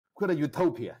a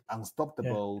utopia,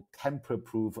 unstoppable,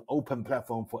 tamper-proof, open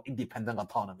platform for independent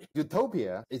autonomy.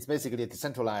 Utopia is basically a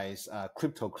decentralized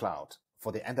crypto cloud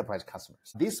for the enterprise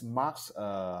customers. This marks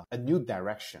a new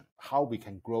direction, how we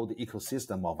can grow the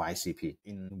ecosystem of ICP.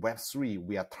 In Web3,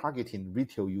 we are targeting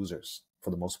retail users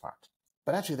for the most part.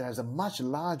 But actually, there's a much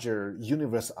larger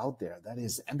universe out there that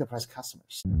is enterprise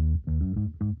customers.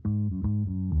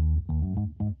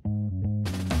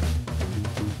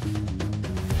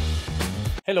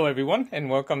 Hello, everyone, and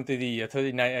welcome to the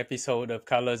 39th episode of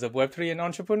Colors of Web3 and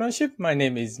Entrepreneurship. My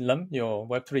name is Lem, your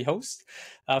Web3 host.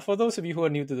 For those of you who are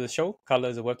new to the show,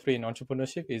 Colors of Web3 and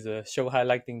Entrepreneurship is a show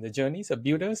highlighting the journeys of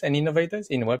builders and innovators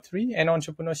in Web3 and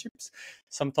entrepreneurships.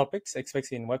 Some topics,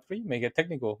 especially in Web3, may get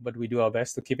technical, but we do our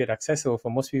best to keep it accessible for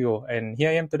most people. And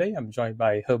here I am today. I'm joined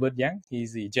by Herbert Yang.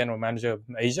 He's the General Manager of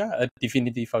Asia at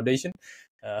DFINITY Foundation.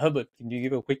 Herbert, can you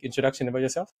give a quick introduction about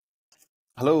yourself?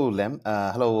 Hello, Lem.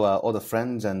 Hello, all the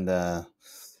friends and the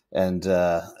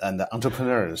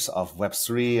entrepreneurs of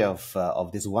Web3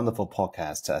 of this wonderful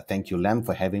podcast. Thank you, Lem,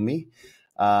 for having me.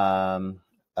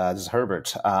 This is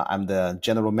Herbert. I'm the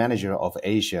General Manager of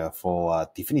Asia for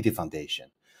DFINITY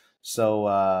Foundation. So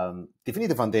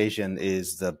DFINITY Foundation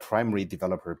is the primary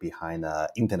developer behind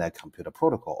Internet Computer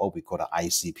Protocol, or we call it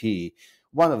ICP,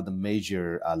 one of the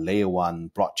major layer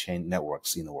one blockchain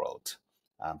networks in the world.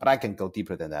 But I can go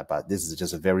deeper than that, but this is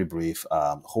just a very brief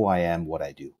who I am, what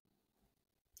I do.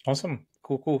 Awesome.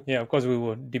 Cool. Yeah, of course, we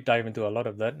will deep dive into a lot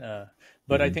of that.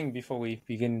 But I think before we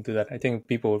begin into that, I think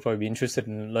people would probably be interested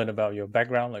in learn about your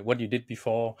background, like what you did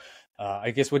before, I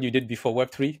guess what you did before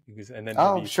Web3, and then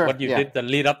what you did that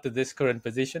lead up to this current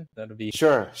position. That would be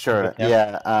Sure.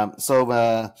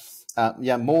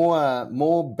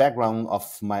 More background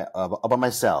of about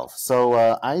myself. So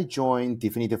I joined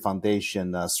DFINITY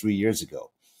Foundation 3 years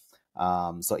ago.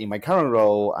 So in my current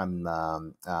role, I'm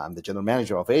the general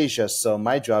manager of Asia. So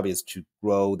my job is to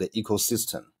grow the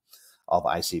ecosystem of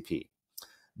ICP.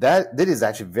 That is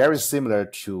actually very similar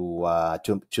to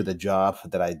the job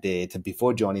that I did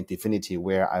before joining DFINITY,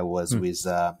 where I was with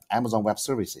Amazon Web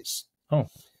Services. Oh,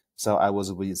 so I was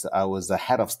the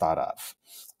head of startup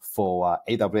for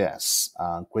AWS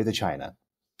Greater China,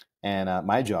 and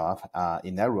my job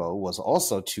in that role was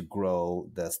also to grow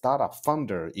the startup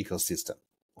funder ecosystem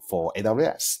for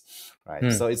AWS,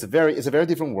 right? So it's a very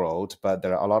different world, but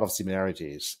there are a lot of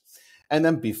similarities. And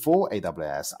then before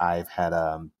AWS, I've had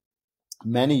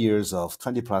many years of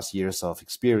 20+ years of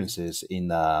experiences in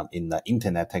the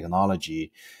internet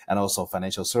technology and also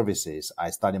financial services.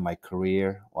 I started my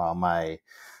career while my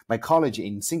college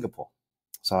in Singapore.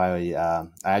 So I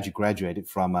actually graduated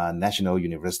from National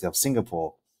University of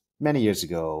Singapore many years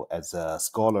ago as a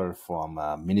scholar from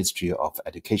Ministry of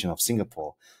Education of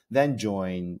Singapore. Then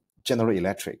joined General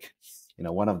Electric,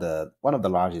 one of the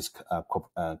largest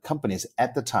companies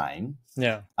at the time.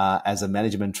 Yeah. As a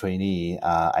management trainee,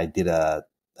 I did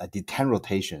 10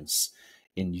 rotations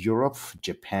in Europe,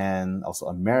 Japan, also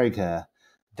America.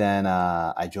 Then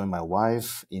I joined my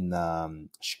wife in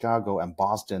Chicago and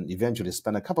Boston. Eventually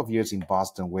spent a couple of years in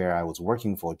Boston where I was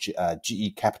working for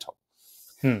GE Capital.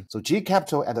 So GE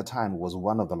Capital at the time was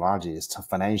one of the largest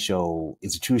financial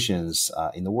institutions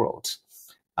in the world.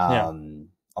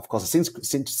 Of course,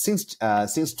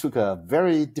 since took a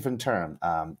very different turn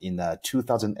in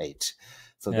 2008.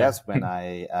 So that's when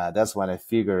I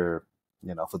figure,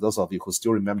 for those of you who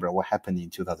still remember what happened in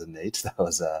 2008, that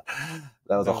was a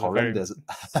horrendous.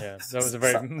 That was a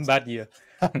very bad year.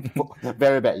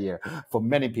 Very bad year for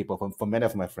many people, for many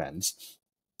of my friends.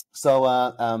 So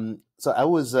I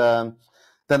was.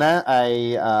 Then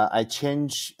I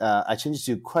changed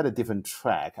to quite a different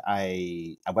track.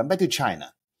 I went back to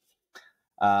China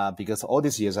because all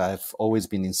these years I've always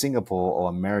been in Singapore or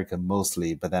America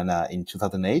mostly. But then in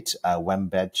 2008, I went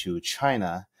back to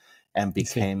China and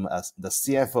became the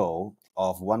CFO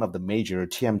of one of the major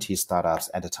TMT startups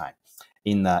at the time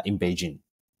in Beijing.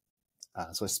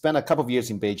 So I spent a couple of years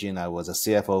in Beijing. I was a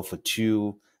CFO for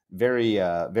two very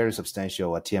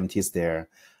substantial TMTs there.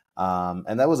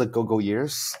 And that was a go-go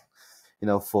years,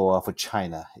 for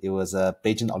China. It was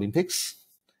Beijing Olympics.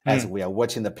 As we are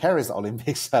watching the Paris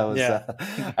Olympics,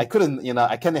 I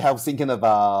can't help thinking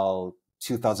about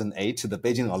 2008, the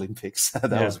Beijing Olympics.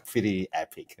 That was pretty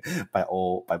epic by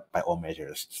all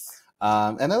measures.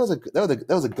 And that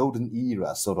was a golden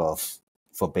era sort of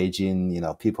for Beijing.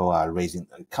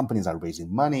 Companies are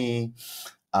raising money.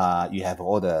 You have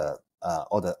all the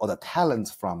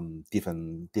talents from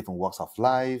different walks of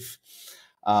life.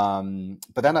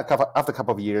 But then after a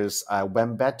couple of years, I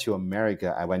went back to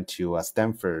America. I went to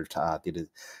Stanford,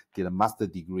 did a master's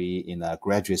degree in a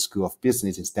graduate school of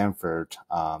business in Stanford,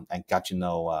 and got to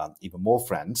know even more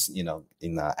friends,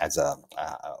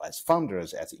 as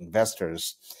founders, as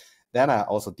investors. Then I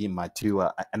also did my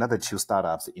another two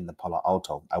startups in the Palo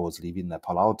Alto. I was living in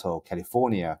Palo Alto,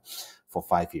 California, for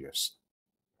 5 years.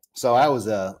 So I was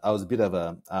a bit of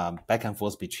a back and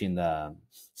forth between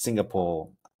Singapore,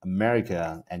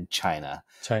 America, and China.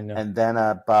 And then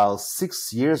about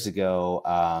 6 years ago,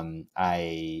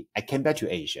 I came back to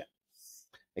Asia.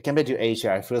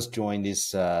 I first joined this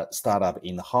startup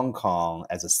in Hong Kong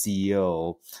as a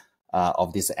CEO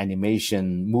of this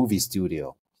animation movie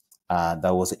studio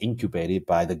that was incubated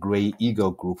by the Great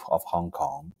Eagle Group of Hong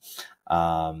Kong.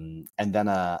 And then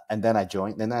I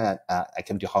joined. Then I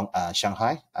came to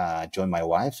Shanghai, joined my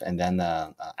wife, and then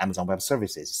Amazon Web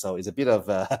Services. So it's a bit of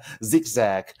a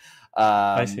zigzag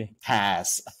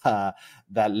path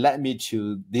that led me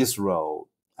to this role.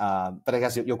 But I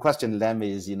guess your question, Lem,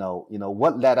 is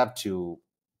what led up to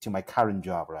my current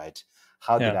job, right?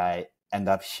 How did I end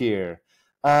up here?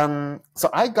 So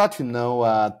I got to know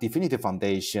DFINITY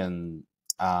Foundation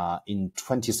in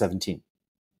 2017.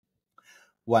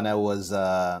 When I was,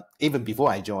 even before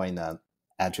I joined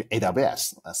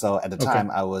AWS. So at the time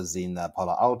I was in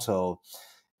Palo Alto,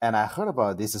 and I heard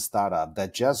about this startup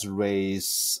that just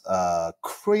raised a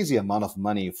crazy amount of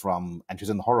money from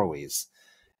Andreessen Horowitz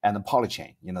and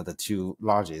Polychain, the two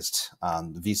largest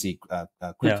VC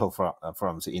crypto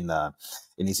firms in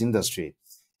this industry.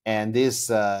 And this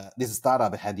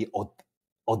startup had the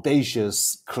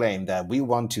audacious claim that we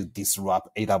want to disrupt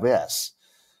AWS.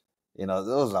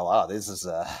 Those are, wow, this is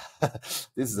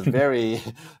a very,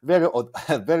 very,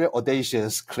 very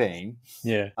audacious claim.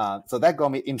 So that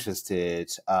got me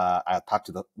interested. I talked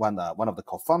to one of the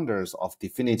co-founders of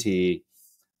DFINITY.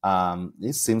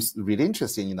 It seems really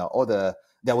interesting.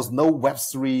 There was no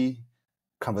Web3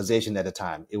 conversation at the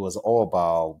time. It was all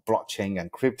about blockchain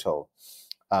and crypto.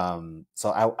 So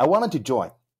I wanted to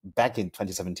join back in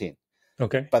 2017.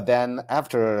 But then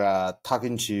after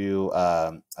talking to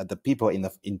the people in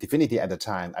DFINITY at the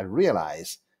time, I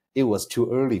realized it was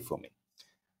too early for me.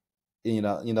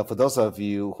 For those of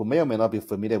you who may or may not be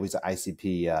familiar with the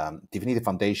ICP, DFINITY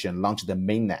Foundation launched the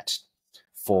mainnet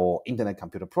for Internet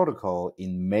Computer Protocol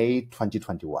in May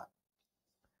 2021.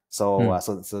 So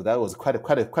so that was quite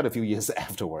a few years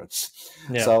afterwards.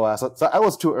 So I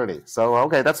was too early. So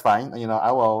okay, that's fine.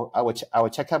 I will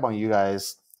check up on you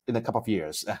guys in a couple of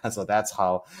years. So that's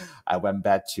how I went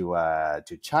back to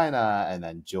China and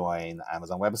then joined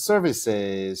Amazon Web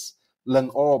Services, learn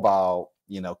all about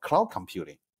cloud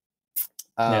computing,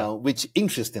 which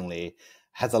interestingly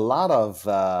has a lot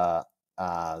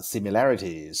of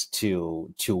similarities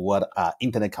to what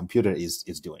Internet Computer is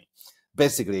doing.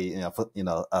 Basically, for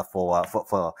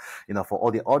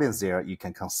all the audience there, you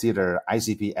can consider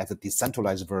ICP as a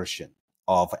decentralized version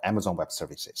of Amazon Web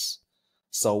Services.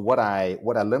 So what I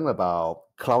learned about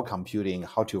cloud computing,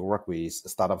 how to work with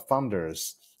startup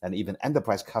founders and even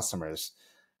enterprise customers,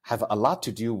 have a lot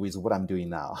to do with what I'm doing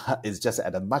now. It's just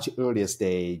at a much earlier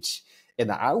stage,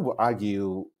 and I would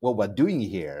argue what we're doing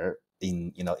here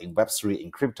in Web3,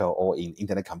 in crypto, or in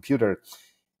Internet Computer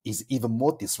is even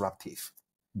more disruptive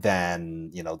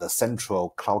than the central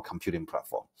cloud computing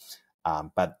platform.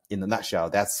 But in a nutshell,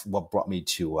 that's what brought me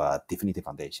to DFINITY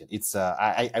Foundation. It's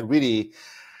I really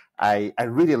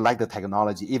like the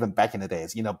technology, even back in the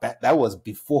days. That was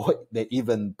before they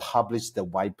even published the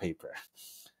white paper.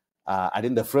 I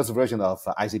think the first version of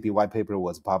ICP white paper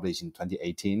was published in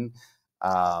 2018.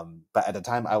 But at the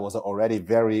time, I was already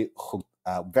very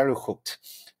hooked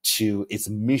to its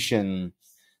mission,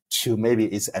 to maybe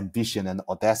its ambition and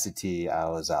audacity. I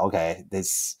was okay.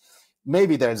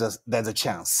 Maybe there's a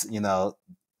chance.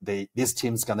 This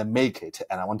team's gonna make it,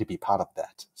 and I want to be part of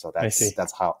that. So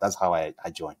that's how I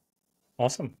joined.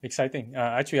 Awesome, exciting.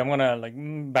 Actually, I'm gonna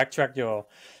backtrack your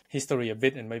history a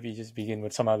bit and maybe just begin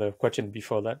with some other question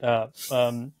before that.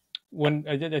 When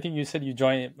I think you said you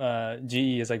joined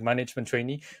GE as management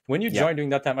trainee. When you joined during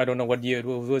that time, I don't know what year it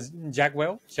was. Jack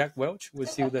Welch was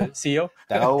still the CEO.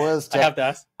 That was I have to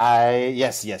ask.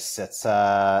 Yes. It's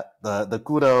the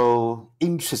good old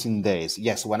interesting days.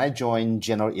 Yes, when I joined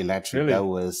General Electric, that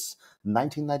was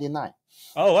 1999.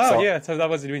 Oh wow, so that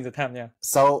was during the time,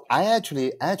 So I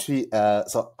actually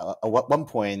so at one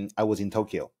point I was in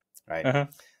Tokyo, right?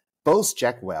 Both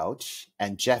Jack Welch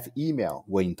and Jeff Email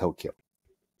were in Tokyo.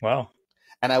 Wow.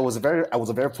 And I was very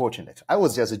fortunate. I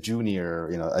was just a junior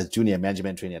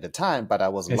management trainee at the time, but I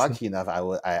was lucky enough. I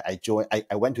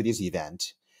went to this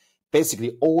event.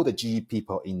 Basically, all the GE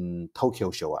people in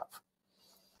Tokyo show up.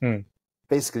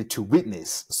 basically to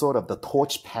witness sort of the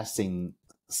torch passing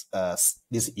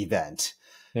this event.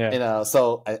 Yeah.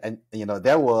 So and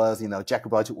there was Jack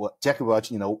Welch.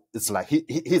 It's like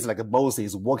he's like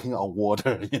Moses walking on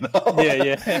water.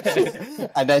 Yeah.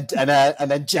 and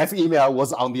then Jeff Email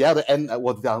was on the other end,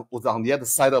 was on the other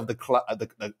side of the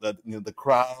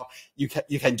crowd. You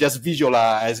can just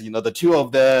visualize, the two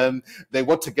of them, they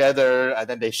work together and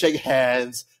then they shake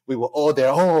hands. We were all there.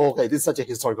 Oh, okay, this is such a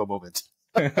historical moment.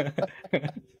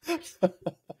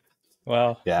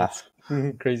 Wow. Yeah.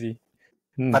 That's crazy.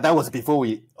 But that was before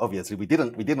we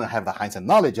didn't have the hindsight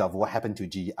knowledge of what happened to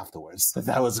GE afterwards.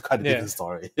 That was quite a different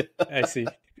story. I see.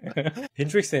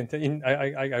 Interesting.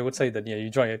 I would say that you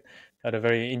joined it at a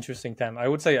very interesting time. I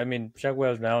would say, Jack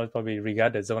Welch now is probably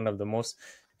regarded as one of the most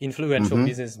influential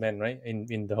businessmen, right,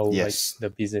 in the whole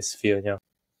the business sphere.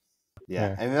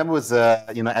 Yeah, and that was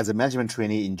as a management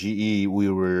trainee in GE, we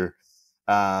were.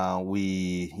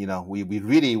 We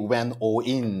really went all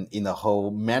in the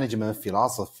whole management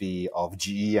philosophy of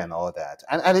GE and all that.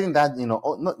 And I think that,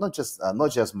 not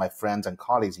just my friends and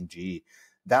colleagues in GE,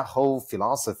 that whole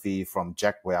philosophy from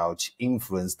Jack Welch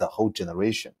influenced a whole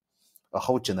generation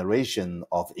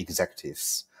of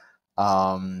executives.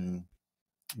 But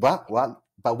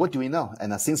what do we know?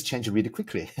 And things change really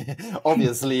quickly.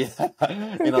 Obviously,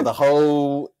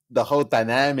 the whole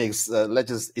dynamics.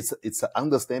 It's an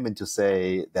understatement to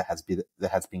say there has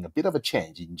been a bit of a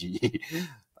change in GE,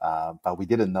 but we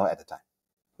didn't know at the time.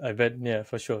 I bet, yeah,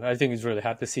 for sure. I think it's really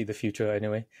hard to see the future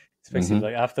anyway, especially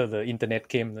like after the internet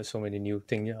came. There's so many new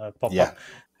things pop up,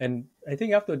 and I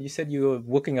think after you said you were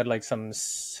working at like some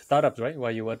startups, right?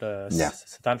 While you were at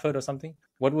Stanford or something.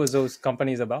 What was those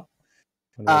companies about?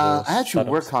 I actually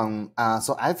work on,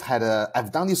 so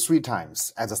I've done this 3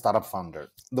 times as a startup founder.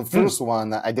 The first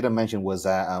one I didn't mention was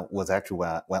actually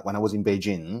when I was in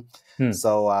Beijing.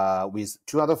 So with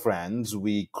 2 other friends,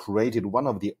 we created one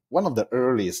of the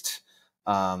earliest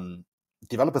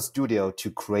developer studio to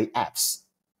create apps,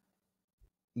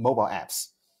 mobile apps.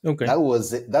 Okay. That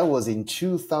was in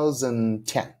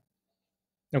 2010.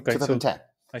 Okay. 2010. So,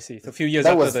 I see. So a few years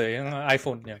after the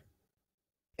iPhone, yeah.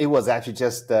 It was actually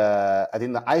just, I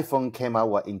think the iPhone came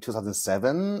out in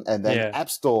 2007, and then App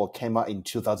Store came out in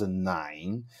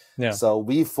 2009. Yeah. So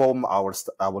we formed our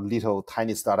little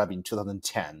tiny startup in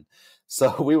 2010.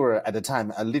 So we were at the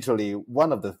time literally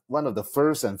one of the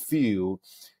first and few,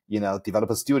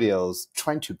 developer studios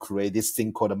trying to create this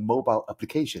thing called mobile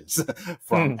applications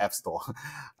from App Store.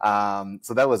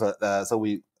 So that was so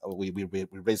we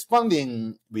raised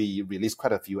funding, we released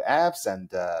quite a few apps and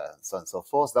so on and so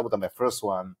forth. That was my first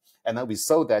one. And then we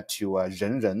sold that to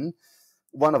Renren,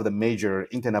 one of the major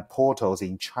internet portals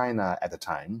in China at the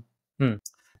time.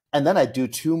 And then I do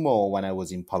 2 more when I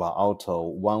was in Palo Alto.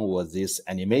 One was this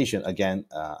animation. Again,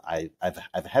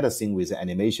 I've had a thing with the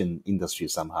animation industry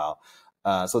somehow.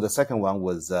 So the second one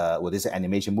was this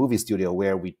animation movie studio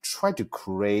where we tried to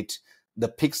create the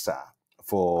Pixar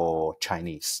for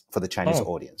the Chinese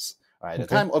audience. Right. At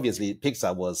the time, obviously,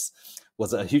 Pixar was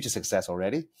a huge success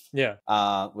already. Yeah.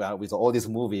 With all these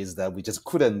movies that we just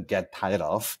couldn't get tired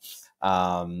of.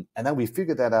 And then we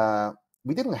figured that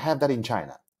we didn't have that in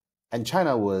China. And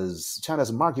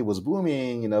China's market was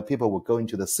booming. People were going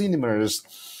to the cinemas,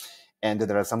 and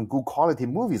there are some good quality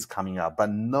movies coming up, but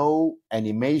no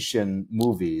animation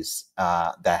movies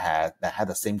that had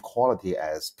the same quality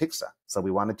as Pixar. So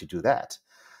we wanted to do that.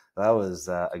 That was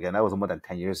more than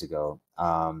 10 years ago.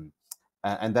 And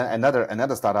then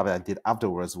another startup I did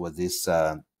afterwards was this.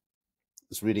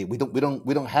 It's really we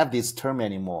don't have this term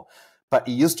anymore, but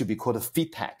it used to be called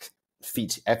FIT,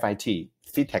 FIT.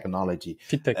 Feed technology.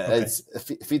 Feed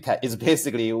tech is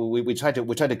basically we try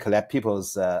to collect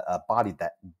people's body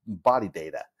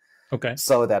data. Okay.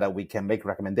 So that we can make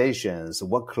recommendations.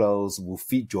 What clothes will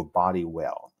fit your body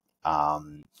well?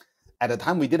 At the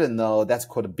time, we didn't know that's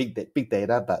called big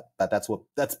data, but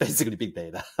that's basically big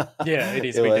data. Yeah, it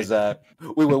is. Data.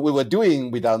 We were doing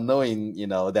without knowing.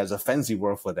 There's a fancy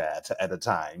word for that at the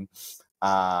time.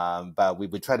 But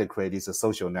we try to create this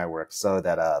social network so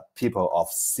that people of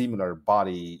similar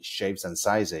body shapes and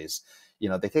sizes,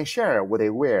 they can share what they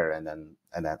wear and then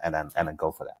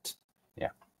go for that. Yeah.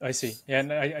 I see. Yeah,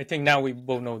 and I think now we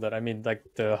both know that. Like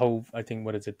the whole,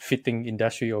 fitting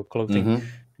industry or clothing,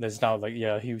 there's now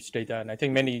huge data, and I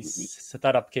think many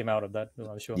startup came out of that.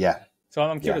 I'm sure. Yeah. So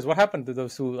I'm curious, what happened to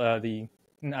those who the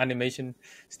animation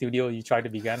studio you tried to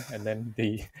begin, and then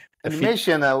the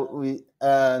animation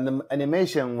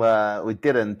we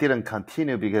didn't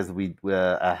continue because we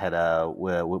had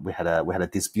a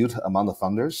dispute among the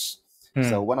founders.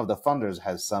 So one of the founders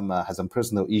has some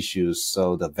personal issues.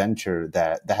 So the venture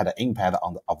that had an impact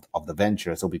of of the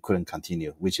venture, so we couldn't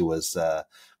continue, which was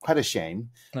quite a shame.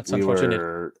 That's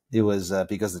unfortunate. It was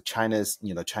because the Chinese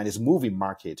movie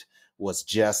market was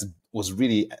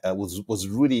really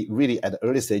at the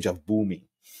early stage of booming.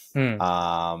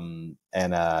 I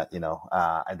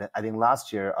think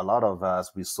last year a lot of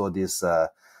us, we saw this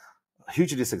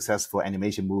hugely successful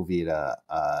animation movie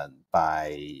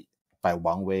by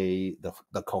Wang Wei, the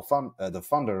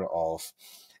founder of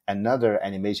another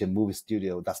animation movie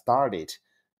studio that started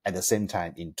at the same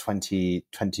time in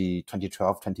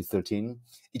 2012, 2013.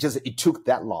 It took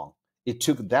that long. It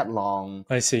took that long,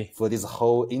 I see, for this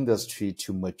whole industry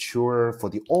to mature,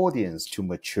 for the audience to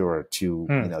mature, to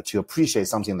appreciate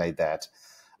something like that.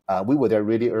 We were there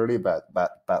really early, but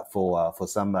for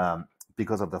some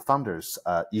because of the founders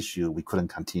issue, we couldn't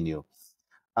continue.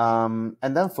 And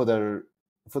then for the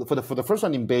first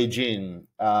one in Beijing,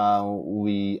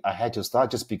 I had to start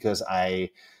just because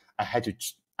I had to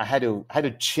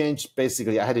change.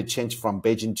 Basically, I had to change from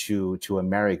Beijing to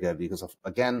America because of,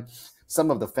 again, some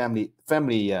of the family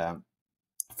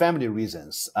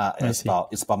reasons. It's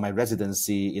about my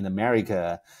residency in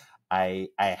America. I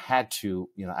have to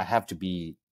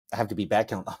be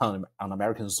back on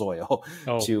American soil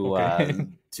to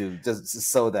just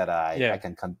so that I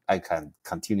can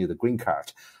continue the green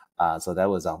card. So that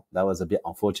was a bit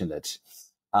unfortunate.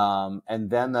 And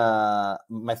then my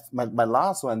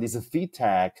last one, this is a feed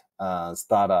tech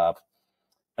startup.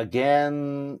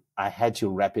 Again, I had to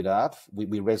wrap it up.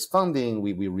 We raised funding.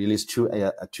 We released two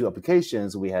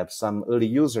applications. We have some early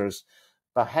users,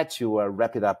 but had to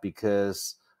wrap it up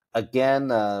because,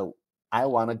 again, I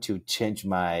wanted to change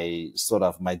my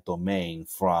domain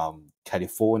from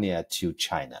California to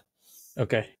China.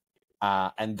 Okay.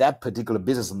 And that particular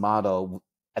business model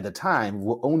at the time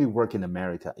will only work in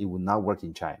America. It would not work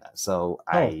in China. So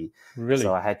really?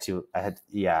 So I had to. Why?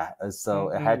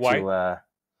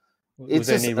 Was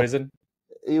there any reason?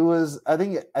 It was. I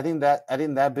think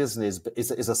that business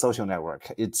is a social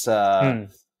network. It's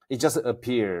it just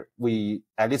appeared.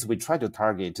 At least we try to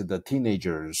target the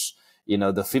teenagers.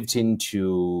 The 15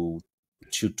 to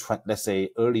 20, let's say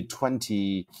early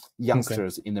 20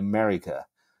 youngsters in America.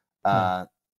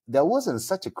 There wasn't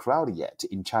such a crowd yet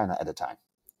in China at the time.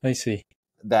 I see.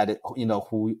 That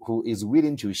who is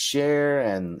willing to share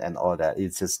and all that.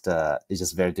 It's just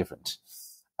very different.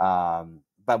 But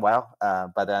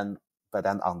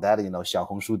then on that,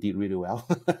 Xiaohongshu did really well.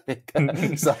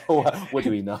 So what do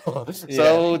we know?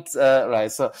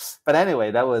 But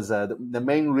anyway, that was the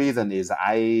main reason is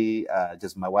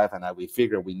just my wife and I, we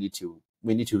figured we need to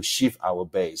shift our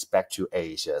base back to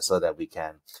Asia so that we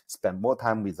can spend more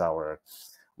time with our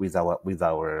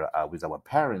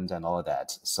parents and all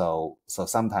that. So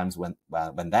sometimes when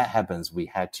that happens, we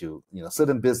had to,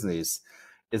 certain business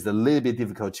is a little bit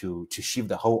difficult to shift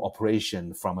the whole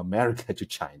operation from America to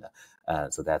China.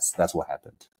 So that's what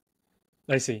happened.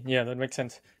 I see. Yeah, that makes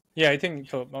sense. Yeah, I think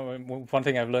one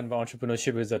thing I've learned about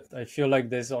entrepreneurship is that I feel like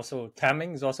there's also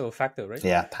timing is also a factor, right?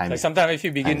 Yeah, timing. Like sometimes if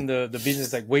you begin the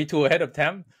business like way too ahead of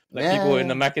time, people in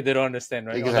the market, they don't understand,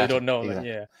 right? Exactly. Or they don't know.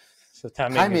 Exactly. So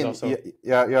timing is also.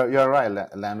 You're right,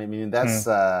 Lam. I mean, that's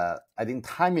I think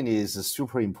timing is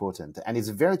super important, and it's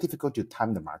very difficult to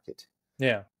time the market.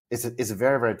 Yeah. It's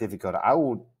very, very difficult. I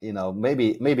would,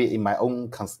 maybe in my own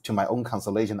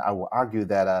consolation, I will argue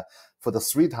that for the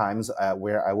 3 times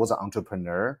where I was an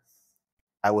entrepreneur,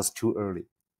 I was too early.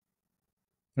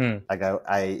 Like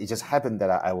it just happened that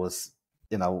I was,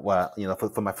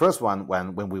 for my first one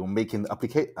when we were making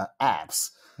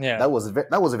apps, that was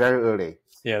very early.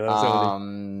 Yeah, that was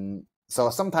early. So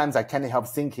sometimes I can't help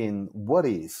thinking, what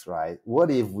if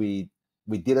we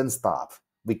didn't stop,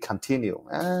 we continue.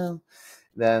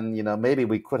 Then maybe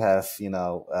we could have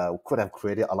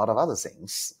created a lot of other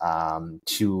things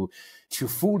to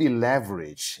fully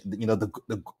leverage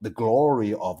the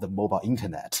glory of the mobile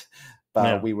internet.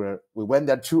 But we went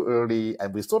there too early,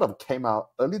 and we sort of came out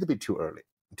a little bit too early,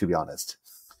 to be honest.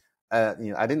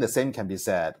 I think the same can be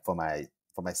said for my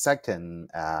second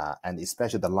and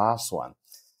especially the last one.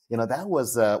 That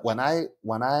was when I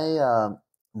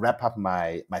wrap up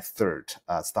my third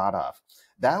startup.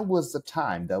 That was the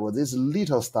time there was this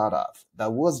little startup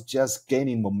that was just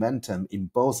gaining momentum in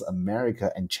both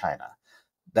America and China.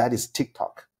 That is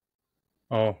TikTok.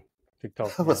 Oh,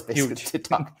 TikTok. That was basically huge.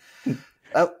 TikTok.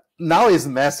 Now it's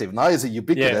massive. Now it's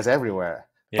ubiquitous everywhere.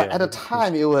 But at the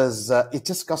time, it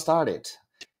just got started.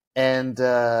 And,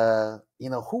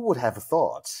 who would have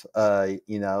thought, a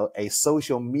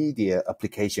social media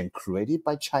application created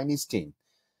by Chinese team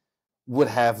would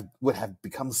have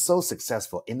become so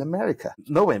successful in America?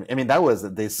 No way. I mean, they were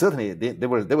totally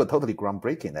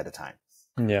groundbreaking at the time.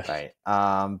 Yeah. right?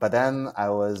 But then I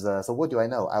was, so what do I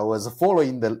know? I was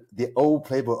following the old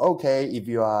playbook. Okay, if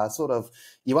you are sort of,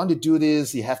 you want to do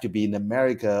this, you have to be in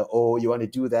America, or you want to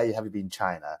do that, you have to be in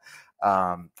China.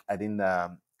 I didn't,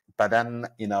 but then,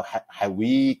 had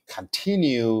we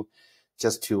continue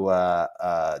just to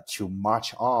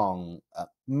march on,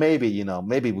 maybe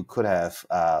we could have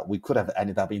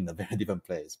ended up in a very different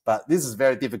place. But this is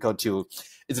very difficult to,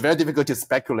 it's very difficult to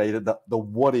speculate the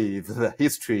what if the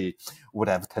history would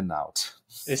have turned out.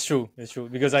 It's true. It's true.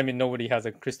 Because I mean, nobody has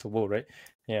a crystal ball, right?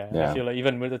 Yeah. I Yeah. feel like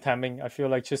even with the timing, I feel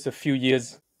like just a few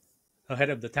years ahead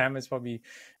of the time is probably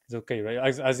is okay, right?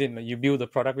 As in you build the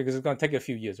product, because it's going to take a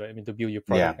few years, right? I mean, to build your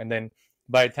product, Yeah. and then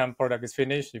by the time product is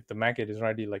finished, if the market is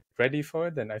ready for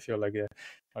it, then I feel like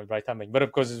right timing. But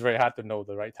of course, it's very hard to know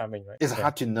the right timing, right? It's Yeah.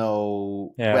 hard to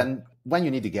know Yeah. when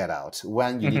you need to get out,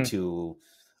 when you need Mhm. to,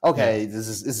 Yeah. okay, this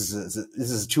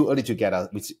is too early to get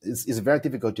out, which is very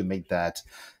difficult to make that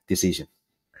decision.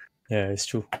 Yeah, it's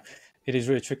true. It is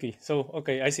really tricky. So,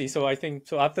 okay, I see. So I think,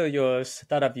 so after your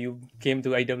startup, you came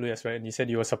to AWS, right? And you said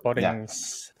you were Yeah. supporting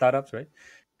startups, right?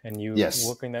 And you Yes.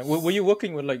 working there. Were you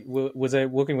working with was I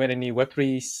working with any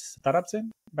Web3 startups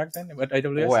in back then at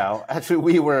AWS? Well, actually,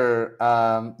 we were,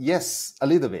 yes, a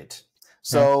little bit.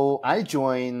 So I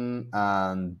joined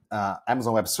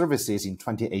Amazon Web Services in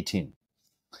 2018.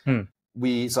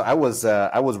 So I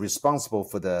was responsible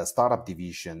for the startup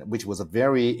division, which was a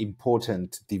very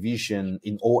important division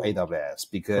in all AWS,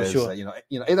 because sure.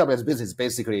 AWS business is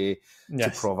basically to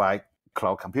Yes. provide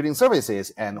cloud computing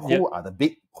services, and Yep. who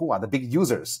are the big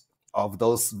users of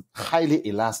those highly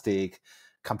elastic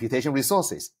computation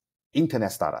resources?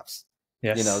 Internet startups.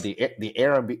 Yes. The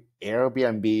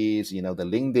Airbnbs, the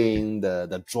LinkedIn,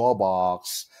 the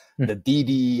Dropbox, the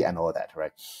DD, and all that,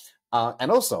 right?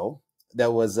 And also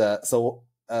there was the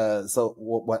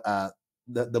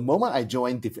moment I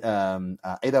joined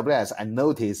AWS, I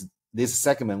noticed this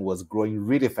segment was growing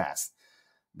really fast.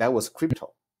 That was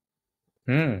crypto.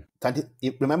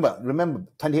 Remember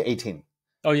 2018.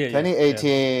 Oh yeah,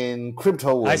 2018,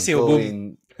 crypto was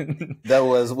going. That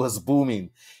was booming,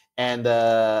 and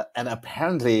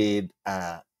apparently,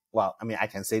 well, I mean, I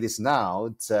can say this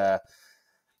now.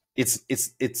 It's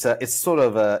sort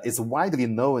of it's widely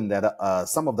known that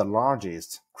some of the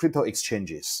largest crypto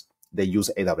exchanges, they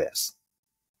use AWS.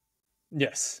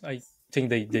 Yes, I think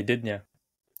they did.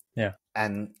 Yeah.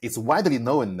 And it's widely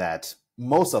known that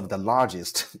most of the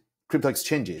largest crypto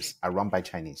exchanges are run by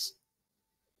Chinese.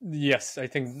 Yes, I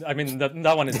think. I mean that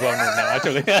one is well known now,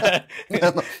 actually.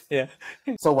 Yeah.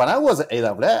 So when I was at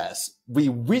AWS, we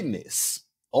witnessed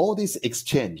all these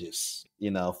exchanges,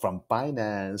 from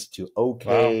Binance to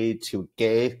OK to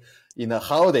Gate,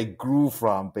 how they grew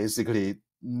from basically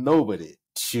nobody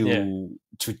to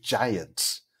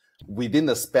giants within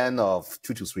the span of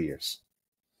 2 to 3 years,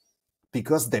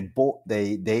 because they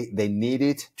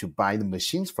needed to buy the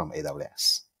machines from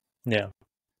AWS. Yeah.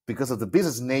 Because of the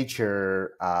business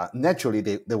nature, naturally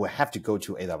they will have to go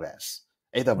to AWS.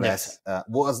 AWS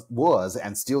was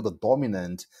and still the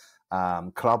dominant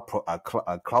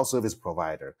cloud service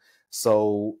provider.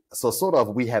 So sort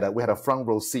of we had a front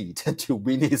row seat to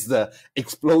witness the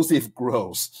explosive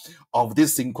growth of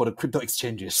this thing called crypto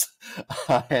exchanges,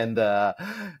 and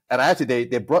actually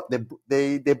they brought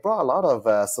a lot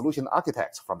of solution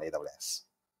architects from AWS.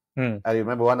 I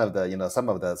remember one of the some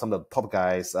of the top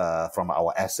guys from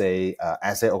our assay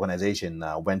organization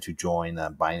went to join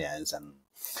Binance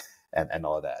and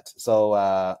all that. So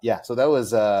so that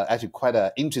was actually quite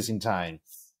an interesting time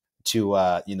to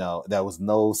there was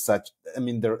no such, I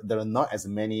mean, there are not as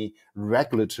many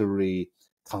regulatory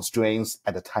constraints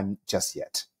at the time just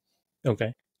yet.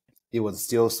 Okay. It was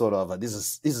still sort of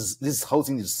this whole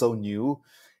thing is so new,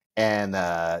 and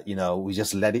we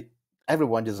just let it.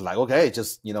 Everyone just like, okay,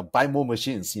 just buy more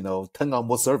machines, turn on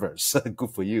more servers.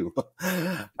 Good for you.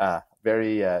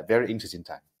 Very interesting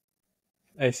time.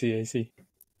 I see.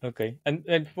 Okay,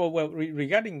 and for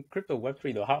regarding crypto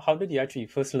Web3 though, how did you actually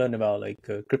first learn about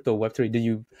crypto Web3? Did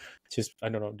you just, I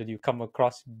don't know, did you come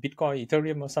across Bitcoin,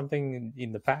 Ethereum, or something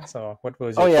in the past, or what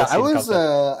was your first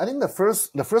encounter? I think the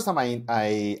first time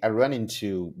I ran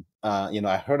into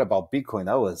I heard about Bitcoin,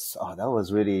 that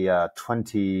was really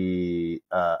 20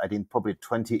 I think probably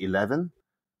 2011.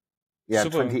 Yeah,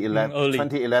 Super 2011, early.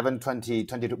 2011,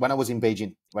 2022, when I was in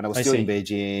Beijing, when I was still in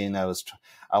Beijing, I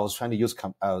was trying to use,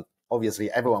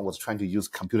 obviously everyone was trying to use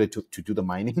computer to do the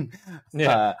mining.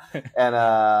 Yeah. And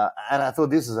I thought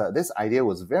this idea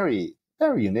was very,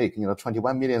 very unique,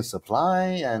 21 million supply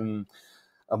and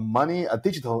a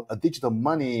digital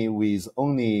money with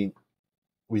only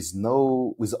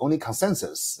with only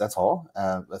consensus. That's all.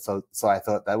 So I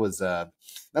thought that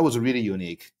was really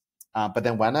unique. But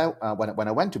then when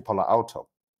I went to Palo Alto,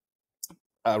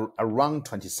 around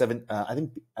 27, I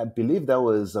believe that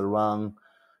was around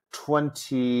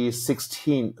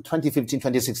 2016, 2015,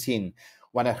 2016,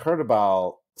 when I heard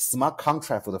about smart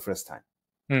contract for the first time.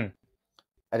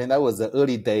 I think that was the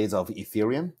early days of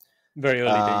Ethereum. Very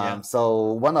early day, yeah.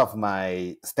 So one of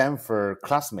my Stanford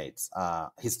classmates,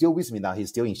 he's still with me now. He's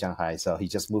still in Shanghai. So he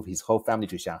just moved his whole family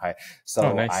to Shanghai.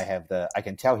 So nice. I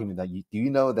can tell him that do you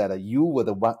know that you were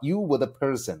the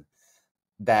person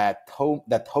that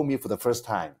told me for the first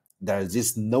time there's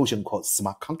this notion called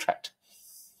smart contract.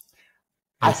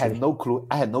 I had no clue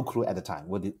at the time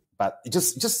but it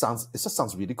just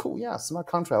sounds really cool. Yeah, smart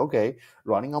contract, okay,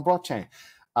 running on blockchain.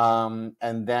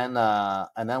 And then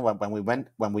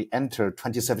when we entered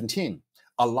 2017,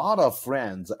 a lot of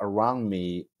friends around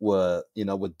me were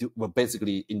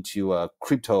basically into a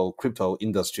crypto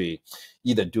industry,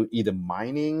 either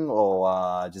mining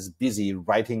or just busy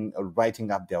writing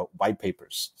up their white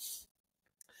papers.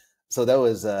 So that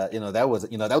was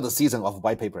the season of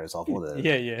white papers of all the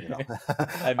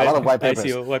a lot of white papers,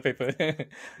 ICO white paper,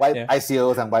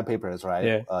 ICOs and white papers, right?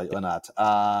 Yeah. Or not.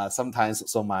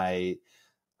 Sometimes, so I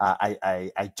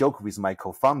joke with my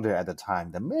co-founder at the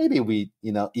time that maybe we,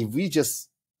 if we just,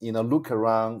 look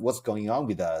around what's going on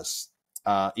with us,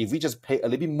 if we just pay a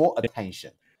little bit more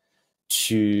attention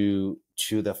to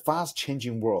the fast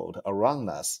changing world around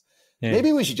us,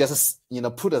 maybe we should just,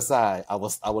 put aside our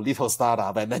little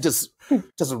startup and then just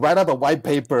write up a white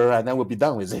paper and then we'll be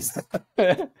done with this.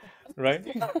 Right.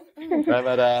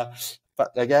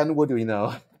 But again, what do we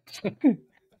know?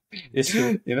 It's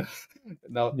true.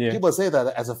 Now, people say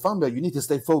that as a founder, you need to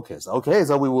stay focused. Okay,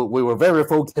 so we were very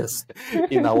focused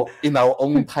in our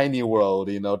own tiny world.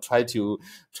 Try to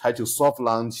soft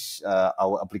launch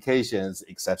our applications,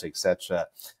 etc., etc.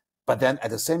 But then at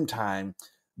the same time,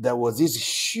 there was this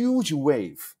huge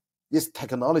wave, this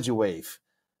technology wave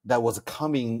that was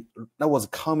coming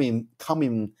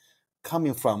from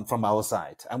our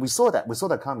side, and we saw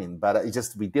that coming, but it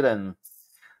just we didn't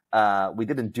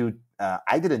do.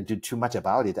 I didn't do too much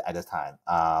about it at the time.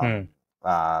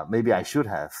 Maybe I should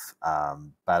have,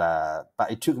 but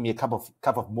it took me a couple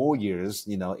of more years,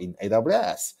 in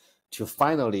AWS to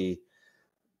finally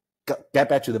get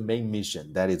back to the main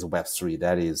mission. That is Web3.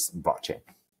 That is blockchain.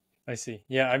 I see.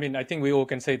 Yeah, I mean, I think we all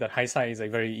can say that hindsight is like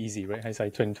very easy, right?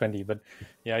 Hindsight 2020. But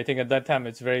yeah, I think at that time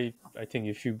it's very. I think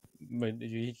if you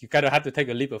kind of had to take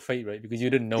a leap of faith, right? Because you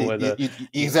didn't know whether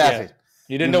exactly.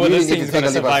 You didn't know whether this thing is going to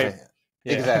survive.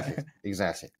 Yeah.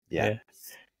 Exactly. Yeah.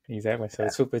 Exactly. So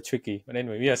it's super tricky. But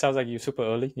anyway, yeah, sounds like you're super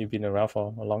early. You've been around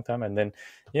for a long time. And then,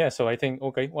 so I think,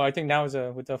 okay. Well, I think now is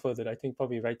without further, I think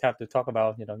probably right time to talk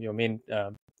about, your main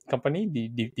company,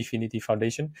 the DFINITY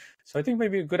Foundation. So I think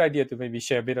maybe a good idea to maybe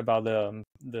share a bit about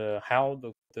how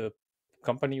the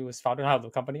company was founded, how the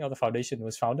company or the foundation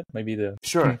was founded. Maybe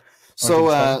Sure. So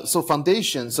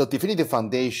DFINITY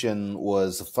Foundation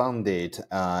was founded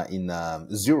in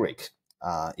Zurich,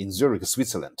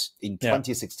 Switzerland, in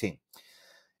 2016.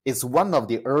 It's one of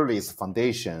the earliest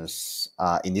foundations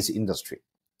in this industry.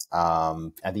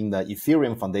 I think the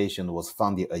Ethereum Foundation was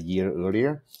founded a year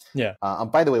earlier. Yeah.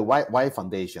 And by the way, why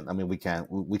foundation? I mean, we can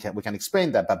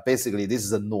explain that, but basically, this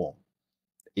is a norm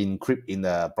in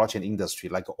the blockchain industry.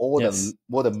 Like all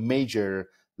the major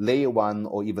layer 1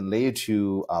 or even layer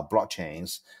 2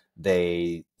 blockchains,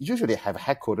 they usually have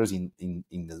headquarters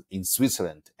in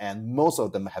Switzerland, and most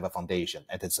of them have a foundation,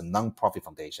 and it's a non-profit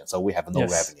foundation, so we have no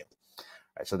revenue.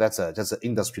 Right, so that's an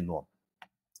industry norm.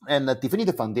 And the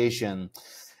DFINITY Foundation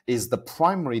is the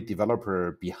primary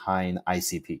developer behind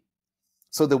ICP.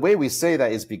 So the way we say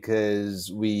that is because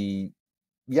so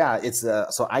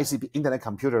ICP, Internet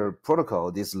Computer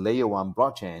Protocol, this layer 1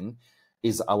 blockchain,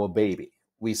 is our baby.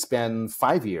 We spent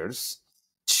 5 years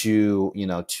to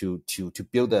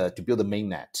build the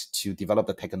mainnet, to develop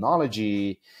the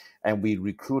technology, and we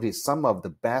recruited some of the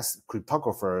best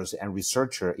cryptographers and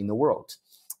researchers in the world.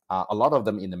 A lot of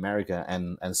them in America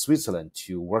and Switzerland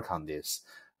to work on this.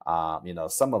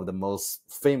 Some of the most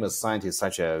famous scientists,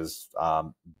 such as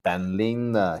Ben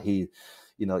Lin.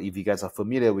 If you guys are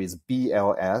familiar with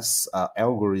BLS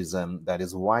algorithm that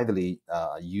is widely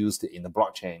used in the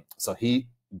blockchain, so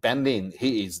Ben Lin,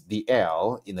 he is the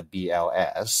L in the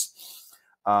BLS,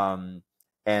 and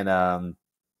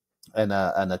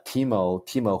Timo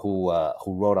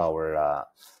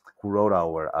who wrote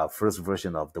our first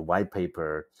version of the white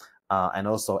paper, and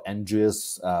also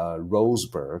Andreas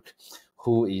Rosberg,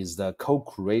 who is the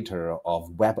co-creator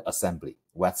of WebAssembly,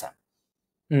 WebAssembly.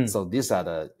 So these are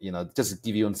the, just to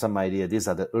give you some idea, these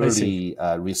are the early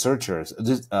researchers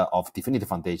of DFINITY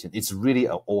Foundation. It's really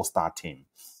an all-star team.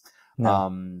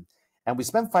 And we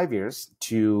spent 5 years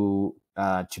to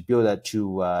build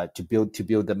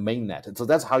the mainnet. So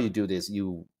that's how you do this.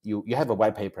 You have a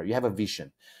white paper, you have a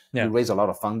vision, you raise a lot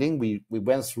of funding. We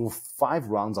went through 5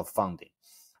 rounds of funding,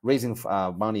 raising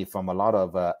money from a lot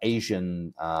of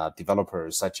Asian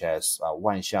developers such as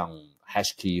Wanxiang,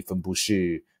 Hashkey,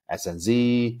 Fenbushi,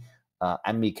 SNZ,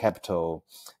 Enemy Capital,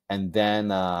 and then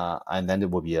there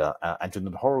will be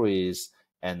Andrew Horowitz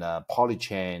and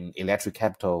Polychain, Electric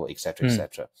Capital, etc.,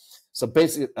 etc. So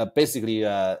basically,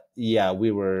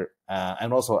 we were,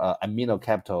 and also Amino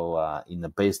Capital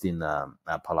based in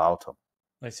Palo Alto.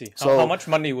 I see. How much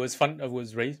money was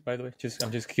raised, by the way?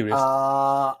 I'm just curious.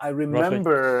 I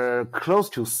remember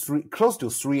close to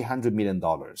 $300 million.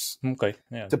 Okay,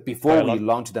 yeah. So before we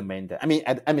launched the mainnet, I mean,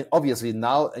 obviously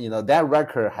now that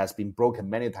record has been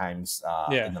broken many times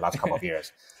in the last couple of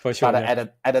years. For sure.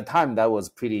 But at the time, that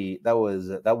was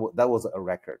a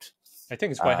record. I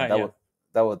think it's quite high.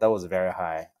 That was very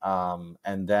high.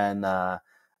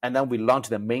 And then we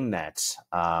launched the mainnet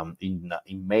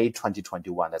in May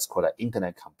 2021. That's called an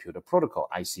Internet Computer Protocol,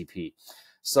 ICP.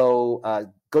 So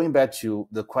going back to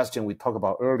the question we talked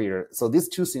about earlier, so these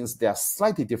two things, they are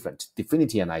slightly different,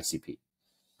 DFINITY and ICP.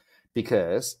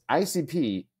 Because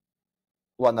ICP,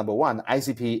 well, number one,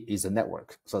 ICP is a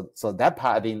network. So that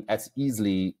part, I think, that's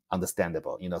easily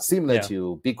understandable. Similar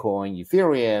to Bitcoin,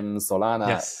 Ethereum,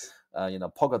 Solana,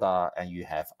 Polkadot, and you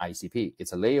have ICP.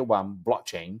 It's a layer 1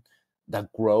 blockchain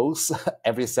that grows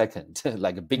every second,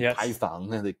 like a big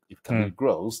python. It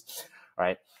grows,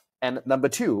 right? And number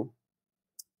 2,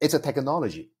 it's a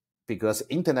technology, because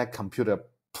Internet Computer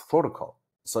Protocol.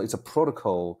 So it's a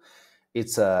protocol.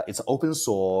 It's open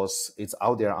source. It's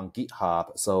out there on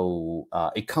GitHub. So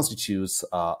it constitutes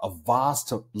a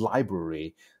vast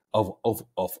library of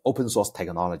open source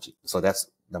technology. So that's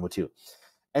number 2.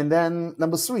 And then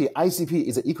number 3, ICP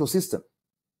is an ecosystem.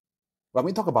 When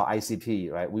we talk about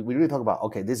ICP, right, we really talk about,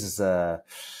 okay, this is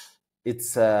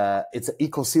it's an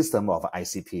ecosystem of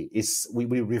ICP.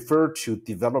 We refer to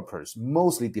developers,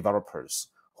 mostly developers,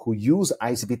 who use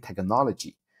ICP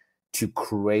technology to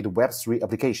create Web3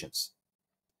 applications.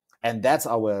 And that's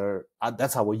our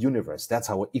universe. That's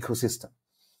our ecosystem.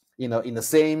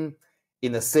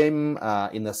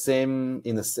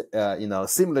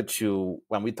 Similar to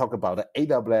when we talk about the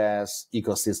AWS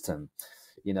ecosystem,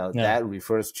 that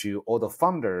refers to all the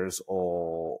founders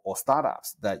or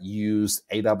startups that use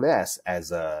AWS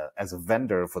as a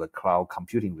vendor for the cloud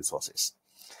computing resources.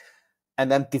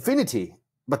 And then DFINITY,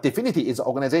 but DFINITY is an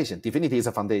organization. DFINITY is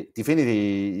a foundation.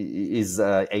 DFINITY is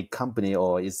a company,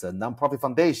 or is a nonprofit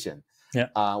foundation.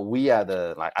 We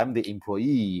are I'm the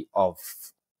employee of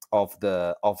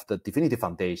the DFINITY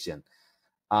Foundation.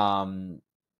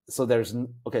 So there's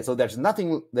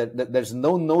nothing, there's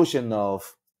no notion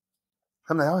of,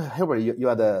 Herbert, you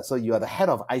are the head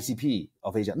of ICP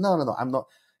of Asia. No, I'm not.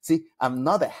 See, I'm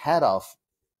not the head of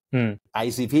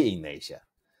ICP in Asia.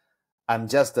 I'm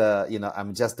just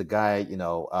the guy,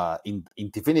 in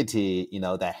DFINITY,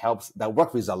 that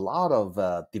work with a lot of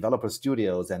developer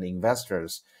studios and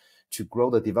investors to grow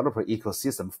the developer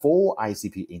ecosystem for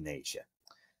ICP in Asia.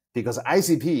 Because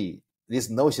ICP, this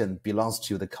notion belongs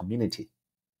to the community.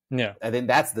 Yeah. And then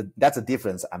that's the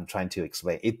difference I'm trying to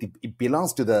explain. It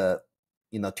belongs to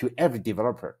to every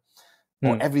developer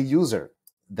or every user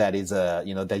that is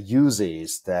that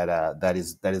uses that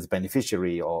is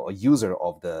beneficiary or a user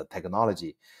of the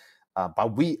technology.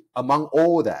 But we, among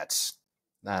all that,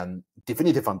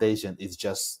 DFINITY Foundation is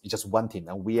just one team,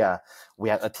 and we are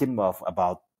a team of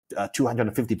about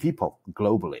 250 people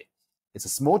globally. It's a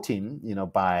small team,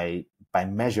 by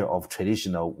measure of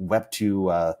traditional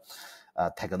Web2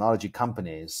 technology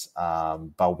companies.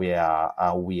 But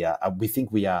we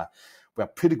think we are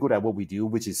pretty good at what we do,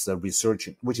 which is research,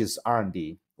 which is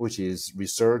R&D, which is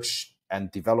research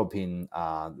and developing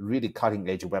really cutting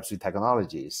edge Web3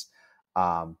 technologies.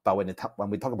 But when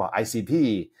we talk about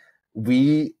ICP,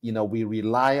 we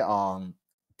rely on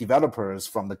developers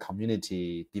from the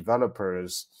community,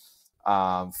 developers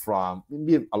from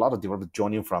maybe a lot of developers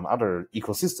joining from other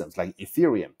ecosystems like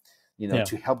Ethereum,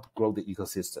 to help grow the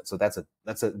ecosystem. So that's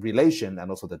a relation and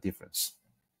also the difference.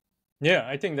 Yeah,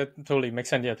 I think that totally makes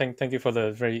sense. Yeah, thank you for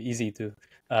the very easy to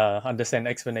understand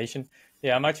explanation.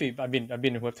 Yeah, I've been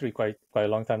in Web3 quite a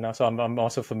long time now, so I'm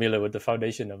also familiar with the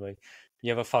foundation of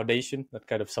you have a foundation that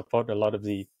kind of support a lot of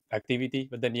the activity,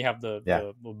 but then you have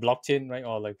the blockchain, right?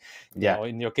 Or or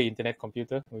in your case, internet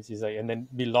computer, which is and then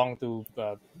belong to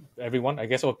everyone, I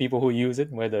guess, or people who use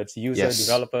it, whether it's user,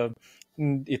 developer,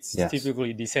 it's Yes.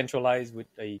 typically decentralized with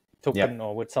a token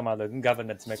or with some other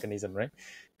governance mechanism, right?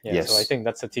 Yeah. So I think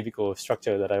that's a typical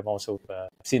structure that I've also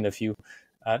seen a few.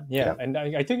 And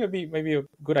I think it'd be maybe a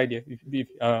good idea if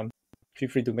feel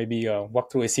free to maybe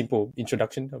walk through a simple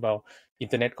introduction about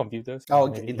internet computers.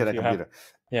 Okay, internet computer.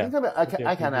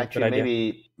 I can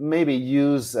actually maybe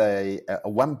use a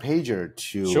one pager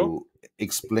to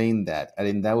explain that. I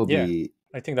think that would be.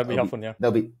 I think that'd be helpful.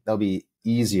 That'll be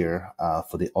easier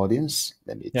for the audience.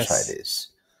 Let me try this.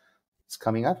 It's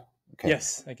coming up. Okay.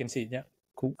 Yes, I can see. Yeah,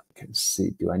 cool. I can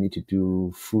see. Do I need to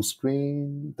do full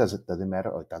screen? Doesn't matter,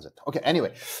 or it doesn't? Okay.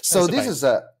 Anyway, so this is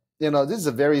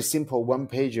a very simple one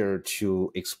pager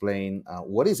to explain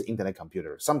what is internet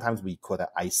computer. Sometimes we call it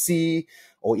IC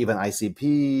or even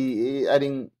ICP. I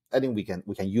think we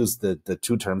can use the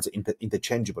two terms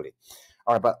interchangeably.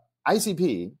 All right, but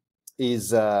ICP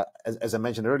is as I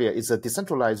mentioned earlier, is a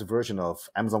decentralized version of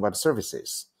Amazon Web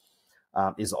Services.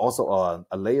 Is also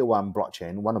a layer 1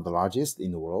 blockchain, one of the largest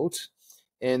in the world.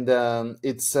 And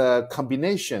it's a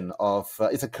combination of,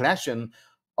 it's a collection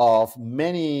of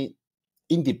many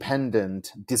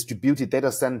independent distributed data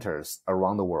centers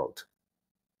around the world,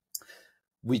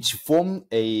 which form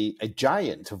a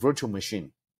giant virtual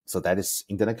machine. So that is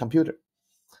internet computer.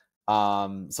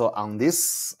 So on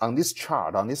this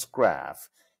chart, on this graph,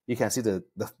 you can see the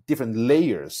different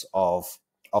layers of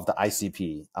the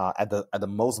ICP. At the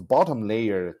most bottom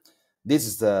layer,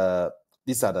 these are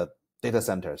the data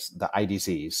centers, the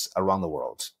IDCs around the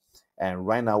world. And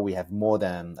right now we have more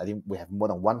than 100. We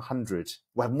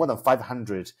have more than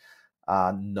 500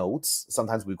 nodes.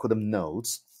 Sometimes we call them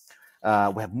nodes.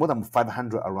 We have more than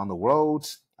 500 around the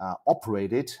world,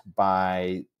 operated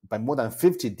by more than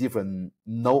 50 different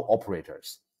node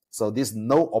operators. So these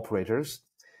node operators,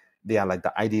 they are like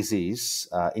the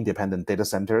IDCs, independent data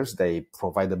centers. They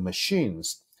provide the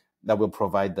machines that will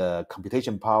provide the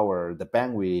computation power, the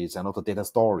bandwidth, and also data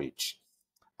storage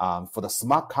for the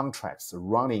smart contracts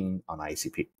running on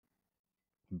ICP.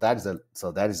 That is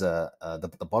the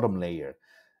bottom layer.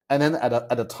 And then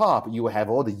at the top, you have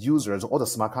all the users, all the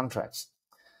smart contracts.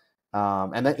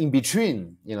 And then in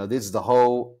between, this is the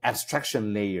whole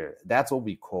abstraction layer. That's what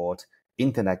we call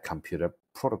Internet Computer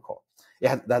Protocol.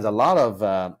 There's a lot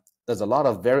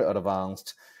of very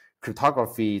advanced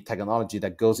cryptography technology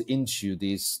that goes into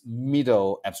this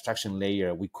middle abstraction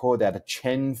layer. We call that a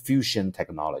chain fusion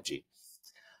technology.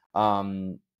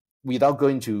 Without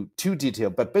going into too detail,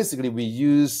 but basically we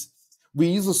use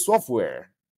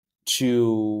software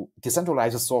to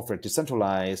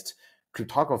decentralized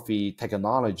cryptography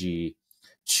technology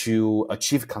to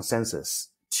achieve consensus,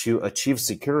 to achieve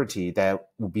security that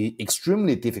would be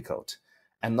extremely difficult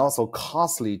and also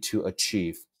costly to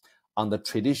achieve on the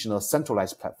traditional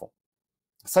centralized platform,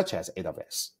 such as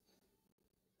AWS.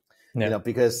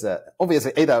 Because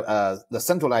obviously the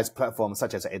centralized platforms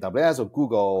such as AWS or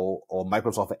Google or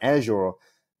Microsoft Azure,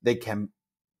 they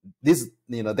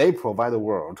provide the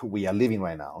world we are living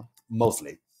right now,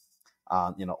 mostly.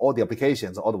 All the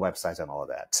applications, all the websites and all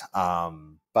that.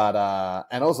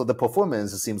 And also the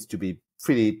performance seems to be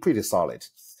pretty solid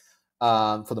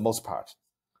for the most part.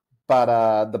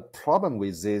 But the problem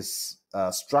with this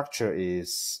structure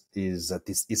is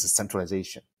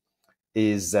centralization,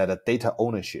 is that data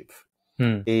ownership,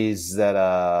 is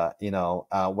that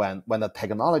when the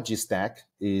technology stack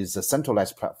is a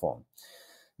centralized platform,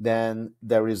 then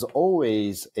there is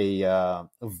always a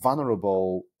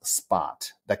vulnerable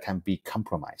spot that can be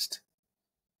compromised.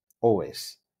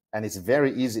 Always. And it's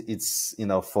very easy. It's,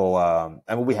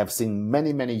 and we have seen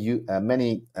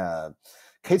many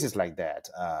cases like that,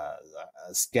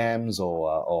 scams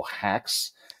or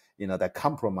hacks, that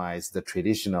compromise the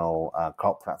traditional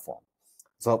cloud platform.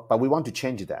 So, but we want to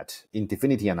change that in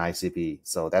DFINITY and ICP.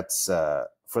 So that's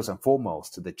first and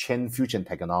foremost the chain fusion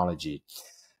technology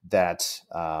that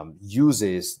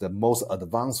uses the most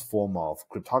advanced form of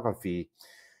cryptography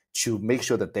to make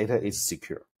sure the data is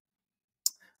secure.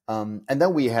 And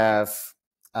then we have,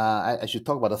 I should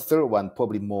talk about the third one,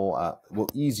 probably more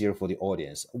easier for the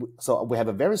audience. So we have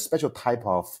a very special type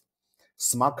of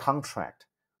smart contract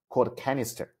called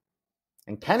canister.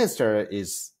 And canister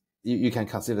is, you can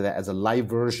consider that as a live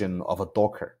version of a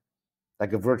Docker,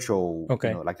 like a virtual,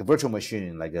 like a virtual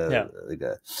machine,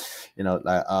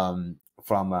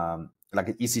 from like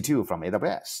an EC2 from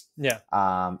AWS.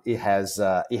 It has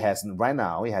right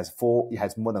now it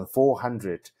has more than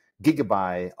 400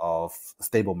 gigabyte of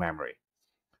stable memory.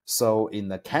 So in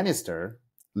the canister,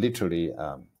 literally,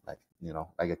 like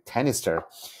a canister,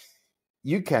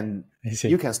 you can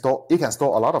store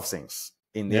a lot of things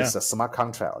in this smart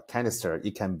contract canister.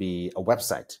 It can be a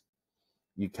website.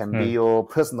 You can be your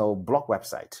personal blog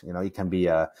website. It can be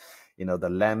the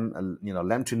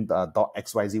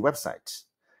lamtune.xyz website.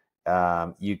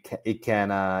 It can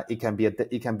be a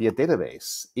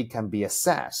database. It can be a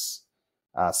SaaS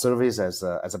service as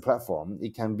a platform.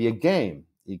 It can be a game.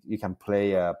 You can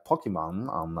play a Pokemon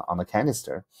on a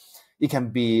canister. It can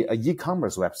be an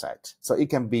e-commerce website. So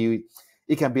it can be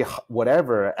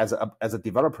whatever as a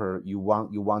developer you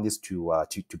want this to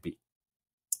be.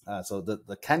 So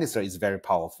the canister is very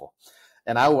powerful,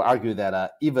 and I will argue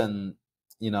that even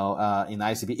in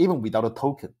ICP, even without a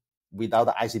token, without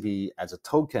the ICP as a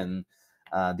token,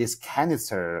 this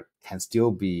canister can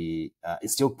still be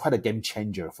it's still quite a game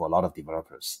changer for a lot of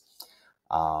developers.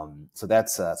 So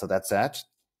that's that.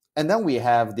 And then we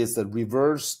have this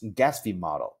reverse gas fee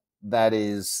model that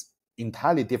is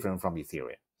entirely different from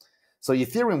Ethereum. So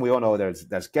Ethereum, we all know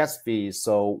there's gas fees.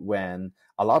 So when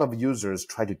a lot of users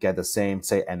try to get the same,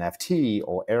 say, NFT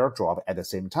or airdrop at the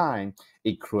same time,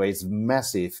 it creates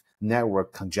massive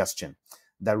network congestion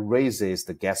that raises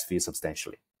the gas fee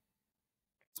substantially.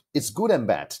 It's good and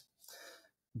bad.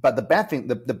 But the bad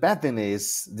thing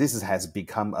is this has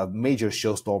become a major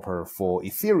showstopper for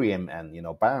Ethereum and,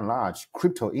 by and large,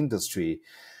 crypto industry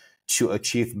to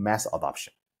achieve mass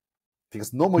adoption.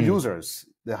 Because normal users,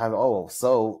 they have,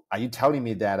 so are you telling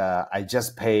me that I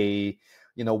just pay,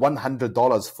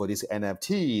 $100 for this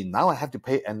NFT? Now I have to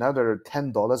pay another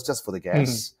 $10 just for the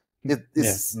gas?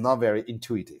 It's not very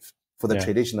intuitive for the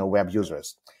traditional web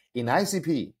users. In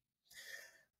ICP,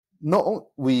 while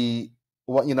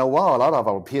a lot of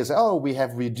our peers say, we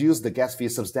have reduced the gas fee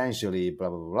substantially, blah,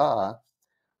 blah, blah.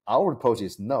 Our approach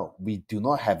is no, we do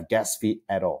not have gas fee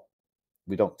at all.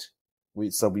 We don't.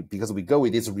 Because we go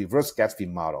with this reverse gas fee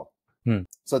model.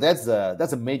 So that's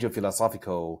a major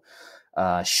philosophical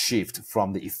shift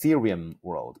from the Ethereum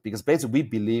world, because basically we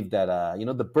believe that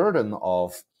the burden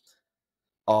of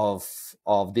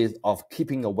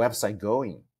keeping a website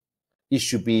going, it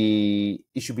should be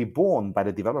borne by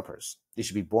the developers. It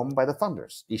should be borne by the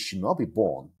founders. It should not be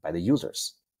borne by the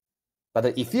users. But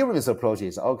the Ethereum's approach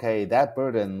is, okay, that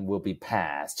burden will be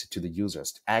passed to the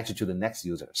users, actually to the next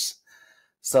users.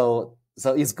 So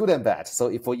it's good and bad.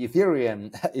 So for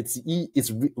Ethereum, it's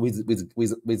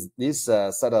with this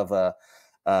sort of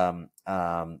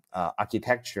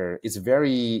architecture, it's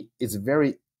very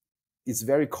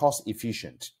cost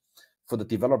efficient for the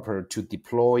developer to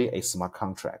deploy a smart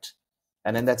contract,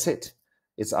 and then that's it.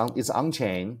 It's on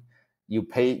chain. You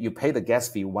pay the gas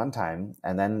fee one time,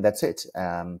 and then that's it.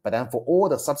 But then for all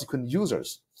the subsequent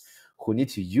users who need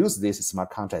to use this smart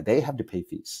contract, they have to pay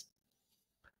fees.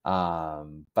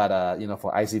 But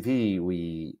for ICP,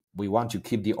 we want to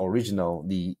keep the original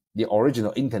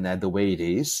internet the way it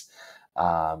is.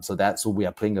 So we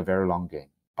are playing a very long game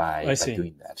by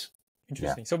doing that.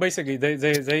 Interesting. Yeah. So basically,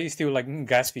 they still like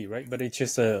gas fee, right? But it's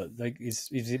just is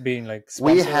it being like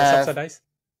sponsored or subsidized?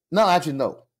 No, actually,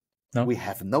 no. We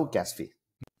have no gas fee.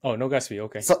 Oh, no gas fee.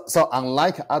 Okay. So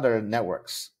unlike other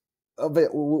networks,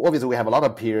 obviously we have a lot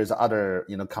of peers, other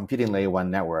competing layer one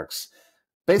networks.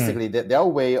 Basically, their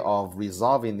way of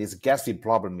resolving this gas fee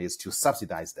problem is to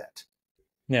subsidize that.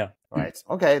 Yeah. Right.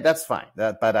 Okay, that's fine.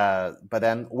 But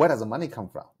then where does the money come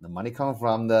from? The money come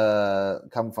from the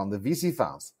VC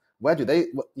funds. Where do they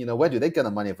get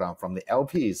the money from? From the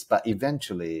LPs. But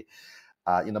eventually,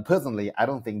 personally, I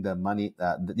don't think the money,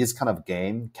 this kind of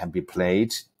game can be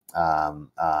played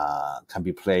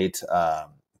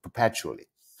perpetually.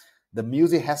 The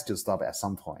music has to stop at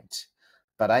some point.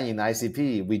 But in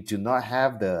ICP, we do not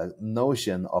have the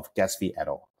notion of gas fee at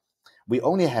all. We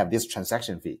only have this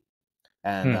transaction fee.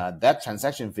 And that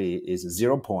transaction fee is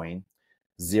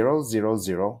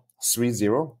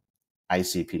 0.00030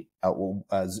 ICP,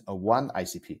 1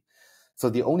 ICP. So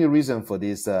the only reason for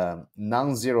this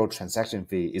non-zero transaction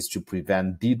fee is to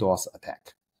prevent DDoS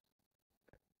attack.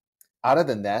 Other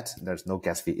than that, there's no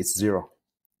gas fee. It's zero.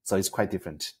 So it's quite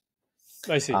different.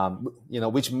 I see.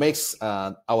 Which makes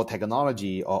our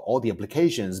technology or all the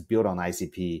applications built on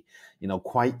ICP,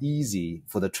 quite easy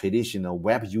for the traditional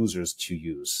web users to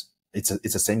use. It's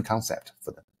the same concept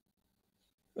for them.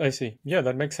 I see. Yeah,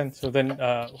 that makes sense. So then,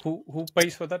 who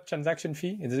pays for that transaction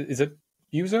fee? Is it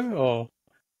user or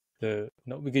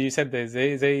because you said there is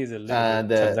a little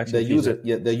transaction fee.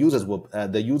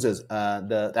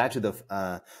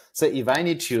 Say if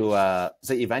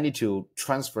I need to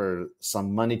transfer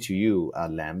some money to you,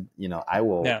 Lam, I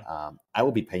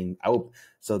will be paying.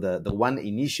 So the one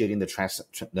initiating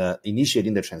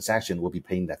the transaction will be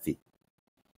paying that fee.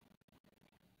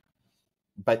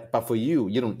 But for you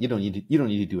don't need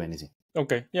to do anything.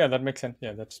 Okay, yeah, that makes sense.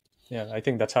 Yeah, I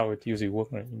think that's how it usually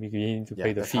works. Right? You need to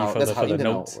pay the fee for the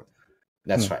nodes.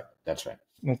 That's right.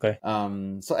 Okay.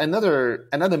 So another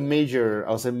major,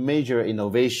 I would say, major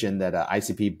innovation that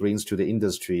ICP brings to the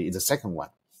industry is the second one.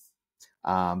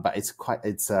 But it's called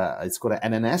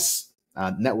an NNS,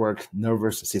 Network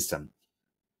Nervous System.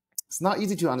 It's not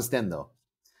easy to understand though.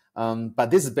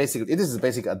 But this is basically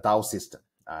a DAO system,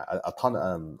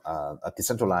 a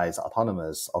decentralized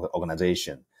autonomous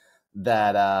organization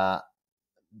that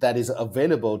is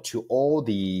available to all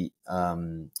the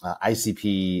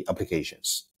ICP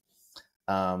applications.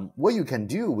 What you can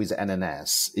do with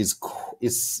NNS is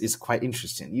quite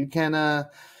interesting. You can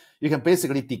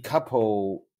basically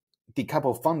decouple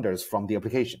founders from the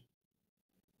application.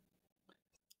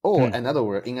 Or in other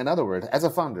words, as a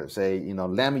founder, say,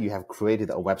 Lam, you have created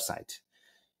a website.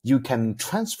 You can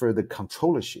transfer the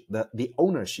controllership, the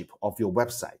ownership of your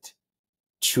website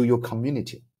to your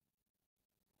community.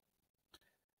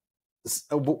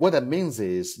 What that means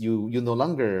is you can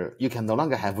no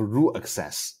longer have root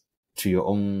access to your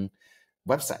own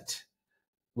website.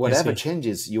 Whatever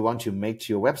changes you want to make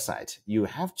to your website, you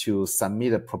have to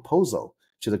submit a proposal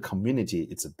to the community.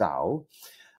 It's a DAO.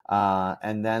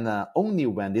 And then only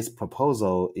when this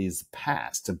proposal is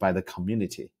passed by the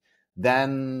community,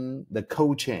 then the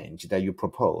code change that you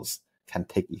propose can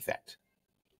take effect.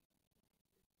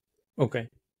 Okay,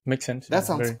 makes sense. That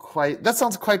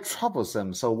sounds quite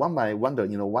troublesome. So one might wonder,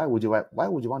 why would you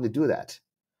want to do that?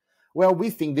 Well, we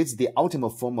think this is the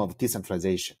ultimate form of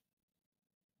decentralization.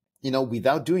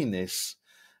 Without doing this,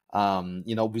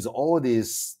 with all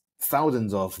these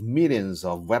thousands of millions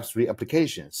of Web3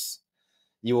 applications,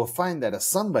 you will find that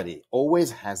somebody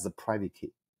always has the private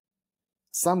key.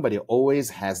 Somebody always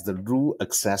has the root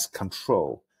access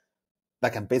control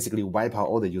that can basically wipe out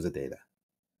all the user data.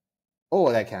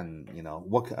 Or that can,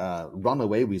 run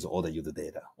away with all the user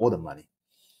data, all the money.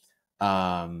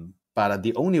 But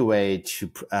the only way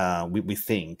to, we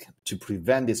think, to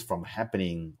prevent this from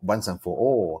happening once and for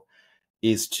all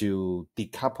is to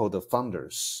decouple the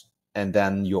founders and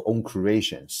then your own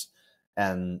creations,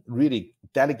 and really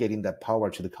delegating that power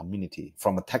to the community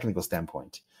from a technical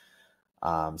standpoint.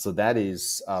 So that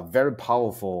is a very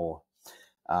powerful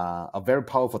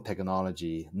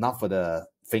technology, not for the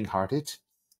faint-hearted,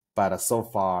 but so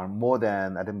far more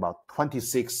than, I think, about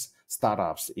 26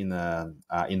 startups in our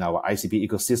ICP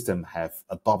ecosystem have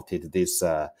adopted this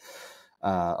a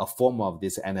form of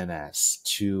this NNS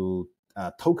to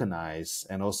tokenize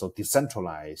and also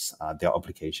decentralize their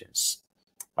applications.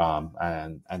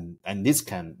 And this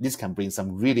can bring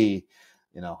some really,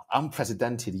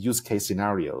 unprecedented use case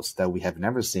scenarios that we have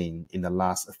never seen in the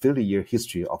last 30-year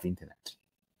history of internet.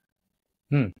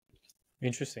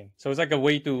 Interesting. So it's like a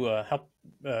way to help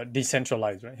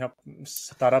decentralize, right? Help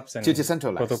startups and to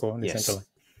decentralize. Protocol decentralize.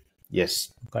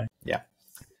 Yes. Okay. Yeah.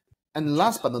 And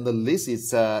last but not the least,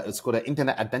 it's called an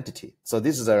internet identity. So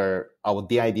this is our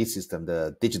DID system,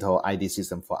 the digital ID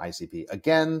system for ICP.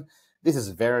 Again, this is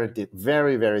very,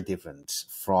 very different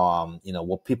from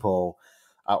what people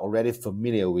are already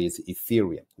familiar with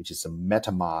Ethereum, which is a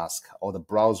MetaMask or the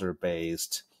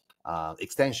browser-based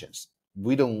extensions.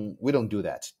 We don't do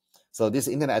that. So this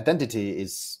internet identity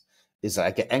is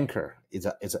like an anchor. It's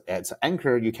an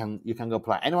anchor you can go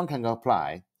apply. Anyone can go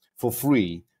apply for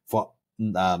free for.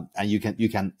 And you can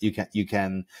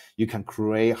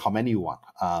create how many you want.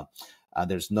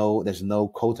 There's no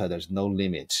quota. There's no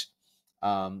limit.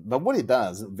 But what it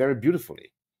does very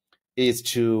beautifully is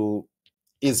to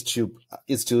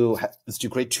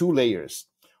create two layers.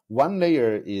 One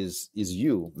layer is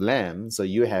you, Lam. So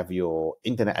you have your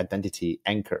internet identity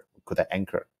anchor, called an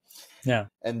anchor. Yeah.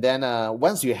 And then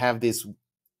once you have this,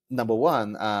 number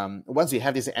one, once you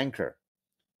have this anchor,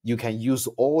 you can use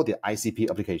all the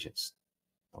ICP applications.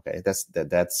 Okay, that's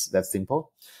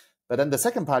simple. But then the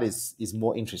second part is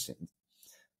more interesting.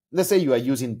 Let's say you are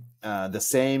using the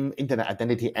same internet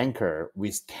identity anchor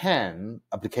with 10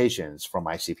 applications from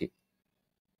ICP.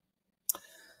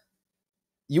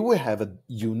 You will have a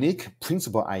unique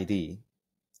principal ID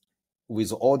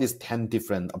with all these 10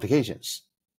 different applications,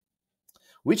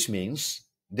 which means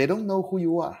they don't know who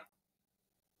you are.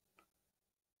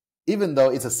 Even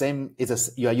though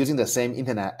you are using the same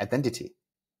internet identity.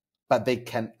 But they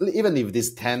can, even if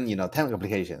these 10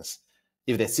 applications,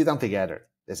 if they sit down together,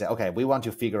 they say, okay, we want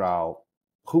to figure out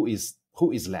who is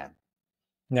Lam.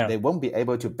 Yeah. They won't be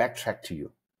able to backtrack to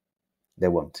you. They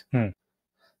won't.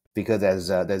 Because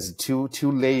there's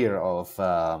two layer of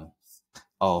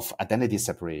identity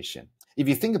separation. If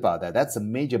you think about that, that's a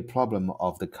major problem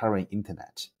of the current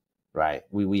internet, right?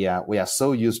 We are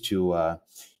so used to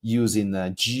using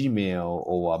Gmail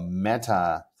or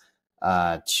Meta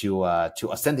to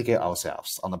authenticate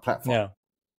ourselves on the platform. Yeah.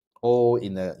 or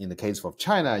in the case of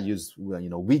China, use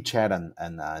WeChat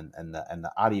and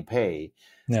Alipay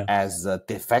as a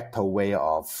de facto way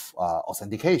of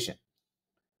authentication.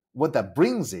 What that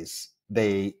brings is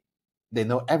they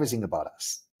know everything about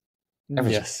us.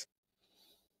 Everything. Yes.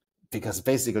 Because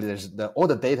basically there's all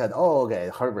the data. Oh, okay,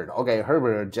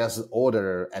 Herbert just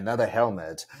ordered another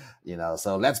helmet,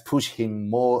 so let's push him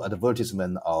more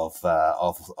advertisement of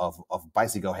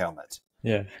bicycle helmet.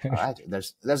 Yeah. All right.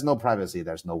 There's no privacy.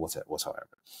 There's no whatsoever.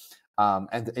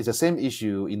 And it's the same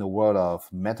issue in the world of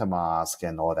MetaMask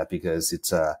and all that, because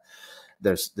it's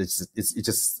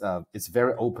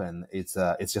very open. It's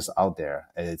just out there.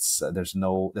 There's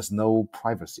no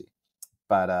privacy.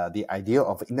 But the idea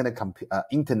of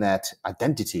internet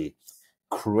identity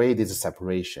created a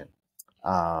separation.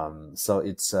 So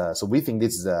we think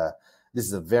this is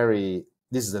a very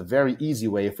easy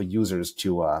way for users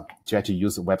to actually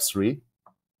use Web3.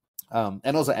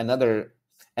 And also another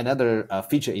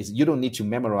feature is you don't need to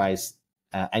memorize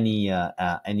any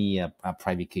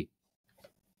private key.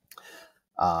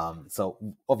 So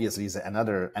obviously it's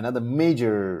another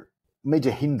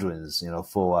major hindrance,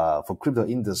 for crypto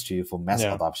industry for mass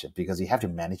adoption, because you have to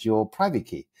manage your private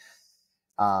key,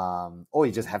 or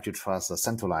you just have to trust a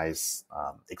centralized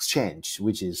exchange,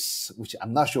 which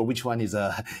I'm not sure which one is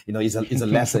a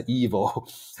lesser evil.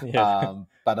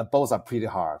 But both are pretty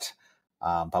hard.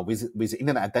 But with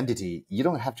internet identity, you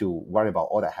don't have to worry about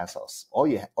all the hassles. All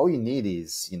you need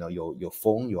is your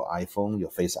phone, your iPhone,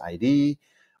 your Face ID,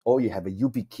 or you have a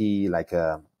YubiKey like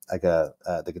a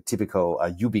typical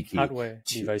YubiKey hardware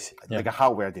device, like a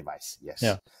hardware device. Yes.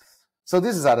 Yeah. So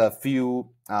this is at a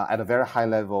very high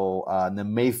level, the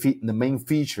main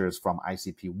features from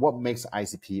ICP. What makes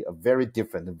ICP a very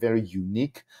different, a very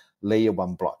unique layer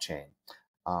one blockchain?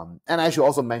 And I should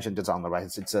also mention just on the right,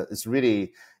 it's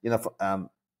really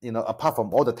apart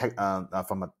from all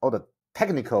the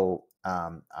technical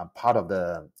part of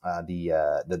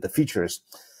the features,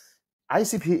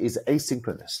 ICP is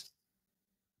asynchronous.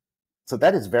 So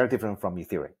that is very different from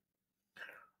Ethereum,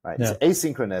 right? Yeah. It's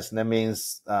asynchronous. That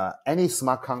means any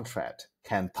smart contract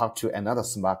can talk to another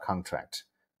smart contract,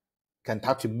 can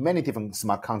talk to many different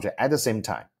smart contracts at the same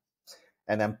time,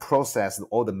 and then process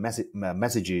all the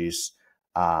messages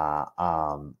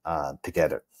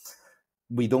together.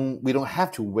 We don't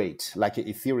have to wait like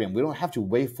Ethereum. We don't have to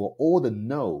wait for all the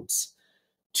nodes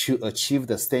to achieve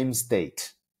the same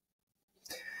state.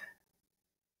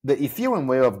 The Ethereum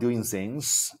way of doing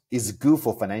things is good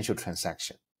for financial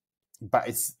transaction, but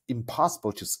it's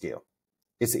impossible to scale.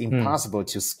 It's impossible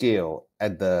to scale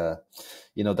at the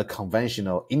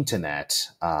conventional internet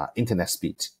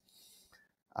speed.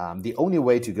 The only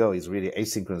way to go is really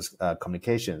asynchronous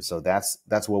communication. So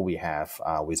that's what we have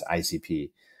with ICP,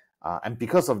 and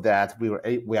because of that, we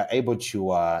are able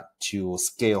to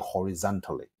scale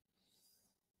horizontally.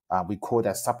 We call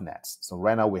that subnets. So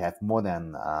right now we have more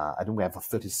than, I think we have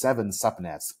 37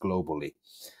 subnets globally.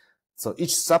 So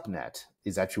each subnet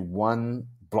is actually one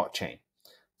blockchain.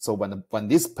 So when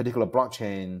this particular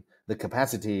blockchain, the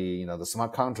capacity, the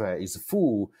smart contract is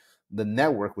full, the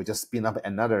network will just spin up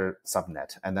another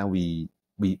subnet, and then we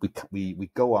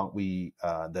go on.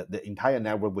 The entire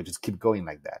network will just keep going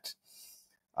like that.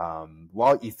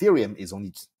 While Ethereum is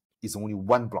only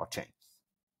one blockchain.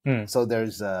 So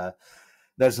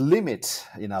there's limit,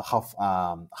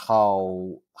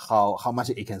 how much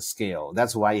it can scale.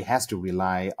 That's why it has to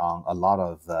rely on a lot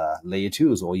of layer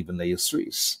 2s or even layer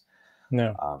 3s.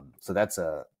 No. So that's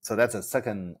a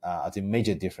second, I think,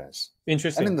 major difference.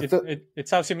 Interesting. It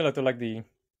sounds similar to like the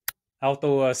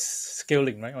auto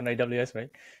scaling, right, on AWS, right?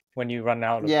 When you run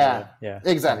out of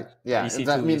exactly. Yeah. Easy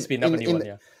to spin up a new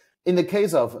one. In the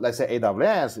case of, let's say,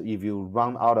 AWS, if you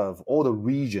run out of all the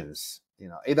regions,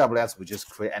 AWS will just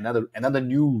create another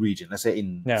new region, let's say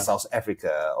in South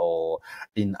Africa or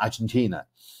in Argentina.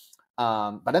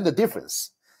 But then the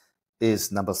difference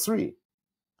is number 3.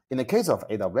 In the case of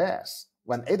AWS,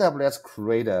 when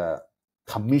AWS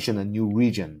commission a new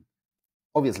region,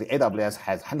 obviously AWS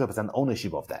has 100%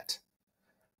 ownership of that.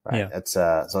 Right? Yeah.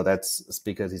 So that's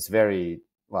because it's very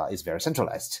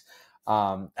centralized.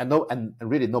 And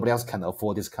really nobody else can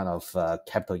afford this kind of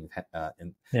capital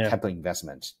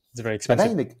investment. It's very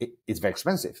expensive. But it's very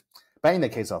expensive. But in the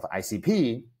case of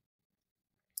ICP,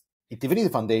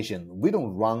 DFINITY Foundation, we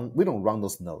don't run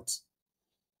those nodes.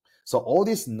 So all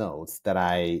these nodes that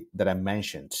I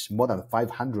mentioned, more than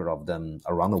 500 of them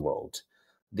around the world,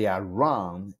 they are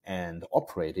run and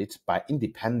operated by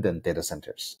independent data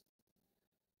centers.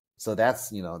 So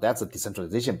that's a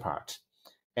decentralization part.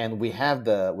 And we have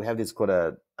this called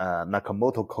a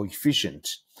Nakamoto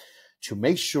coefficient to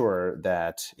make sure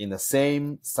that in the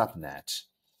same subnet,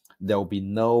 there will be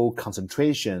no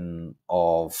concentration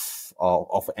of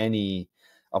any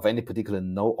particular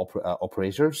node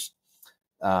operators.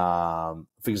 For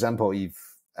example,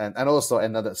 and also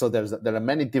another, so there are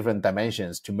many different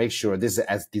dimensions to make sure this is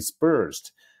as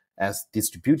dispersed, as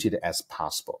distributed as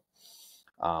possible.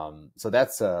 So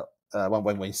that's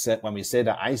when we say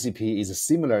that ICP is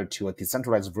similar to a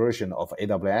decentralized version of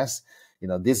AWS,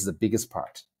 this is the biggest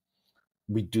part.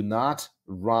 We do not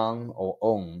run or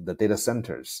own the data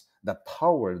centers that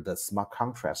power the smart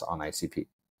contracts on ICP.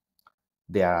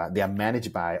 They are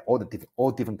managed by all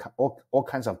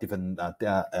kinds of different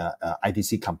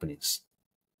IDC companies.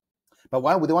 But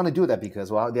why would they want to do that?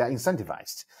 Because, well, they are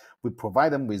incentivized. We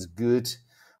provide them with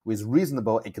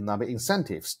reasonable economic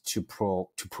incentives to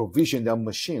provision their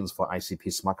machines for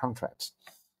ICP smart contracts,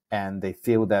 and they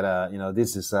feel that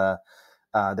this is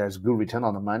there's good return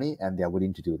on the money, and they are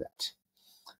willing to do that.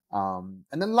 And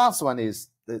then last one is,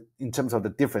 in terms of the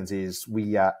difference, is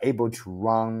we are able to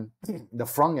run the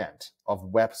front end of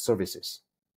web services.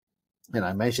 And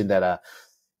I mentioned that,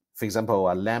 for example,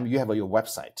 Lam, you have your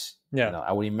website. Yeah.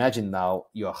 I would imagine now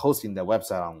you're hosting the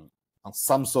website on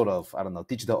some sort of, I don't know,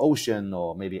 DigitalOcean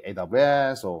or maybe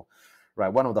AWS or, right,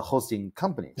 one of the hosting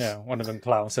companies. Yeah, one of them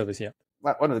cloud service, yeah.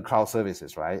 One of the cloud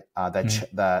services, right,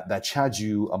 that charge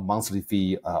you a monthly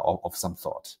fee of some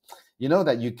sort. You know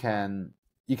that you can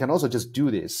also just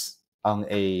do this on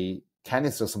a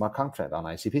canister smart contract on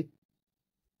ICP.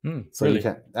 So really? you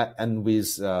can, and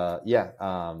with, for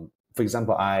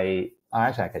example, I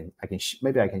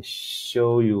can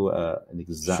show you an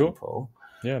example.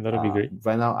 Sure. Yeah, that'll be great.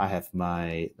 Right now I have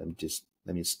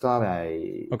let me start.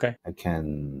 Okay. I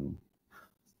can,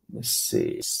 let's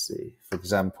see. For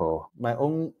example, my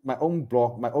own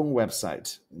blog, my own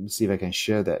website. Let me see if I can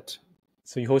share that.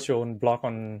 So you host your own blog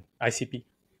on ICP?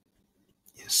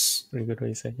 Yes. Pretty good way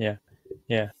to say. Yeah.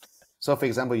 Yeah. So for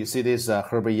example, you see this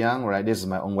Herbert Yang, right? This is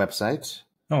my own website.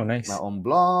 Oh, nice. My own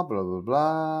blog, blah, blah,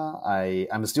 blah.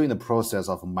 I'm still in the process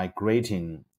of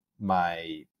migrating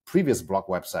my previous blog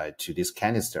website to this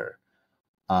canister.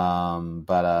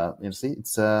 But you see,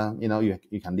 it's, you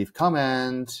can leave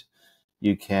comment.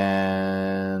 You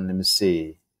can, let me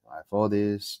see. I have all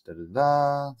this,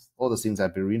 all the things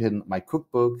I've been reading, my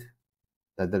cookbook.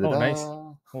 Oh, nice.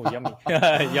 Oh, yummy.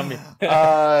 Yummy.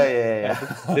 Yeah.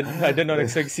 I did not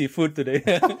expect seafood today.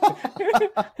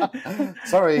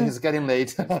 Sorry, it's getting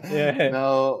late. Yeah.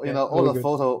 All the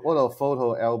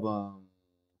photo album.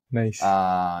 Nice.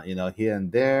 Here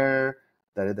and there.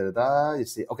 You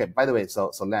see. Okay, by the way,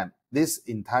 so Lam,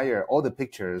 all the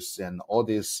pictures and all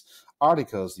these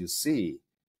articles you see,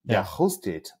 they're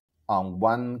hosted on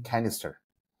one canister.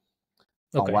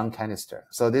 Okay. On one canister.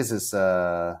 So this is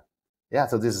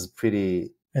so this is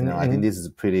pretty, I think this is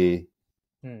pretty.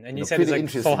 And you said it's like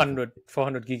 400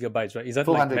 gigabytes, right? Is that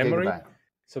like memory? Gigabyte.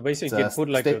 So basically you can put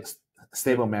like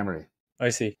stable memory. I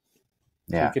see.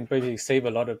 Yeah. So you can basically save a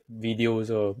lot of videos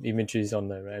or images on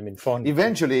there, right? I mean, 400.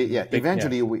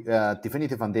 Eventually, we,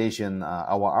 DFINITY Foundation,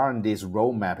 our R&D's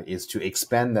roadmap is to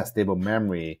expand that stable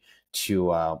memory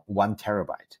to 1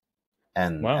 terabyte,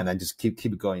 and then just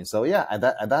keep going. So yeah, at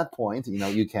that point,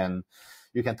 you can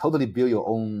totally build your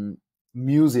own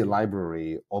music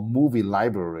library or movie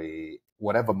library,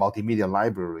 whatever multimedia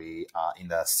library,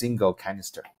 in a single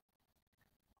canister.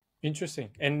 Interesting.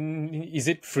 And is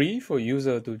it free for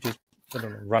user to just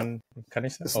run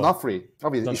canister? It's not free.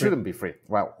 Obviously, it shouldn't be free.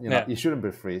 Well, it shouldn't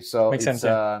be free. So makes sense.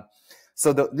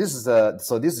 This is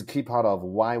a key part of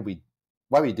why we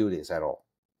do this at all.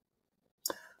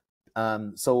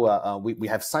 We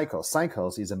have cycles.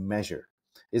 Cycles is a measure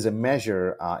in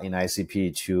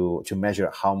ICP to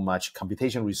measure how much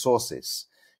computation resources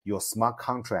your smart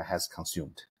contract has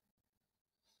consumed.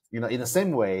 In the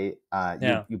same way,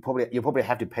 you probably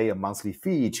have to pay a monthly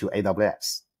fee to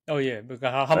AWS. Oh yeah, because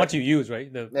how much you use,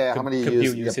 right? How many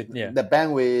you use it? Yeah. The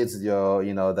bandwidth,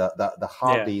 the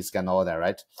hard disk and all that,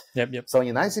 right? Yep. So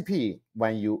in ICP,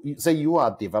 when you say you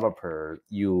are a developer,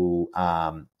 you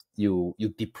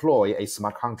deploy a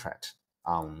smart contract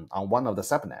on one of the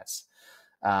subnets.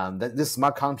 This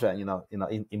smart contract,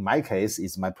 in my case,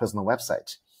 is my personal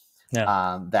website.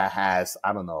 That has,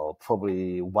 I don't know,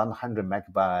 probably 100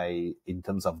 megabyte in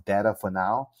terms of data for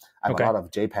now. I have a lot of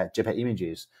JPEG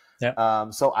images.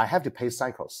 So I have to pay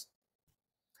cycles.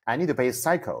 I need to pay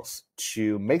cycles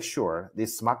to make sure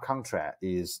this smart contract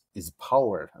is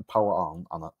power on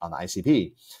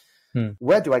ICP.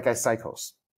 Where do I get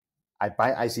cycles? I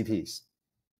buy ICPs,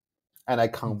 and I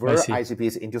convert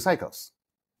ICPs into cycles.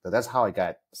 So that's how I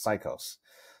get cycles.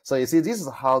 So you see, this is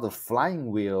how the flying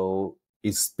wheel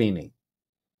is spinning.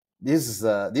 This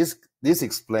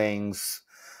explains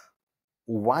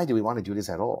why do we want to do this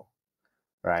at all.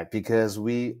 right? Because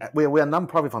we're a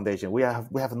non-profit foundation. We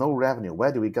have no revenue.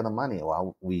 Where do we get the money?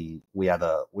 Well, we are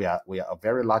a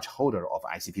very large holder of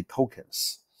ICP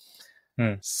tokens.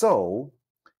 So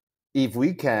if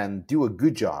we can do a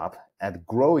good job at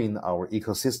growing our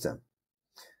ecosystem,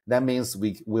 that means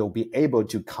we will be able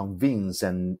to convince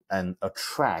and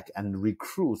attract and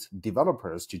recruit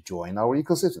developers to join our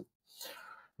ecosystem,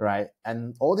 right?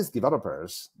 And all these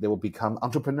developers, they will become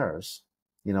entrepreneurs,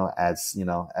 as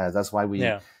that's why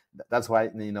that's why,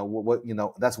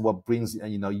 that's what brings,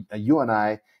 you and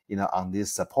I, on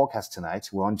this podcast tonight,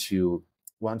 we want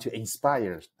to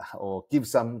inspire or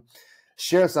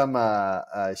share some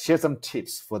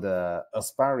tips for the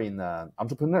aspiring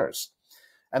entrepreneurs.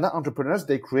 And the entrepreneurs,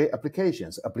 they create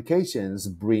applications. Applications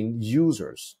bring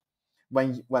users.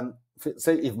 When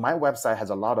say if my website has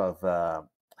a lot of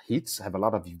hits, have a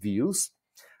lot of views,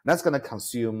 that's going to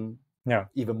consume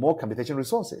even more computation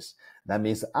resources. That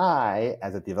means I,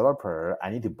 as a developer,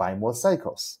 I need to buy more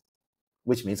cycles,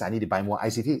 which means I need to buy more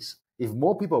ICPs. If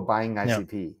more people buying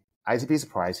ICP, ICP's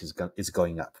price is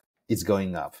going up. It's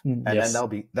going up, and then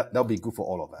that'll be good for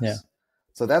all of us. Yeah.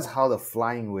 So that's how the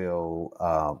flying wheel,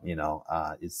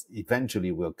 is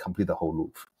eventually will complete the whole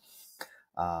loop.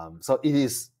 So it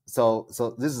is. So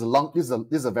this is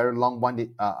a very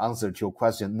long-winded answer to your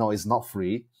question. No, it's not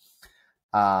free.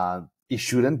 It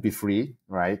shouldn't be free,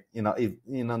 right? If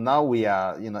now we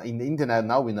are, in the internet,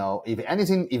 now we know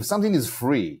if something is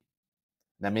free,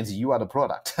 that means you are the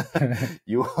product.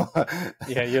 You're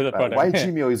the product. Why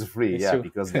Gmail is free? True.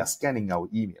 Because they are scanning our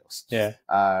emails.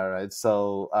 Right.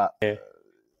 So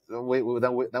then we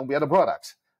are the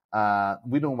product.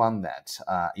 We don't want that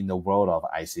in the world of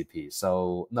ICP.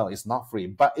 So no, it's not free,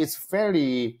 but it's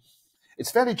fairly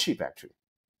cheap actually.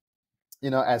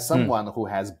 As someone who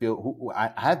has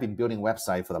I have been building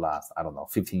website for the last,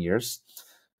 15 years,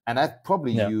 and I've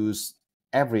probably used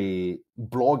every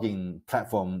blogging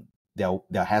platform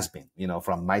there has been,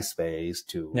 from MySpace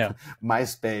to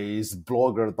MySpace,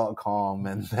 blogger.com,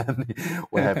 and then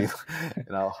what have you,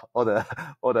 all the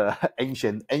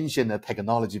ancient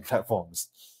technology platforms,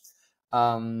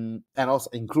 and also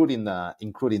including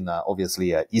obviously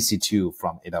EC2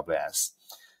 from AWS.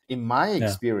 In my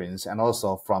experience, and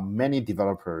also from many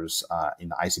developers in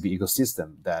the ICP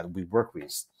ecosystem that we work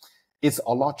with, it's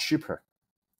a lot cheaper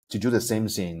to do the same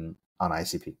thing on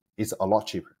ICP. It's a lot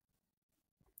cheaper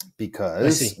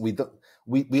because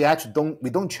we actually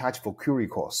don't charge for query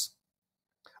costs.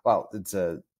 Well, it's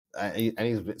so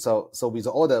with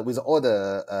all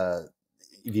the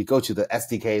if you go to the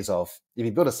SDKs if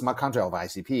you build a smart contract of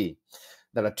ICP,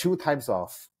 there are two types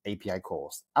of API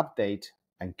calls: update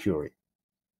and query.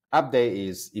 Update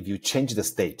is if you change the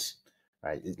state,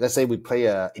 right? Let's say we play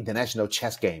an international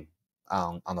chess game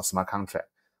on a smart contract.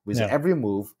 With every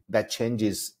move, that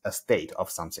changes a state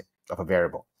of something, of a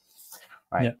variable,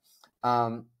 right?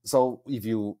 So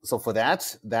for that,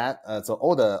 so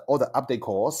all the update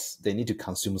calls, they need to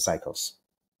consume cycles.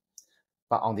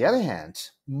 But on the other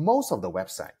hand, most of the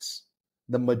websites,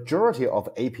 the majority of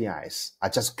APIs are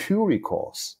just query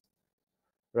calls.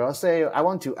 Well, say I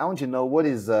want to know what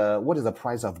is the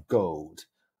price of gold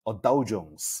or Dow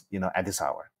Jones, at this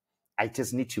hour. I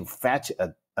just need to fetch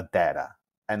a data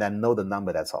and then know the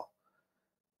number. That's all.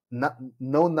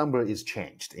 No number is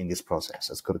changed in this process.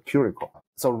 It's called a query call.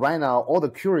 So right now, all the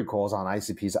query calls on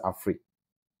ICPs are free.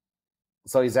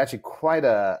 So it's actually quite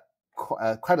a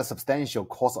substantial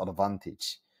cost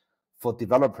advantage for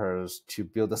developers to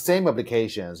build the same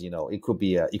applications. It could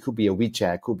be a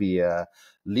WeChat, could be a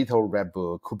little Red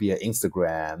Book, could be an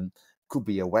Instagram, could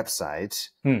be a website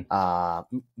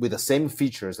with the same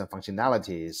features and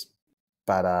functionalities,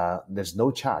 but there's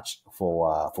no charge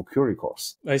for query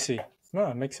calls. I see.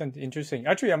 Well, makes sense. Interesting.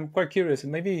 Actually, I'm quite curious.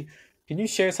 Maybe can you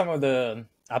share some of the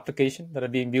applications that are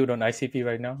being built on ICP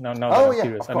right now? Now that I'm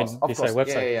curious. Besides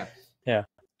website. Yeah.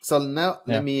 So now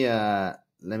let me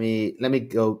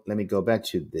go back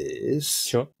to this.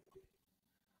 Sure.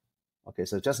 Okay,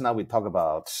 so just now we talk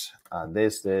about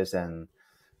this, and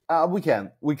we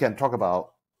can talk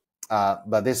about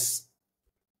this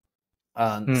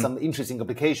some interesting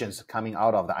applications coming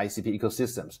out of the ICP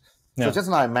ecosystems. So just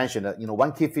now I mentioned that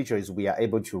one key feature is we are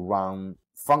able to run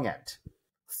front end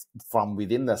from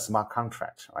within the smart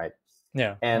contract, right?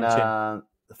 Yeah. And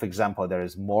for example, there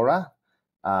is Mora.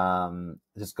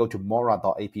 Just go to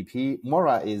mora.app.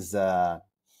 Mora is a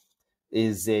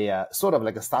sort of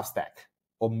like a Substack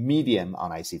or Medium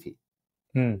on ICP.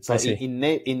 So it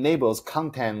enables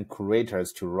content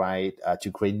creators to write,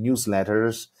 to create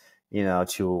newsletters,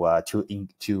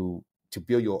 to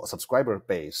build your subscriber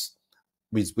base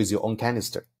with your own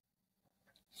canister.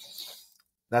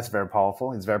 That's very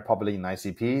powerful. It's very popular in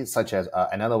ICP, such as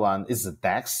another one is the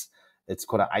DEX. It's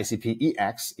called ICP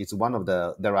EX. It's one of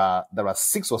there are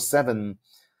 6 or 7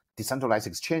 decentralized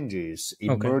exchanges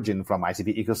emerging from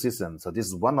ICP ecosystem. So this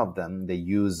is one of them. They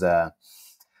use a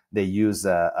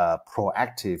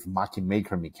proactive market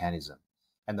maker mechanism,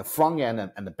 and the front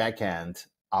end and the back end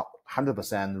are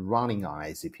 100% running on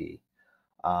ICP.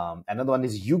 Another one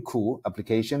is Youku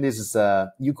application. This is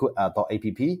Youku.app.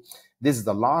 This is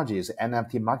the largest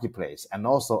NFT marketplace and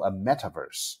also a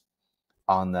metaverse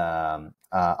on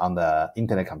the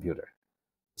internet computer.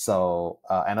 So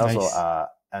and also nice.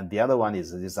 And the other one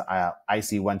is this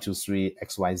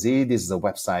IC123XYZ. This is a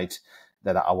website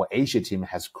that our Asia team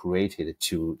has created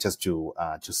to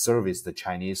service the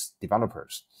Chinese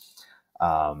developers.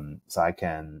 So I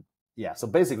can so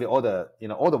basically all the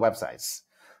websites.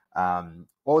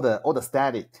 All the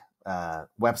static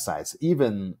websites,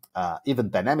 even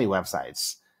dynamic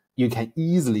websites, you can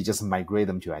easily just migrate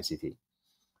them to ICP.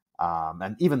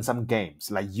 And even some games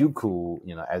like Youku,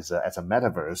 as a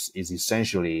metaverse, is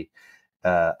essentially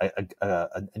a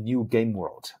new game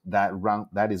world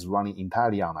that is running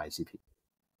entirely on ICP.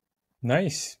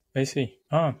 Nice, I see.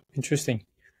 Interesting.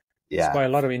 Yeah, there's quite a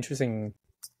lot of interesting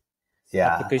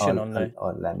application on there.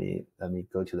 Let me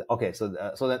go to so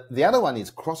the other one is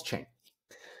cross chain.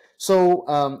 So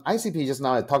ICP, just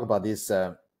now I talked about this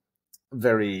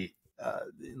very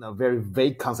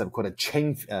vague concept called a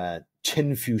chain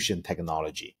fusion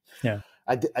technology. Yeah,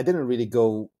 I didn't really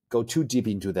go too deep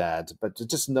into that, but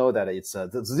just know that it's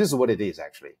this is what it is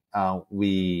actually.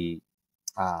 We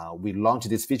launched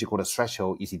this feature called a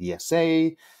threshold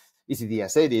ECDSA.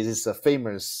 ECDSA is a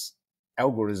famous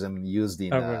algorithm used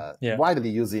in widely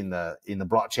used in the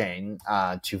blockchain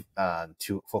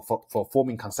for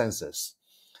forming consensus.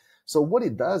 So what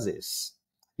it does is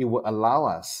it will allow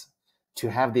us to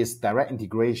have this direct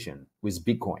integration with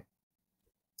Bitcoin.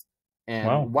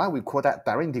 And why we call that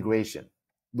direct integration,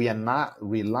 we are not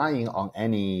relying on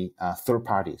any third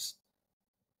parties.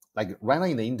 Like right now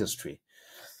in the industry,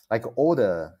 like we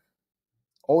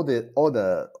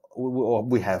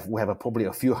have probably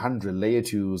a few hundred layer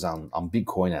 2s on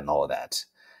Bitcoin and all that.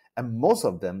 And most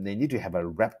of them, they need to have a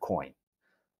rep coin.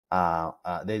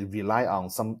 They rely on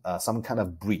some kind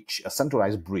of bridge, a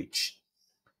centralized bridge,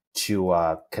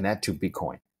 to connect to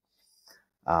Bitcoin.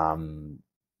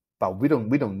 But we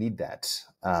don't need that.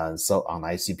 So on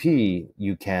ICP,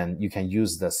 you can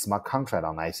use the smart contract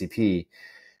on ICP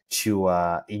to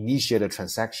initiate a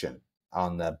transaction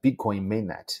on the Bitcoin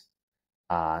mainnet,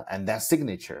 and that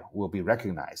signature will be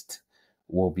recognized,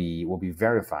 will be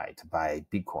verified by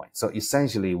Bitcoin. So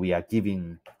essentially, we are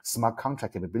giving smart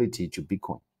contract capability to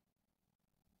Bitcoin.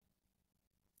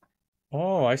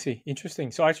 Oh, I see.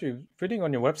 Interesting. So actually, reading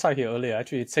on your website here earlier,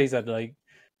 actually it says that like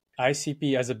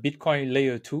ICP as a Bitcoin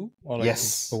layer 2, or like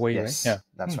yes, right? Yeah,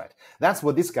 that's right. That's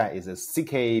what this guy is, a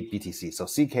CK-BTC. So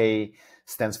CK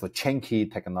stands for Chain Key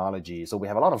Technology. So we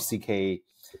have a lot of CK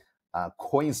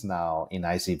coins now in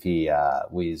ICP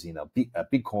with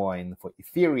Bitcoin, for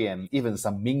Ethereum, even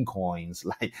some meme coins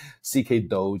like CK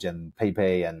Doge and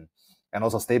PayPay and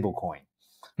also stablecoin.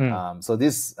 So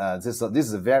this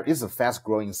is a fast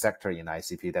growing sector in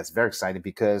ICP that's very exciting,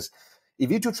 because if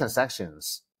you do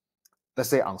transactions, let's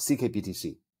say on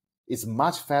CK-BTC, it's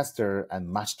much faster and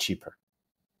much cheaper.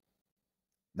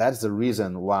 That's the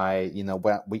reason why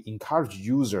when we encourage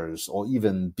users or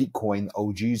even Bitcoin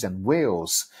OGs and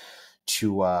whales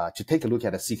to take a look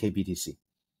at a CK-BTC.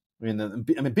 I mean,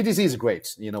 BTC is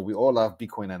great. We all love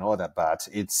Bitcoin and all that, but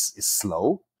it's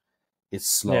slow. It's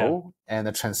slow, and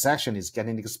the transaction is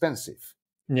getting expensive.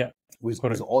 Yeah, with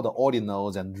all the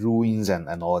ordinals and ruins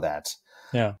and all that.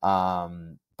 Yeah.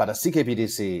 But a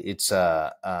CK-BTC, it's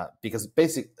because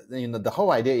the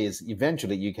whole idea is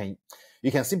eventually you can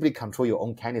simply control your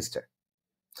own canister,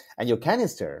 and your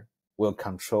canister will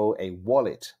control a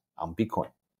wallet on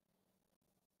Bitcoin,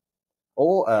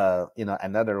 or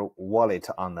another wallet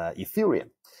on Ethereum.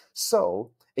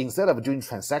 So instead of doing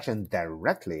transaction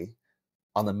directly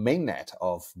on the mainnet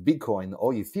of Bitcoin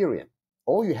or Ethereum,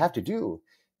 all you have to do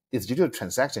is to do a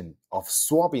transaction of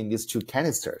swapping these two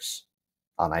canisters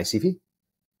on ICP.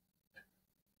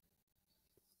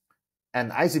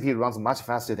 And ICP runs much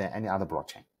faster than any other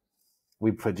blockchain.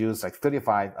 We produce like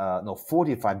 45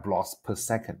 blocks per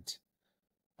second.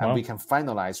 And we can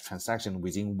finalize transaction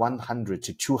within 100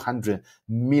 to 200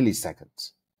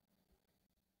 milliseconds.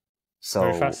 So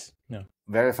very fast. Yeah.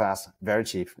 Very fast, very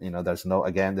cheap. There's no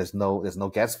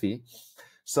gas fee.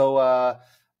 So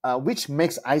which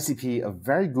makes ICP a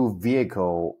very good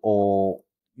vehicle, or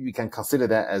you can consider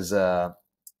that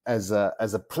as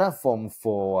a platform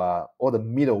for all the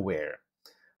middleware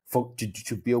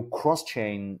to build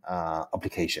cross-chain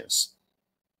applications.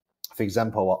 For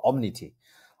example, Omnity.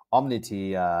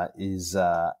 Omnity is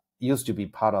used to be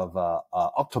part of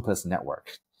Octopus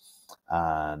network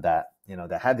that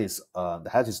had this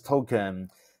token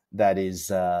that is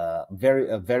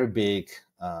very big,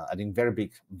 I think very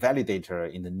big validator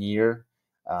in the near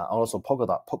also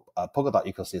Polkadot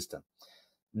ecosystem.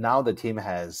 Now the team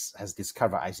has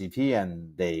discovered ICP,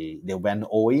 and they went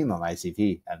all in on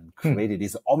ICP and created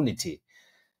this Omnity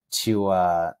to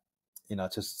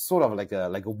to sort of like a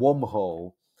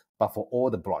wormhole, but for all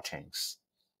the blockchains,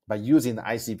 by using the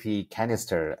ICP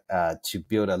canister to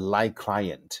build a light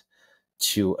client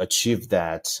to achieve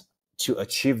that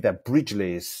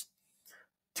bridgeless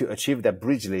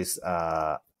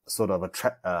sort of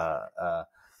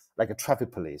like a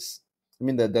traffic police. I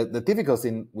mean, the difficult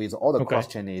thing with all the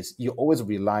cross-chain is you always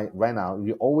rely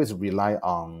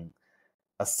on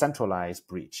a centralized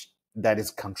bridge that is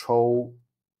controlled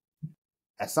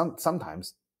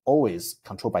sometimes always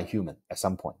controlled by human at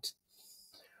some point.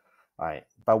 Right.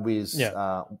 But with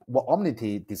what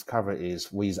Omnity discovered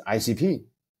is with ICP,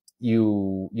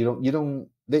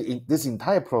 this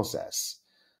entire process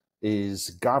is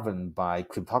governed by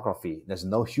cryptography. There's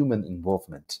no human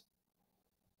involvement.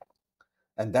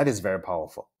 And that is very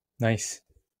powerful. Nice.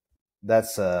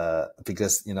 That's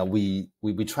because we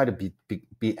try to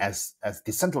be as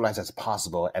decentralized as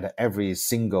possible at every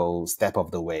single step of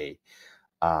the way.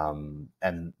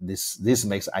 And this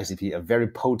makes ICP a very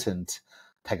potent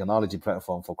technology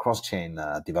platform for cross-chain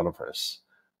developers.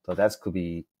 So that could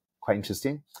be quite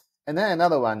interesting. And then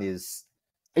another one is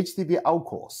HTTP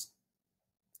outcalls.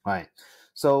 Right.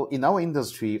 So in our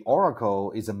industry,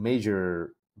 Oracle is a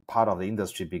major part of the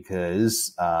industry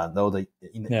because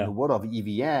in the world of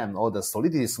EVM or the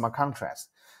Solidity smart contracts,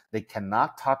 they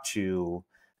cannot talk to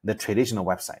the traditional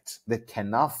websites. They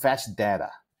cannot fetch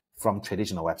data from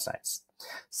traditional websites.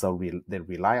 So they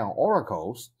rely on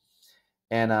oracles,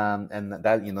 and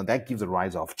that gives the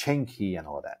rise of chain key and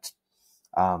all that.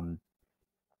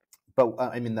 But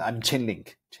I'm chain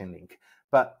link.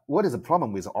 But what is the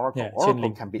problem with Oracle?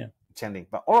 Oracle can be chain link,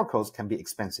 but oracles can be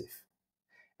expensive,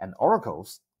 and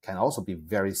oracles can also be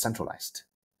very centralized.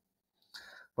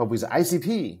 But with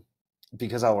ICP,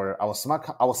 because our smart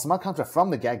contract from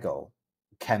the get-go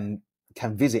can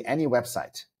visit any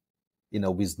website,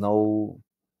 with no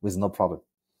problem.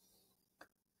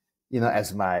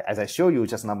 As I show you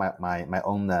just now, my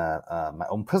own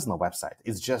personal website,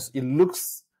 it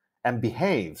looks and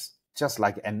behaves just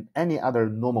like any other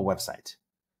normal website.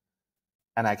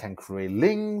 And I can create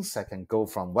links. I can go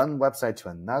from one website to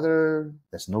another.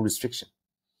 There's no restriction.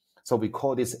 So we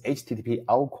call this HTTP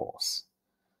outcalls.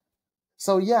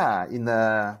 So yeah,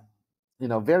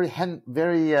 very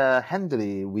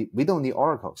handily, we don't need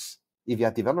oracles. If you're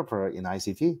a developer in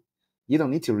ICP, you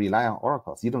don't need to rely on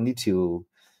oracles. You don't need to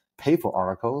pay for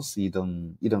oracles. You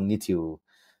don't need to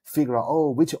figure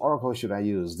out, which oracle should I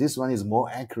use? This one is more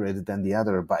accurate than the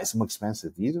other, but it's more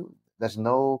expensive. There's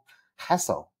no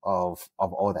hassle of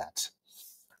all that.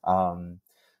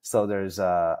 So there's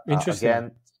interesting.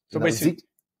 Again. So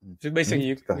basically,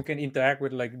 you can interact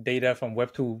with like data from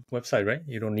Web2 website, right?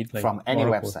 You don't need like from any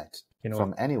Oracle, website.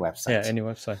 From any website. Yeah, any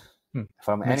website.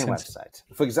 From any website.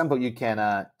 For example, you can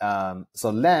so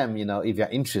Lam, if you're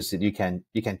interested, you can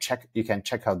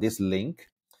check out this link.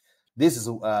 This is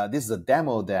a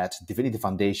demo that DFINITY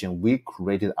Foundation we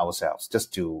created ourselves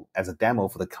just as a demo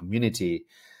for the community.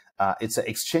 It's an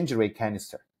exchange rate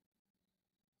canister.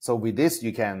 So with this,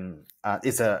 you can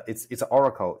it's an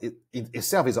oracle. It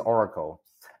itself is an oracle.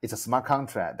 It's a smart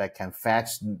contract that can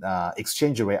fetch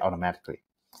exchange rate automatically.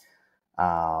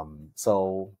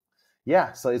 So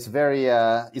it's very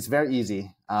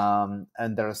easy.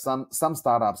 And there are some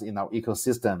startups in our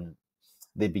ecosystem.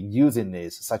 They've been using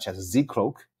this, such as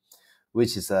Zcloak,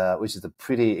 which is a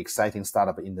pretty exciting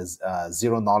startup in the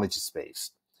zero knowledge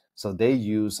space. So they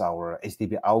use our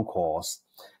HTTP outcalls,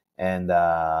 and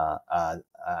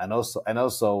also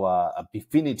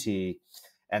DFINITY,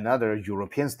 another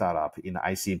European startup in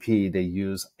ICP. They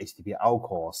use HTTP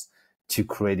outcalls to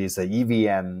create this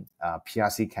EVM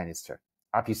RPC canister.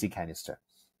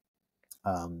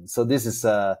 So this is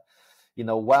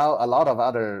while a lot of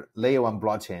other layer one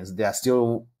blockchains, they are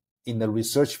still in the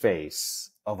research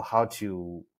phase of how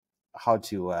to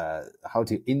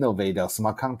innovate a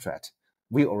smart contract.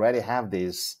 We already have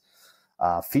this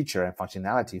feature and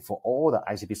functionality for all the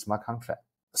ICP smart contract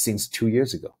since 2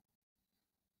 years ago.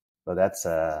 So that's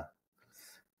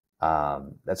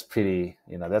pretty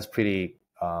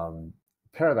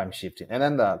paradigm shifting.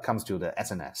 And then comes to the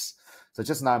SNS. So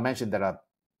just now I mentioned that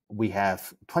we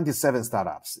have 27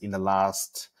 startups in the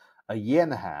last a year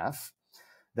and a half,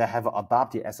 they have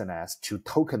adopted SNS to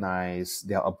tokenize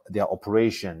their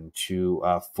operation to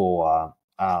for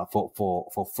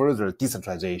further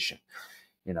decentralization.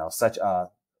 Such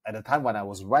at the time when I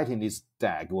was writing this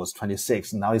deck, it was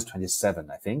 26. Now it's 27,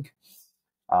 I think.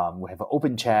 We have an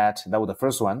open chat. That was the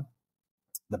first one,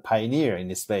 the pioneer in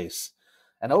this space.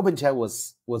 And open chat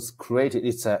was created.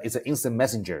 It's an instant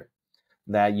messenger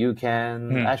that you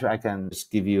can actually. I can just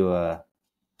give you a.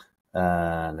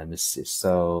 Let me see.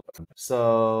 So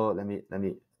let me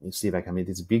see if I can make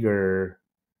this bigger.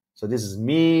 So this is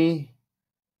me.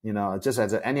 Just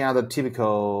as any other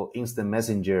typical instant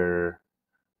messenger.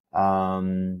 These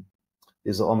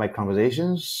are all my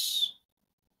conversations.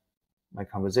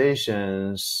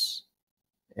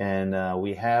 And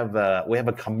we have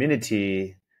a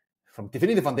community from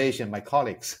DFINITY Foundation, my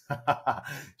colleagues.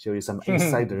 Show you some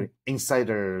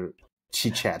insider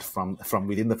chit chat from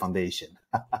within the foundation.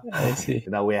 I see.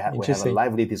 We have a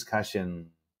lively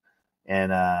discussion,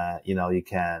 and you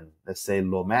can, let's say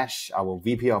Lomesh, our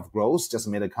VP of Growth, just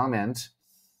made a comment,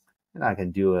 and I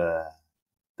can do a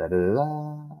I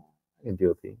can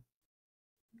do a thing.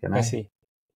 Can I see.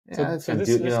 Yeah, so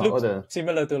this looks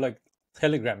similar to like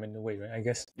Telegram in a way, right? I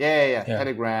guess. Yeah.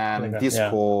 Telegram,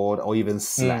 Discord, or even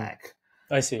Slack.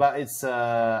 I see. But it's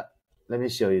let me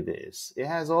show you this. It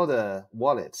has all the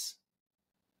wallets.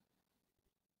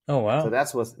 Oh wow! So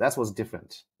that's what's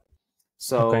different.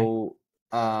 So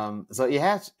so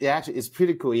it's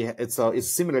pretty cool. It's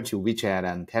similar to WeChat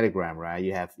and Telegram, right?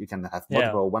 You can have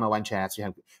multiple one-on-one chats.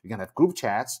 You can have group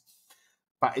chats,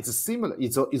 but it's similar.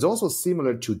 It's also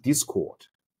similar to Discord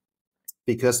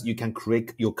because you can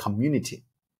create your community.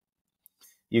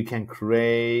 You can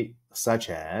create such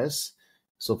as,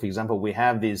 so for example, we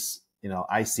have this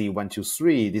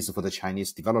IC123. This is for the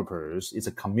Chinese developers. It's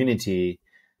a community.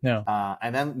 Yeah.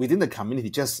 And then within the community,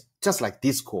 just like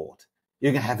Discord,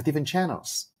 you can have different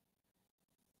channels.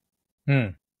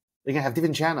 You can have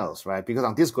different channels, right? Because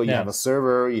on Discord you have a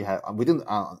server. You have within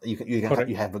you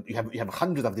have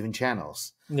hundreds of different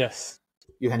channels. Yes.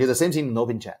 You can do the same thing in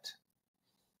open chat.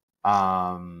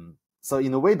 So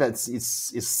in a way that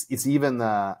it's even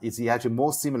it's actually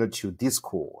more similar to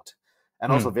Discord,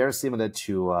 and also very similar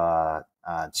to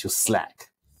Slack.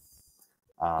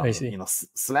 I see.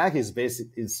 Slack is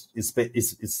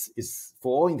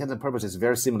for all intents and purposes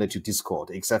very similar to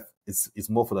Discord, except it's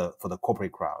more for the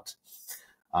corporate crowd.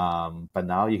 But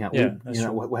now you can we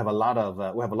have a lot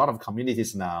of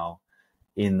communities now.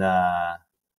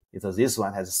 This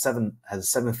one has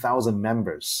 7,000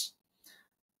 members,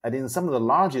 and in some of the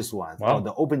largest ones,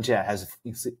 the OpenChat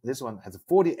this one has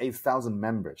 48,000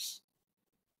 members.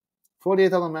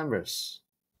 48,000 members.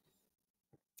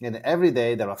 And every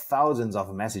day there are thousands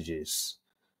of messages,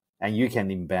 and you can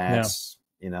embed,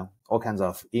 all kinds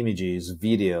of images,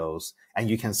 videos, and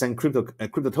you can send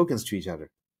crypto tokens to each other.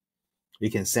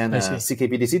 You can send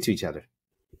CKBDC to each other.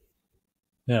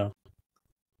 Yeah.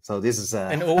 So this is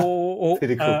and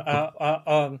pretty cool.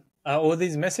 Are all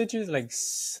these messages like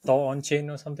stored on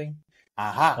chain or something?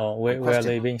 Or where are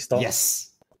they being stored? Yes.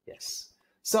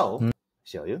 So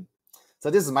show you.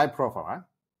 So this is my profile, right?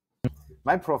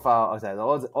 My profile is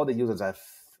all the users I've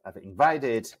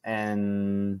invited,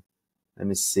 and let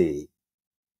me see,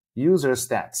 user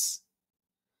stats.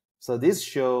 So this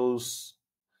shows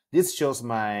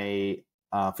my,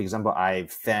 for example,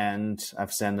 I've sent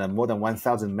more than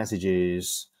 1,000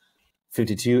 messages,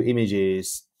 52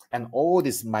 images, and all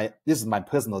this is my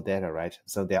personal data, right?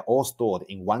 So they're all stored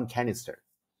in one canister.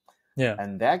 Yeah.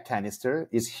 And that canister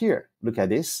is here. Look at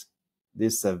this.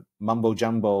 This mumbo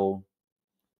jumbo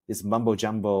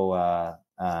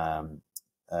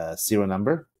serial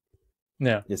number.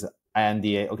 Yeah. This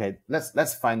INDA. Okay,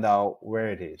 let's find out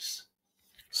where it is.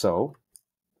 So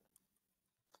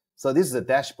this is a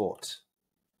dashboard.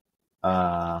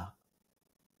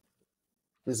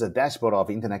 This is a dashboard of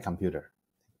Internet Computer.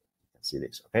 You can see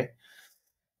this, okay?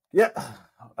 Yeah.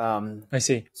 I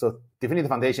see. So DFINITY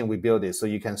Foundation, we built this so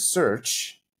you can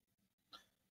search.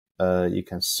 I'm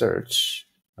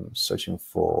searching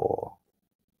for.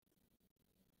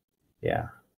 Yeah.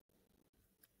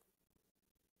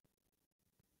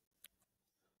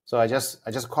 So I just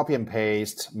copy and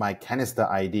paste my canister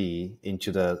ID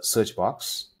into the search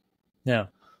box. Yeah.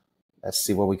 Let's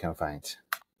see what we can find.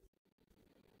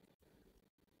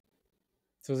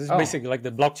 So this is basically like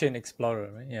the blockchain explorer,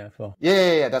 right? Yeah.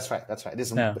 Yeah. That's right.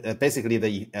 This is basically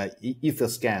the ether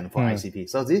scan for ICP.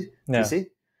 So you see?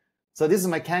 So this is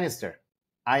my canister,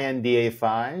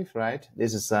 INDA5, right?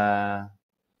 This is where's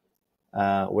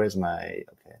my,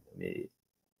 okay, let me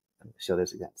show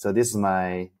this again. So this is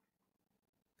my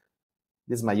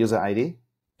user ID.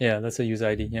 Yeah, that's a user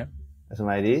ID. Yeah. That's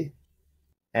my ID.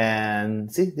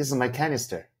 And see, this is my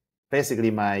canister. Basically,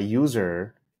 my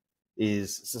user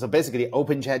is, so basically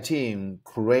OpenChat team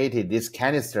created this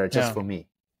canister just for me.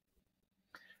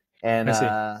 And, I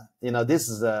see. this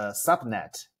is a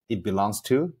subnet it belongs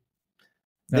to.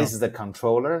 This is the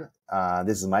controller.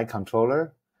 This is my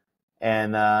controller.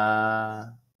 And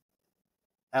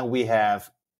we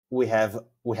have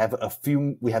a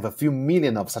few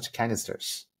million of such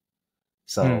canisters.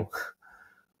 So,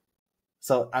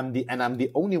 I'm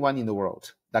the only one in the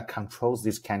world that controls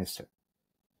this canister.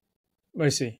 I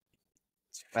see.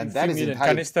 And that is entire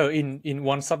canister in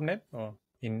one subnet or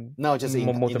in just in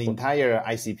the entire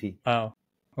ICP. Oh,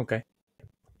 okay.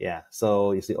 Yeah.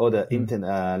 So you see all the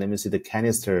internet. Let me see the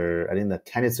canister. I think the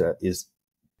canister is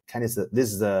canister.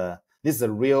 This is a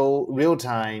real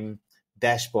time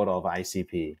dashboard of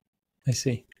ICP. I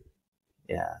see.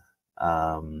 Yeah.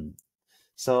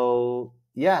 So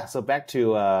yeah. So back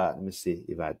to let me see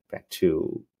if I back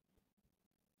to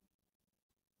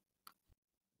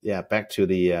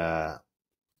the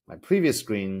my previous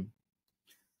screen.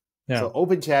 Yeah. So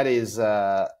OpenChat is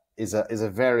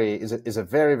a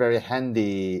very, very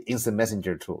handy instant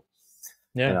messenger tool.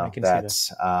 Yeah, I can see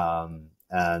that.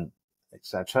 And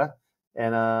etc.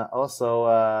 And also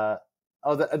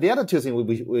the other two things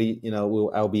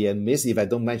I'll be amiss if I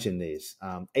don't mention this.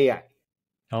 AI.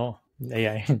 Oh,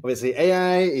 AI. Obviously,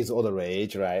 AI is all the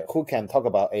rage, right? Who can talk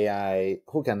about AI?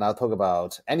 Who can not talk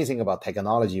about anything about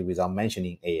technology without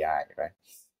mentioning AI, right?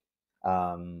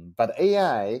 But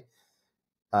AI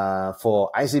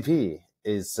for ICP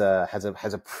is has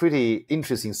a pretty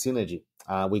interesting synergy.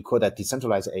 We call that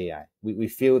decentralized AI. We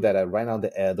feel that right now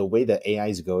the way that AI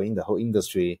is going, the whole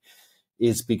industry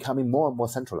is becoming more and more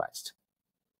centralized,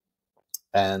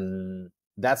 and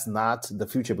that's not the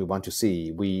future we want to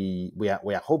see. We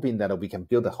are hoping that we can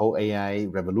build the whole AI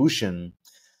revolution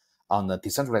on a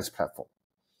decentralized platform.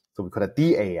 So we call it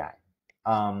dAI.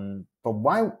 But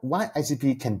why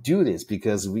ICP can do this?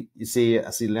 Because you see,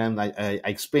 Lam, I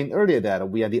explained earlier that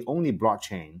we are the only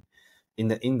blockchain in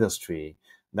the industry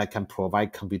that can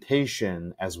provide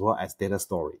computation as well as data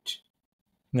storage.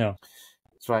 No.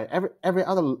 That's right. Every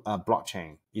other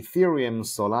blockchain, Ethereum,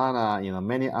 Solana,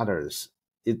 many others,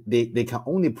 they can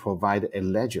only provide a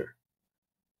ledger.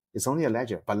 It's only a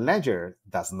ledger, but ledger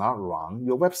does not run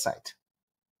your website.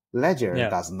 Ledger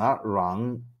does not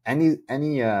run any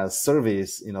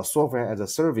service, software as a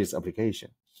service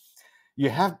application.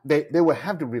 They will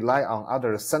have to rely on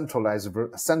other centralized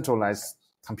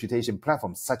computation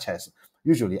platforms such as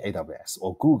usually AWS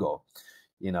or Google.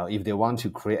 If they want to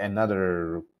create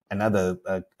another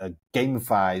GameFi,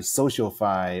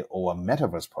 SocialFi, or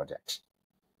metaverse project.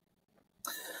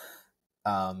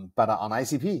 But on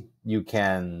ICP, you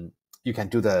can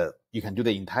do the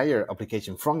entire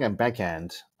application front and back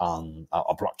end on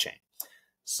a blockchain.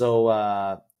 So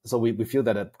we feel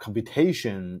that a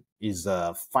computation is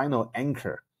a final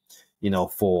anchor,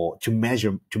 to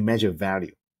measure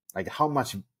value. Like how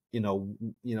much,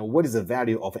 what is the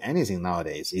value of anything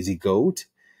nowadays? Is it gold?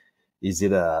 Is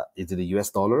it a US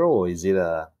dollar, or is it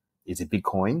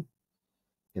Bitcoin?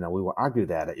 We will argue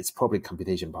that it's probably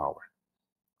computation power.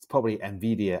 It's probably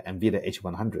NVIDIA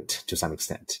H100 to some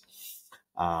extent.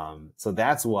 So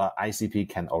that's what ICP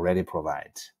can already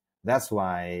provide. That's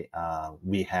why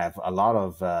we have a lot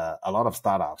of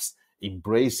startups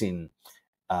embracing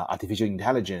artificial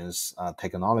intelligence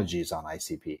technologies on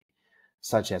ICP,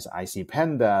 such as IC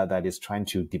Panda that is trying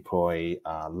to deploy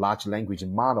a large language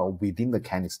model within the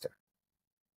canister,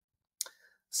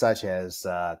 such as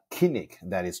Kinnick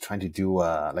that is trying to do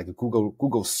like a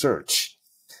Google search,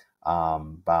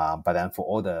 but then for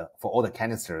all the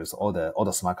canisters, all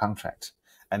the smart contracts,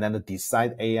 and then the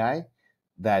Decide AI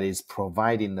that is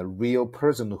providing the real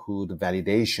personhood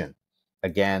validation,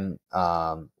 again,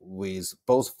 with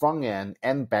both front end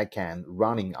and back end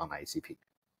running on ICP.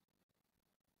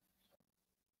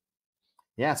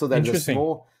 Yeah, so there's a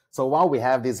small. So while we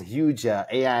have this huge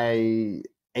AI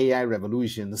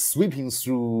revolution sweeping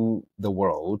through the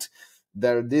world,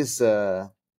 there is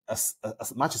a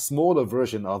much smaller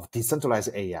version of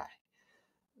decentralized AI.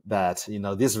 That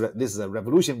this is a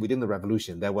revolution within the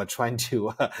revolution that we're trying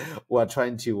to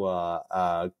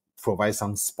provide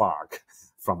some spark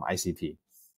from ICP,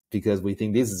 because we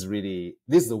think this is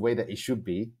the way that it should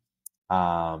be.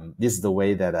 This is the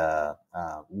way that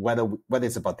whether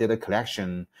it's about data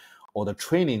collection or the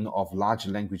training of large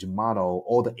language model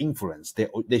or the inference,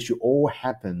 they should all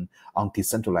happen on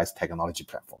decentralized technology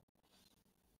platform.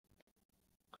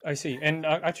 I see. And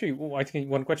actually, I think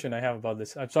one question I have about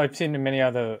this. So I've seen many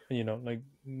other, like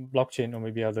blockchain or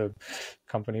maybe other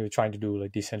company who are trying to do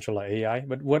like decentralized AI.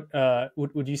 But what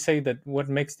would you say that what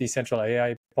makes decentralized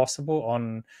AI possible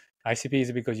on ICP? Is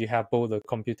it because you have both the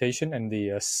computation and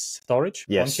the storage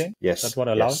on Yes, chain? That's yes, what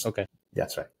allows. yes. Okay.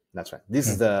 That's right. That's right. This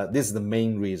is Hmm. the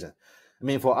main reason. I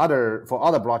mean, for other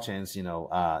blockchains,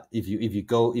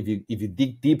 if you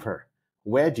dig deeper,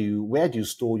 where do you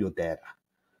store your data?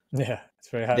 Yeah, it's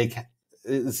very hard.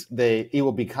 It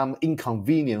will become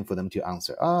inconvenient for them to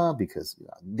answer. Because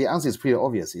the answer is pretty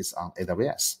obvious. It's on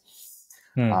AWS.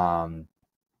 Hmm.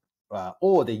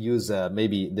 Or they use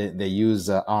maybe they use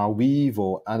Arweave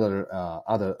or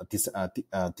other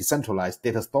decentralized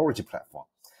data storage platform.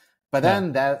 But Yeah.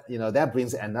 then that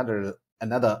brings another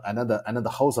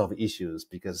host of issues,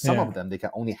 because some Yeah. of them they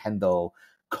can only handle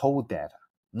cold data,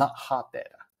 not hot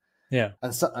data, Yeah.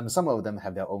 and some of them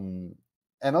have their own.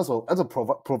 And also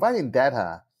providing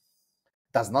data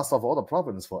does not solve all the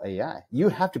problems for AI. You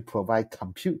have to provide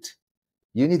compute.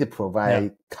 You need to Yeah.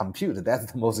 provide compute.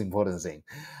 That's the most important thing.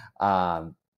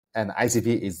 And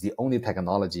ICP is the only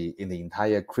technology in the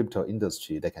entire crypto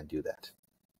industry that can do that.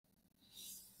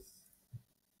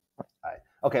 Right.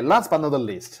 Okay, last but not the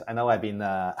least, I know I've been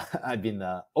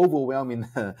overwhelming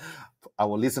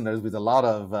our listeners with a lot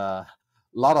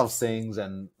of things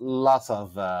and lots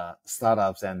of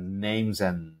startups and names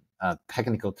and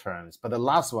technical terms. But the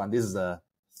last one, this is the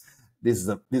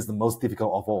most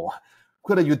difficult of all.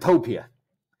 Quite a utopia.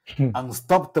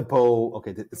 Unstoppable,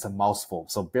 okay, it's a mouthful,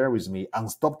 so bear with me. Yeah.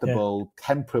 Unstoppable,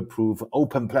 tamper-proof,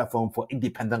 open platform for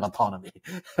independent autonomy.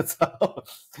 So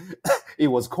it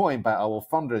was coined by our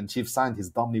founder and chief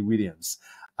scientist, Dominic Williams,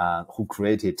 who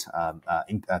created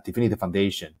DFINITY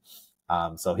Foundation.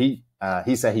 So he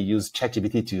said he used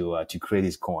ChatGPT to create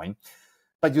his coin.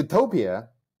 But Utopia,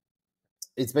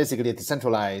 it's basically a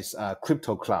decentralized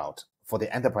crypto cloud for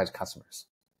the enterprise customers.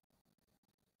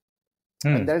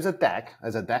 And there's a deck,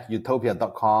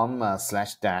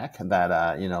 utopia.com/deck that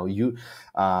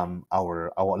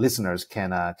our listeners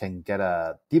can get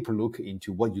a deeper look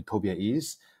into what Utopia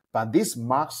is. But this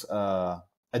marks a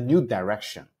new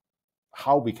direction,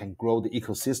 how we can grow the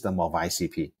ecosystem of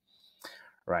ICP.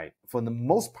 Right. For the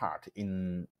most part,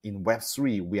 in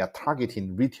Web3, we are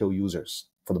targeting retail users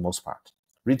for the most part.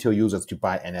 Retail users to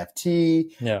buy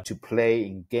NFT, Yeah. to play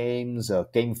in games,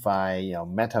 GameFi,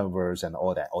 metaverse, and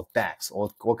all that, or DApps, all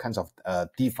kinds of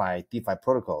DeFi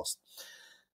protocols.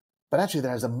 But actually,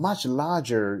 there's a much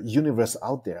larger universe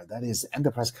out there that is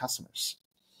enterprise customers.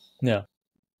 Yeah.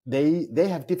 They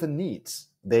have different needs.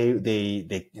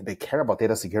 They care about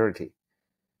data security,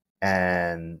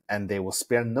 and they will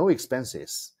spare no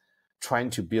expenses trying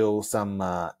to build some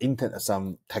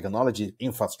some technology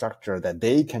infrastructure that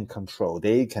they can control,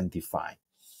 they can define.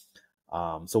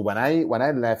 So when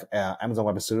I left Amazon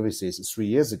Web Services 3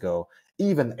 years ago,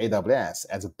 even AWS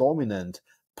as a dominant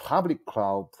public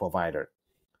cloud provider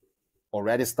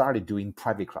already started doing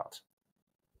private cloud,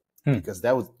 because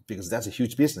that's a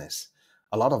huge business.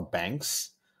 A lot of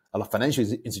banks, a lot of financial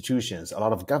institutions, a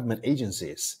lot of government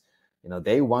agencies,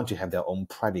 they want to have their own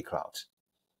private cloud.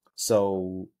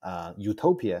 So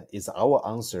Utopia is our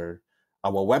answer,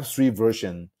 our Web3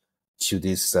 version to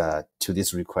this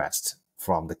request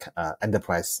from the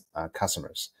enterprise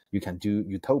customers. You can do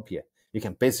Utopia. You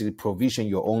can basically provision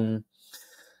your own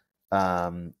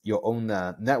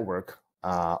network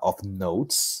of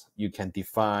nodes. You can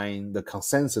define the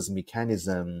consensus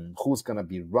mechanism, who's going to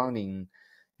be running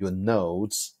your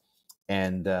nodes,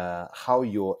 and how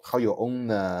your own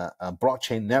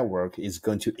blockchain network is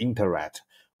going to interact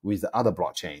with the other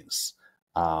blockchains.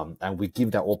 And we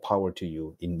give that all power to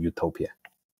you in Utopia.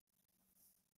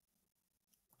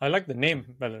 I like the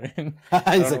name, by the way.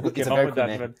 I don't know who It's came a up very with cool that,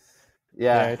 name. but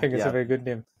Yeah, I think it's a very good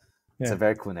name. it's a Yeah.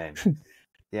 very cool name.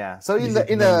 Yeah. So Easy to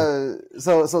remember.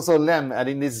 so Lem, I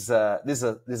think this is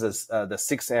the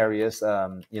 6 areas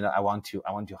I want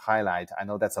to highlight. I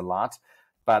know that's a lot,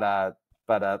 but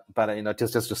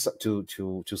just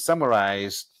to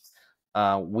summarize,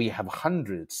 we have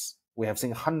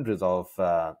seen hundreds of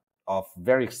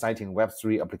very exciting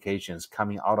Web3 applications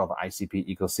coming out of ICP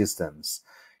ecosystems.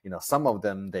 Some of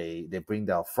them they bring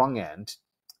their front end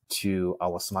to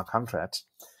our smart contract,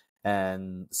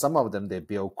 and some of them they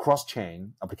build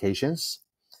cross-chain applications.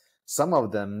 Some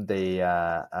of them they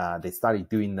started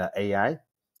doing the AI,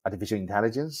 artificial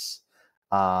intelligence,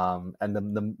 and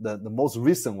the most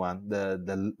recent one,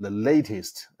 the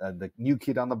latest, the new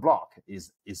kid on the block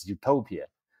is Utopia.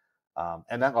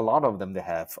 And then a lot of them they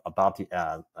have adopted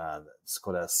it's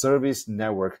called a service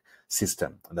network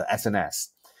system, the SNS,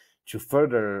 to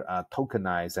further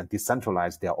tokenize and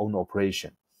decentralize their own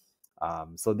operation.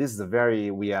 So this is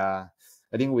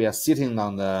I think we are sitting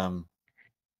on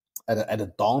at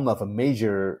the dawn of a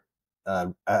major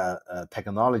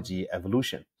technology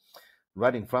evolution.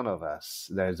 Right in front of us,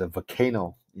 there's a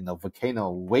volcano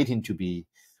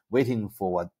waiting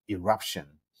for an eruption.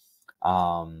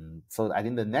 So I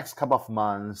think the next couple of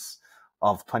months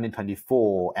of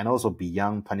 2024 and also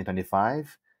beyond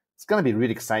 2025, it's going to be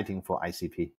really exciting for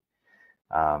ICP,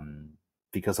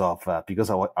 because our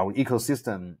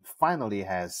ecosystem finally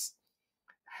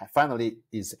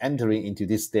is entering into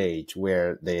this stage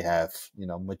where they have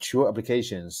mature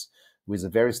applications with a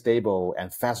very stable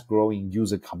and fast growing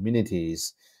user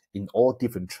communities in all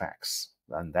different tracks,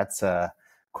 and that's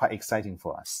quite exciting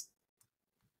for us.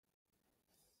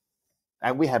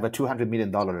 And we have a $200 million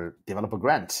developer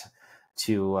grant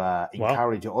to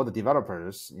encourage all the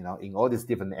developers, in all these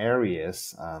different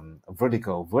areas,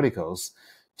 verticals,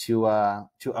 to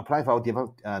apply for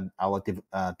our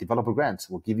developer grants.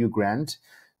 We'll give you grant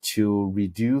to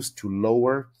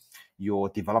lower your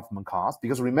development cost,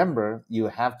 because remember, you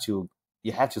have to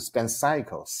spend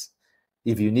cycles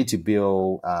if you need to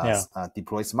build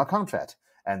deploy smart contract,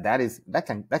 and that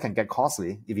can get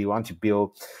costly if you want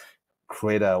to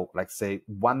create say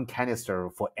one canister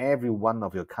for every one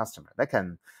of your customers. That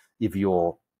can, if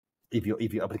your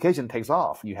application takes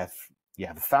off, you have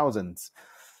thousands,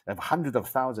 hundreds of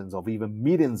thousands, or even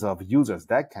millions of users.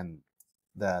 That can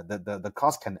the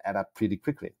cost can add up pretty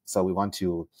quickly. So we want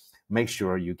to make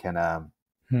sure you can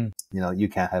you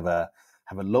can have a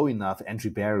low enough entry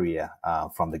barrier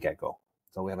from the get-go.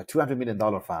 So we have a $200 million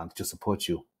fund to support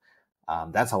you.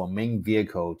 That's our main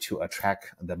vehicle to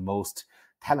attract the most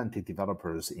talented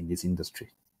developers in this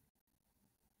industry.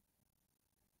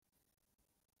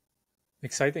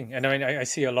 Exciting. And I mean, I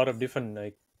see a lot of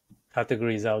different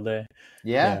categories out there.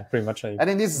 Yeah, pretty much. I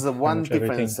think this is the one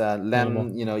difference,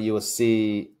 Lem, you will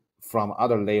see from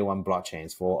other layer 1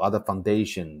 blockchains, for other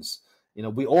foundations.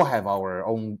 We all have our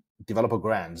own developer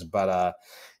grants, but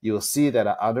you'll see that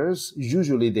others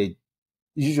usually they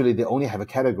only have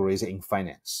categories in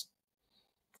finance.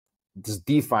 Just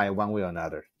DeFi one way or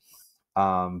another.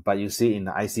 But you see in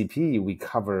the ICP, we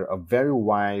cover a very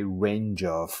wide range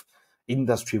of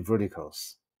industry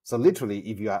verticals. So literally,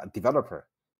 if you are a developer,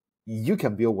 you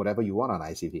can build whatever you want on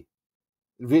ICP.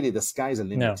 Really, the sky's the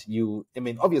limit. No.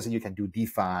 Obviously you can do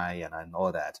DeFi and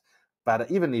all that, but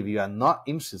even if you are not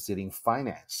interested in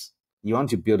finance, you want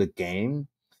to build a game,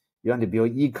 you want to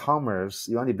build e-commerce,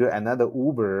 you want to build another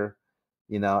Uber,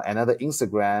 another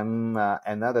Instagram,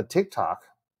 another TikTok,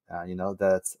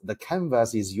 the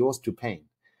canvas is yours to paint.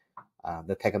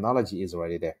 The technology is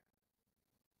already there.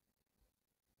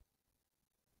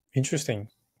 Interesting.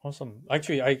 Awesome.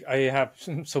 Actually, I have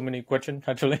so many questions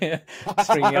actually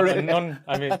springing up.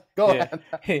 Really? Go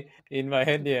ahead. In my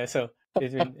head. Yeah. So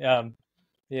it's been,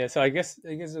 So I guess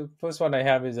the first one I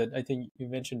have is that I think you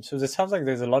mentioned. So it sounds like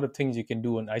there's a lot of things you can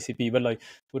do on ICP, but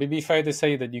would it be fair to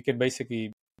say that you can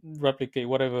basically replicate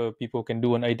whatever people can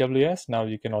do on AWS? Now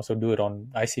you can also do it on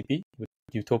ICP with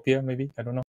Utopia, maybe? I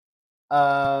don't know.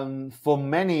 For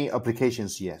many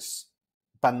applications, yes,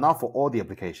 but not for all the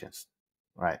applications,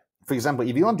 right? For example,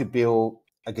 if you want to build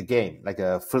a game, like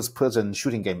a first-person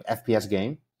shooting game, FPS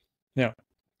game,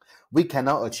 we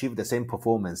cannot achieve the same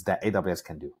performance that AWS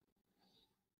can do.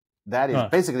 That is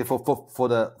basically for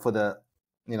the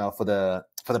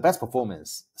best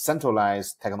performance,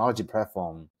 centralized technology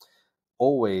platform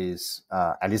always,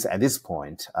 at least at this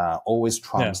point, always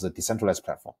trumps the decentralized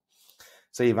platform.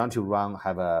 So if you want to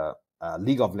have a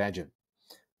League of Legends,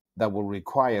 that will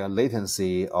require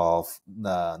latency of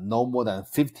no more than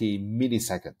 50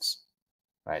 milliseconds,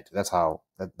 right? That's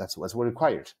what's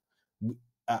required.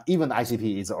 Even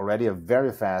ICP is already a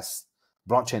very fast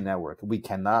blockchain network. We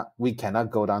cannot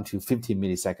go down to 50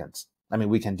 milliseconds.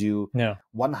 We can do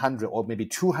 100 or maybe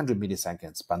 200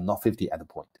 milliseconds, but not 50 at the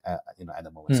point, at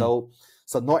the moment. So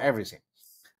not everything.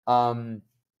 But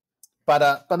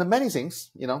many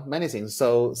things.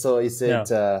 So is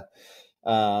it?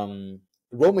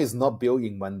 Rome is not built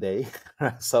in one day,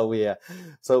 so we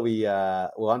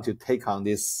want to take on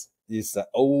this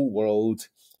old world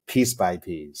piece by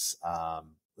piece.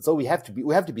 So we have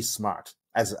to be smart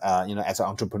as as an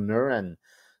entrepreneur and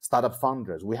startup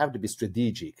founders. We have to be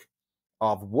strategic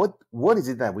of what is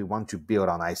it that we want to build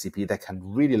on ICP that can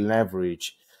really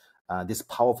leverage this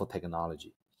powerful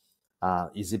technology.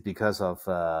 Is it because of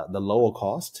the lower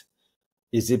cost?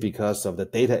 Is it because of the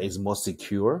data is more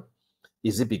secure?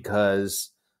 Is it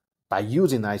because by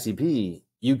using ICP,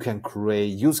 you can create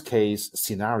use case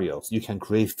scenarios, you can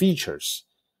create features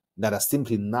that are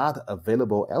simply not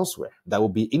available elsewhere that will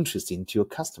be interesting to your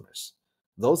customers?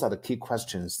 Those are the key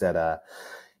questions that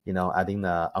I think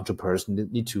entrepreneurs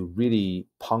need to really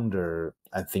ponder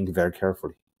and think very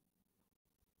carefully.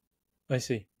 I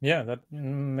see. Yeah, that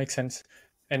makes sense.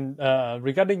 And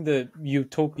regarding the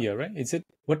utopia, right? Is it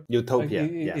what Utopia,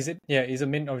 yeah. is it? Yeah, is the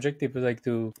main objective like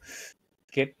to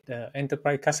get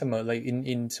enterprise customer like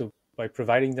so by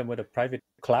providing them with a private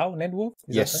cloud network?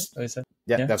 Is that right? Yes. Or is that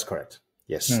Yeah, that's correct.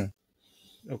 Yes.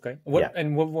 Okay. Yeah.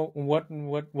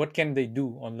 What can they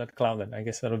do on that cloud then? I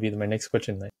guess that'll be my next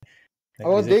question. Like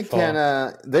Oh, is it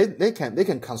they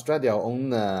can construct their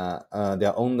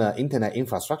own internet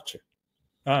infrastructure.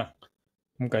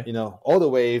 Okay. All the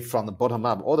way from the bottom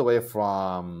up, all the way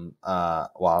from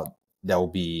there will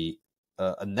be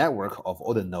a network of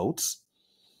all the nodes,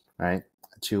 right?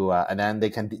 And then they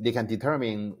can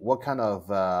determine what kind of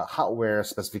hardware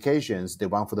specifications they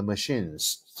want for the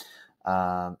machines,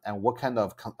 and what kind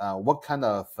of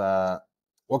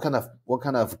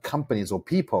companies or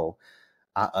people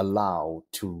are allowed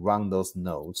to run those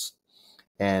nodes,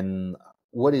 and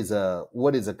what is a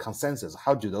consensus?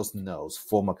 How do those nodes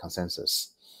form a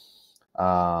consensus?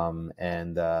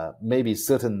 And maybe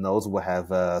certain nodes will have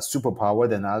superpower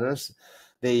than others.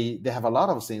 They have a lot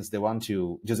of things they want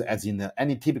to, just as in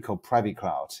any typical private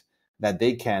cloud, that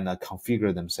they can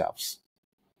configure themselves.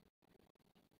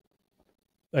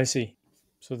 I see.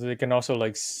 So they can also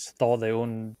like store their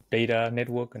own data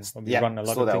network and run a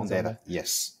lot of things on that.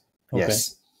 Yes. Okay.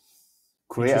 Yes.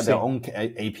 Create their own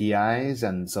APIs,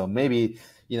 and so maybe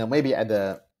at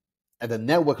the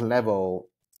network level,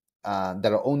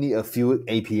 there are only a few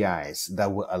APIs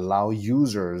that will allow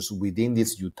users within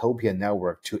this utopia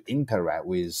network to interact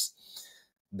with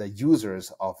the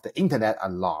users of the internet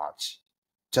at large,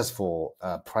 just for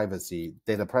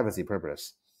data privacy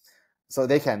purpose. So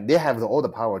they have all the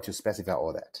power to specify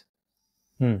all that.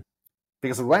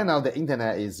 Because right now the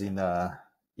internet is in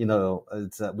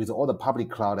it's with all the public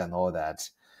cloud and all that.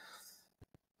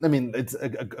 I mean, it's a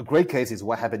great case is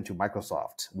what happened to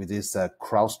Microsoft with this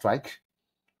CrowdStrike.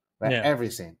 Right? Yeah.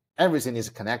 Everything is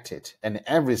connected, and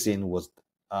everything was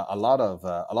a lot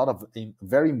of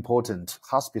very important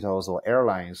hospitals or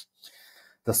airlines.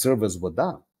 The servers were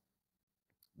done.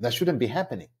 That shouldn't be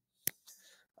happening,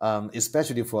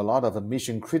 especially for a lot of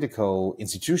mission critical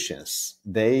institutions.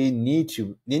 They need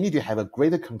to have a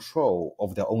greater control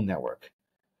of their own network,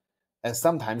 and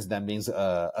sometimes that means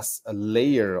a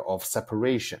layer of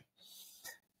separation.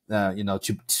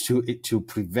 To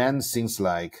prevent things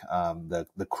like the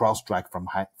CrowdStrike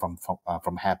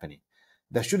from happening.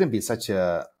 There shouldn't be such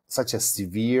a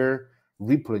severe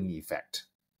rippling effect.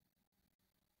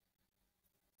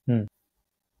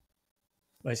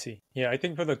 I see. Yeah, I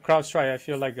think for the CrowdStrike, I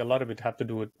feel like a lot of it had to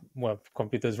do with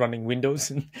computers running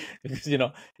Windows, because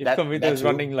if computers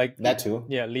running like that too,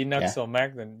 Linux or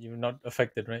Mac, then you're not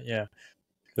affected, right? Yeah,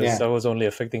 because that was only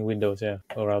affecting Windows,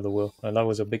 around the world, and that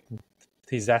was a big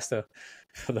disaster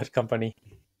for that company.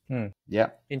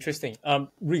 Yeah. Interesting.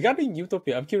 Regarding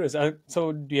Utopia, I'm curious.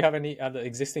 So, do you have any other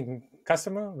existing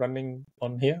customer running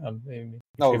on here?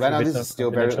 No, right now this is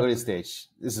still very early stage.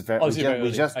 This is very.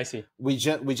 I see. We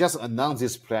just announced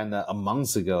this plan a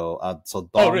month ago. So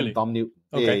really? Dom knew.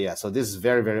 Okay. Yeah. So this is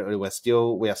very very early. We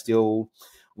are still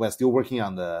working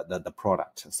on the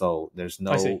product. So there's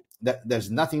there's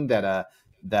nothing that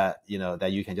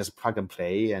you can just plug and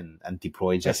play and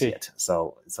deploy just yet.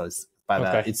 So it's.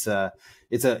 But it's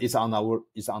on our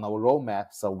roadmap,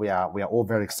 so we are all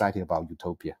very excited about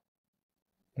Utopia.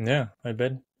 Yeah, I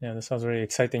bet. Yeah, that sounds very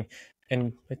exciting.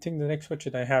 And I think the next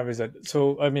question I have is that,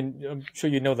 so I mean, I'm sure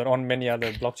you know that on many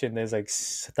other blockchain there's like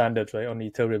standards, right? On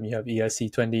Ethereum you have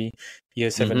ERC20,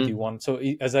 ERC71. So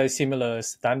is there similar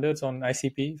standards on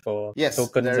ICP for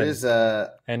tokens? There is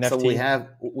NFT? So we have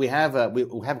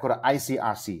called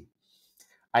ICRC.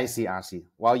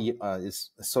 While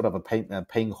it's sort of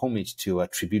paying homage to a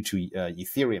tribute to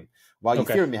Ethereum. While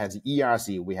Ethereum has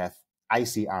ERC, we have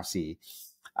ICRC.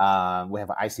 We have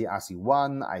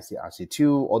ICRC1,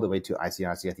 ICRC2, all the way to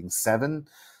ICRC, I think 7.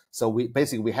 So we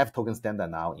have token standard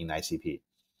now in ICP.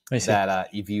 That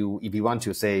if you want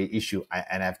to say issue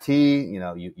NFT,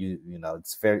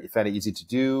 it's fairly easy to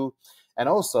do. And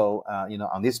also,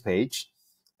 on this page,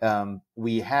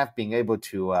 we have been able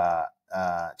to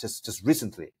just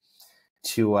recently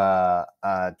to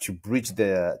bridge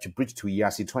to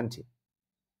ERC20.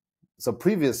 So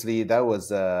previously that was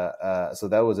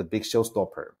a big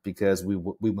showstopper because we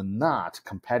were not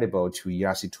compatible to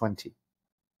ERC20.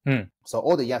 So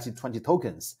all the ERC20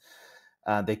 tokens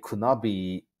they could not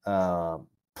be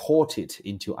ported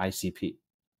into ICP,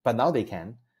 but now they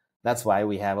can. That's why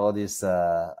we have all this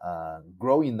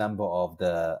growing number of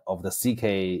the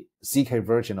CK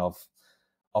version of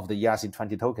the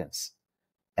ERC20 tokens.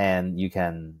 and you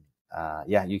can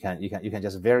you can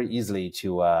just very easily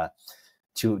to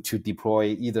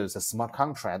deploy either the smart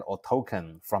contract or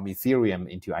token from Ethereum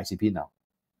into ICP now.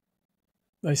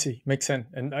 I see. Makes sense.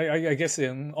 And I guess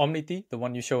Omnity, the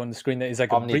one you show on the screen, there is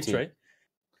like a bridge, Omnity. right?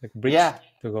 Like a bridge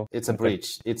to go. It's a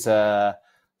bridge. It's a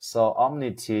so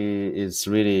Omnity is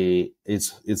really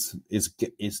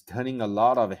it's turning a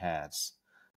lot of heads.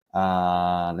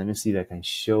 Let me see if I can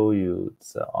show you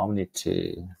the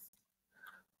Omnity.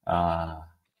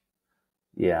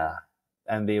 Yeah,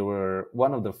 and they were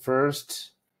one of the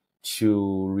first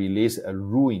to release a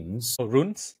runes. Oh,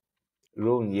 runes?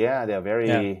 Rune, yeah, they're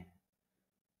very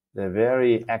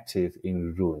active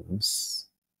in runes.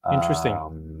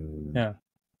 Interesting. Yeah,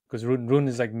 because rune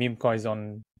is like meme coins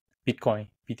on Bitcoin,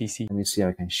 BTC. Let me see if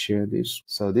I can share this.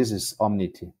 So this is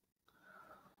Omnity.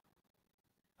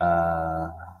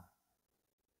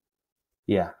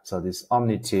 Yeah, so this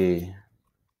Omnity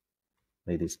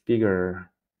made this bigger.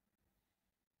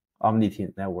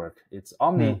 Omnity network. It's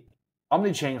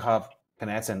Omni-chain hub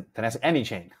connects any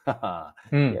chain.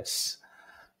 Yes,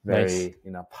 very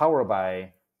nice. Powered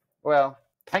by, well,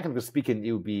 technically speaking,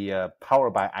 it would be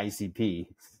powered by ICP.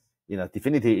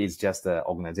 DFINITY is just an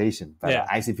organization, but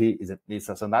ICP is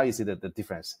so now you see the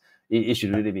difference. It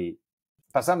should really be.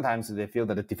 But sometimes they feel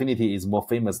that the DFINITY is more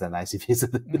famous than ICP.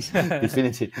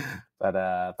 DFINITY,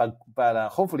 but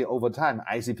hopefully over time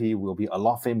ICP will be a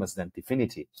lot famous than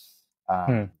DFINITY.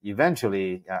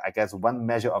 Eventually, I guess one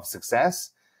measure of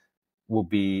success will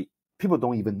be people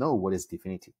don't even know what is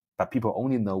DFINITY, but people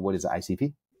only know what is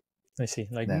ICP. I see,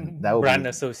 like brand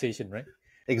association, right?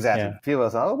 Exactly. Yeah. People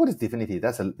say, "Oh, what is DFINITY?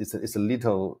 It's a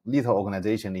little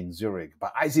organization in Zurich,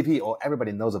 but ICP, or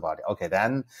everybody knows about it. Okay,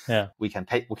 then we can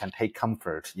take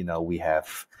comfort. We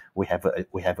have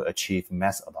achieved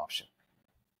mass adoption."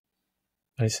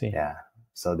 I see. Yeah.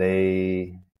 So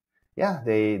they're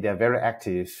very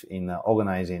active in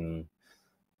organizing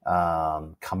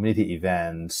community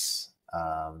events.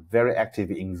 Very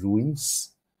active in ruins.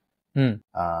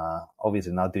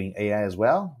 Obviously not doing AI as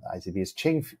well. ICP is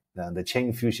the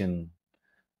chain fusion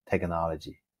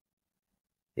technology.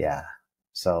 Yeah.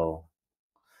 So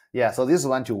this is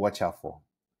one to watch out for.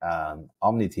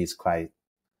 Omnity is quite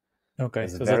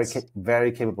it's so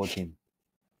very capable team.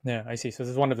 Yeah, I see. So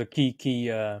this is one of the key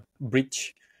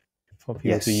bridge for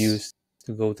people to use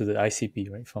to go to the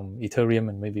ICP, right? From Ethereum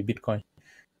and maybe Bitcoin.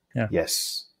 Yeah.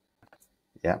 Yes.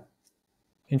 Yeah.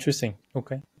 Interesting.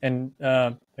 Okay. And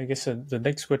I guess the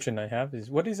next question I have is,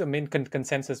 what is the main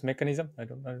consensus mechanism? I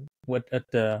don't know what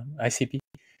at the ICP.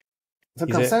 So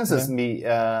consensus,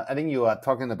 I think you are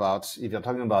talking about, if you're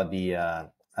talking about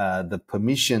the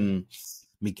permission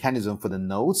mechanism for the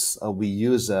nodes, we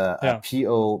use a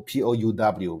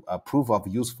POUW, a proof of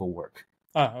useful work.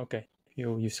 Okay.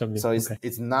 So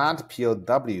it's not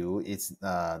POW, it's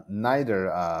neither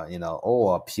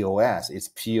or POS, it's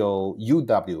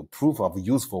POUW, proof of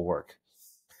useful work.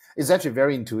 It's actually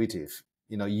very intuitive.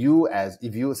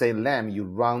 If you say LAM, you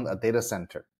run a data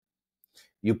center,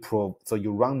 so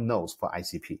you run nodes for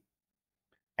ICP,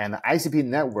 and the ICP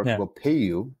network will pay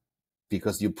you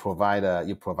because you provide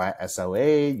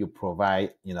SLA, you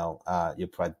provide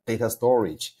data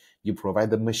storage, you provide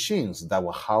the machines that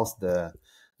will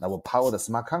power the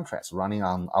smart contracts running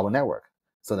on our network.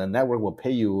 So the network will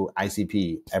pay you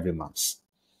ICP every month.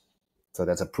 So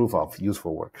that's a proof of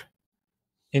useful work.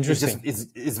 Interesting.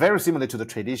 It's very similar to the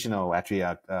traditional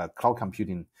cloud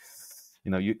computing,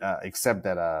 except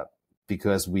that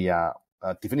because we are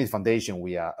DFINITY Foundation,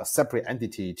 we are a separate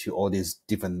entity to all these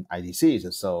different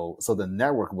IDCs. So the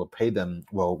network will pay them,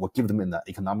 will give them the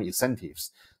economic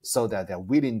incentives so that they're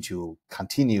willing to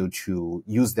continue to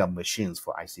use their machines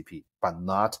for ICP, but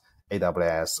not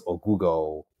AWS or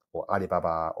Google or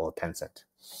Alibaba or Tencent.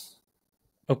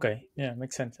 Okay, yeah,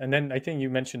 makes sense. And then I think you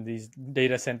mentioned these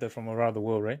data centers from around the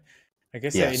world, right? I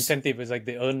guess the incentive is like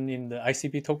they earn in the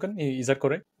ICP token. Is that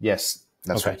correct? Yes,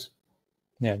 that's right.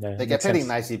 Yeah, they get paid in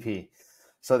ICP.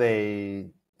 So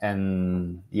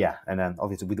and then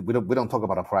obviously we don't talk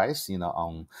about the price,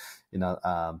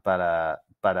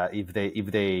 but if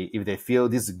they feel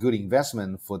this is a good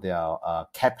investment for their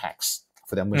capex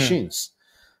for their machines,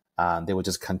 they will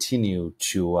just continue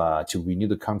to renew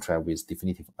the contract with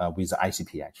DFINITY, with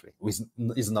ICP actually.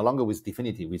 It's no longer with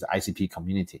DFINITY, with ICP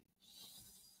community.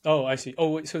 Oh, I see.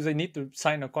 Oh, so they need to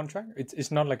sign a contract?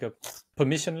 It's not like a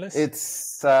permissionless? It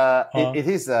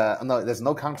is no, there's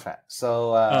no contract.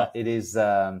 So it is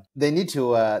they need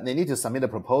to submit a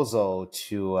proposal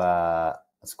to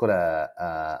it's called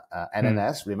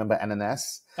NNS. Remember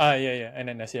NNS? Yeah,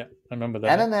 NNS. Yeah, I remember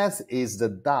that. NNS is the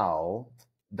DAO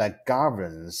that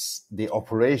governs the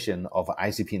operation of an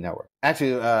ICP network.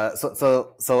 Actually,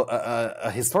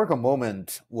 a historical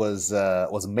moment was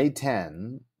May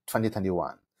 10,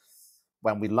 2021,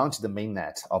 when we launched the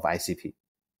mainnet of ICP.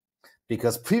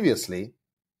 Because previously,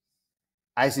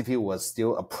 ICP was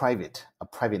still a private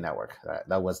network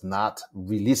that was not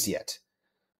released yet.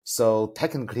 So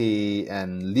technically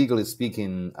and legally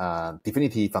speaking,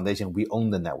 DFINITY Foundation, we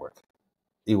own the network.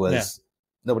 It was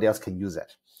nobody else can use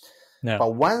it. Yeah.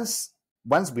 But once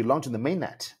we launch the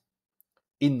mainnet,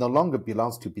 it no longer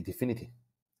belongs to DFINITY.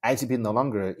 ICP no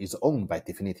longer is owned by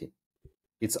DFINITY.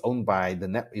 It's owned by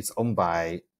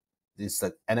it's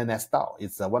the NNS DAO.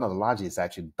 It's one of the largest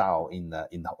actually DAO in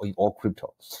all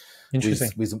crypto.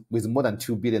 Interesting. With more than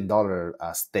 $2 billion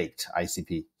staked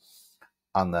ICP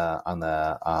on the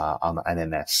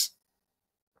NNS.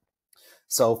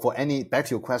 So back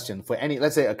to your question,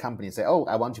 let's say a company say, oh,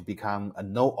 I want to become a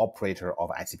node operator of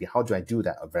ICP. How do I do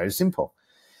that? Very simple.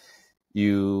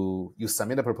 You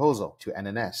submit a proposal to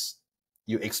NNS.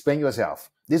 You explain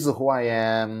yourself. This is who I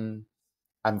am.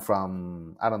 I'm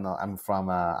from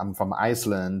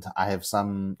Iceland. I have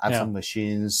some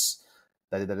machines.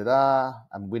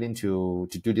 I'm willing to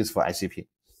do this for ICP.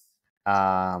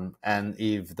 And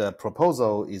if the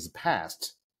proposal is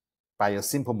passed by a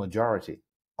simple majority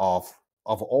of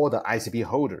all the ICP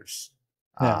holders,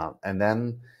 and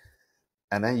then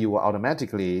you will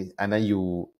automatically,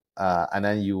 you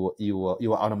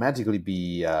will automatically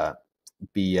be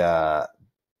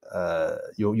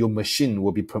your machine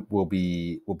will be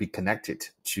connected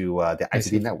to the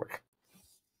ICP network.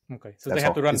 Okay, so they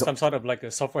have to run some sort of like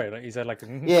a software, right? Is that like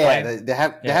they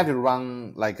have to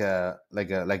run like a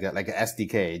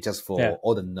SDK just for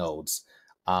all the nodes.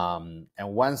 And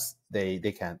once they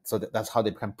can, so that's how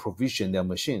they can provision their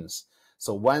machines.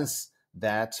 So once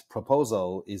that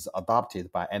proposal is adopted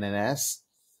by NNS,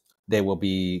 they will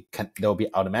be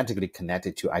automatically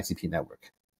connected to ICP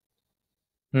network.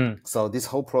 So this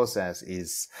whole process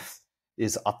is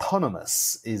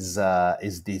autonomous. There's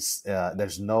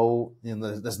no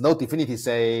DFINITY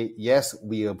say yes,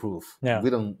 we approve. We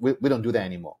don't do that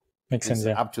anymore. Makes sense.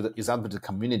 It's up to the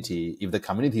community. If the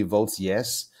community votes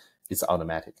yes, it's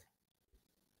automatic.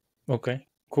 Okay,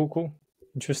 cool,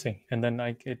 interesting. And then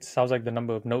it sounds like the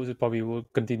number of nodes probably will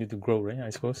continue to grow, right? I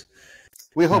suppose.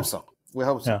 We hope so.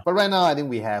 But right now, I think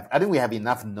we have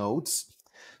enough nodes,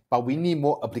 but we need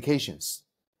more applications.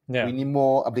 We need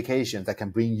more applications that can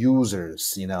bring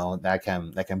users,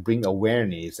 that can bring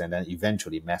awareness and then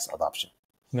eventually mass adoption.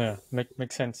 Yeah,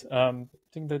 makes sense. I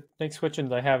think the next question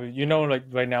that I have, like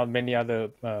right now, many other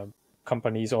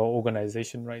companies or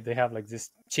organizations, right? They have like this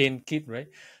chain kit, right?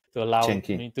 To allow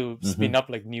me to spin up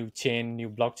like new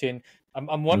blockchain.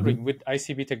 I'm wondering with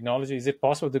ICP technology, is it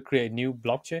possible to create a new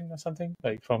blockchain or something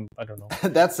like from, I don't know.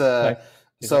 That's so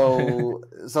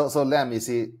let me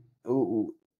see.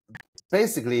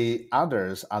 Basically,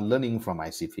 others are learning from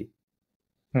ICP.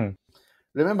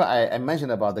 Remember, I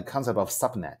mentioned about the concept of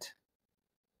subnet.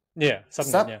 Yeah,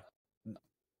 subnet.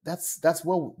 That's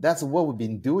what we've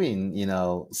been doing,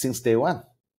 since day one.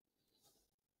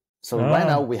 So right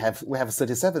now we have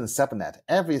 37 subnet.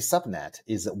 Every subnet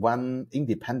is one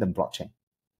independent blockchain.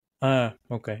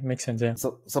 Okay, makes sense. Yeah.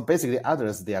 So basically,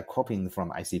 others they are copying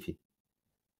from ICP.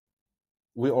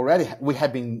 We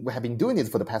have been doing it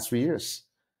for the past 3 years.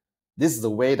 This is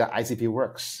the way that ICP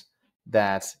works.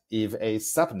 That if a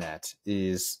subnet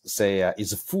is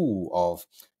full of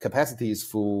capacity is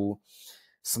full,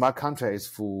 smart contract is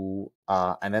full,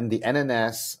 and then the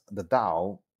NNS, the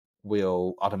DAO,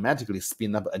 will automatically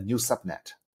spin up a new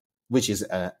subnet, which is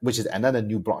another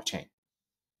new blockchain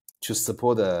to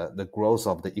support the growth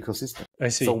of the ecosystem. I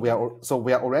see. So we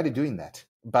are already doing that.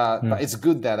 But it's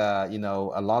good that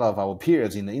a lot of our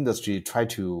peers in the industry try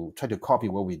to copy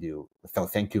what we do. So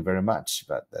thank you very much.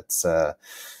 But that's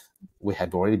we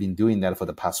have already been doing that for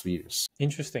the past 3 years.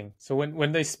 Interesting. So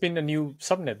when they spin a new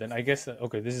subnet, then I guess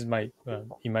this is my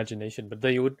imagination, but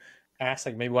they would ask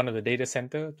like maybe one of the data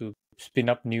center to spin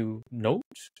up new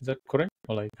nodes. Is that correct?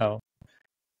 Or like how?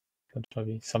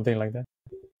 Probably something like that.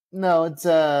 No, it's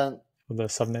the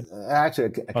subnet.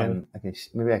 Actually,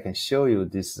 maybe I can show you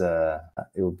this.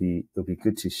 It will be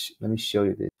good to let me show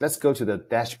you this. Let's go to the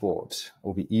dashboard. It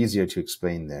will be easier to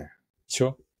explain there.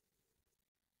 Sure.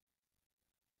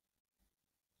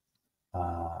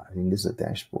 I think this is a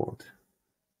dashboard.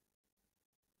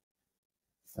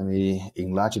 Let me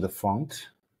enlarge the font.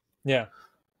 Yeah.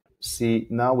 See,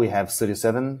 now we have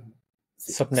 37.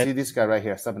 Subnet. See this guy right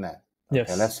here, subnet. Okay,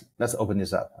 yes. Let's open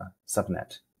this up.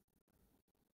 Subnet.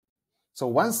 So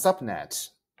one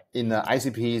subnet in the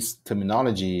ICP's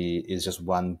terminology is just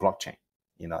one blockchain.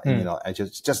 I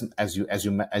just as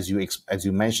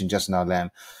you mentioned just now,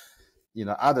 Lam,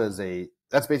 others,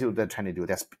 that's basically what they're trying to do.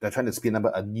 They're trying to spin up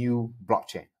a new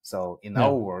blockchain. So in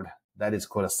our world, that is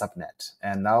called a subnet.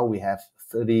 And now we have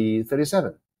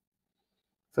 37,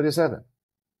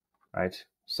 right?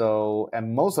 So,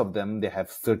 and most of them, they have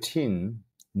 13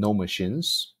 node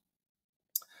machines.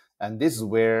 And this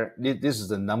is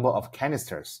the number of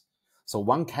canisters. So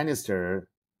one canister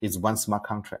is one smart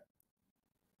contract.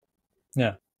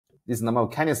 Yeah. This number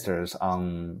of canisters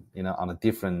on a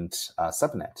different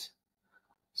subnet.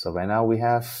 So right now we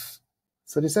have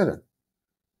 37.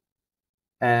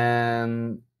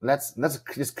 And let's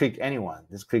just click anyone.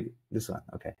 Let's click this one.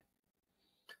 Okay.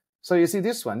 So you see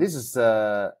this one. This is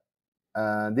so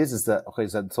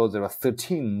there are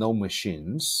 13 node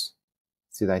machines.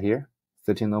 See that here?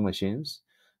 13 node machines.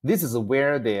 This is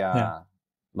where they are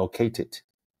located.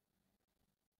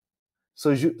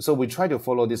 So we try to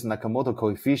follow this Nakamoto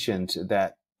coefficient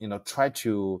that, try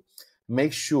to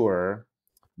make sure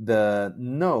the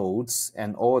nodes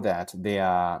and all that, they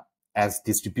are as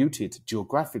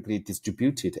geographically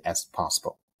distributed as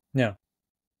possible. Yeah.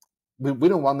 We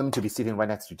don't want them to be sitting right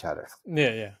next to each other.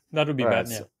 Yeah. That would be bad.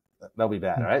 Yeah. So that would be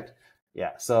bad, right?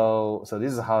 Yeah. So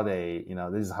this is how they,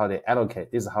 this is how they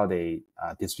allocate, this is how they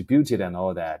distribute it and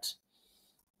all that.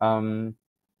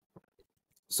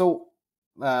 So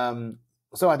I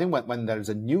think when there's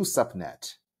a new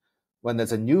subnet, then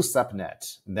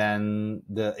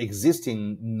the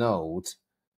existing node,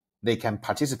 they can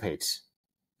participate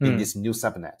in this new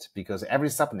subnet, because every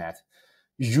subnet,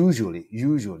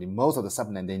 usually most of the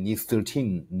subnet, they need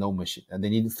 13 node machine, and they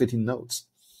need 13 nodes.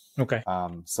 Okay.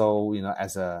 So,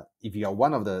 if you are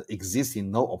one of the existing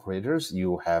node operators,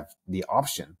 you have the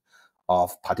option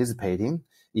of participating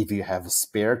if you have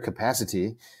spare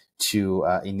capacity to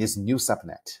in this new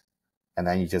subnet, and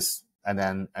then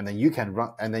you can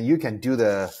run, and then you can do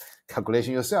the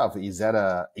calculation yourself. Is that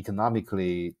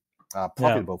economically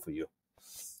profitable for you,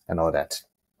 and all that?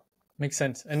 Makes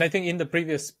sense. And I think in the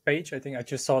previous page, I think I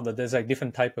just saw that there's like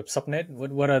different type of subnet.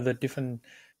 What are the different?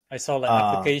 I saw like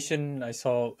application, I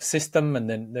saw system, and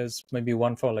then there's maybe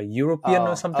one for like European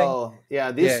or something. Oh,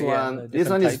 yeah. This one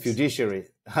is fiduciary.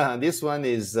 This one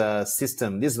is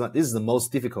system. This is the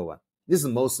most difficult one. This is the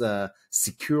most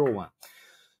secure one.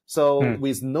 So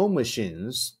with node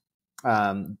machines,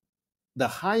 the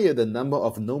higher the number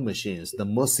of node machines, the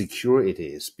more secure it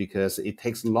is, because it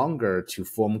takes longer to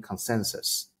form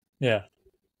consensus. Yeah,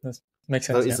 that makes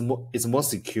sense. So it's more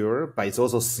secure, but it's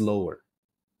also slower.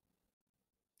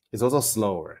 So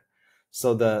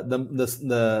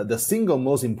the single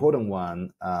most important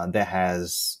one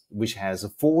which has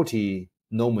 40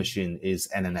 node machine is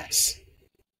NNS.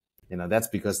 That's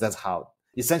because that's how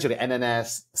essentially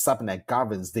NNS subnet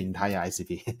governs the entire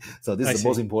ICP. So this is the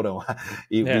most important one.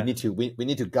 We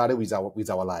need to guard it with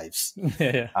our lives.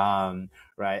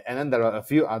 Right. And then there are a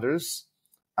few others.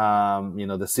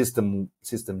 The system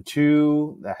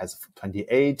 2 that has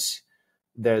 28.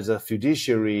 There's a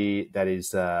fiduciary that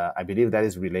is, I believe that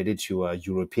is related to a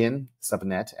European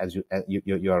subnet, as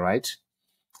you are right.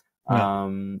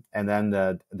 And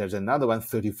then there's another one,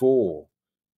 34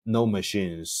 node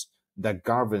machines that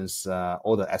governs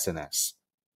all the SNS.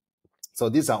 So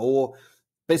these are all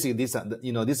basically these are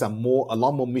a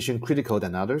lot more mission critical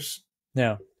than others.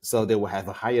 Yeah. So they will have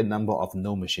a higher number of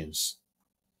node machines.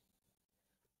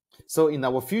 So in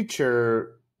our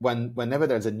future, whenever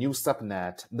there's a new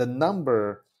subnet, the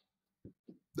number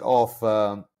of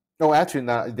the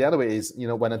other way is,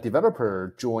 when a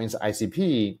developer joins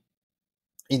ICP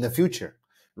in the future,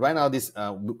 right now this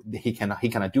he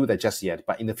cannot do that just yet,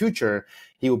 but in the future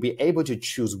he will be able to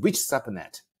choose which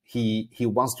subnet he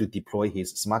wants to deploy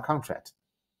his smart contract.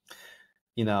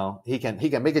 He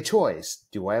can make a choice.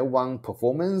 Do I want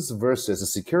performance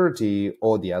versus security,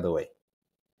 or the other way?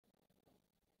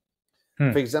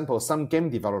 For example, some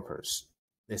game developers,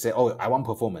 they say, "Oh, I want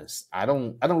performance. I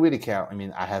don't really care. I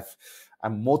mean,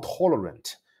 I'm more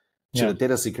tolerant to the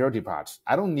data security part.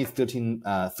 I don't need 13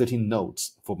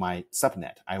 nodes for my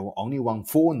subnet. I will only want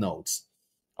 4 nodes."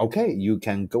 Okay, you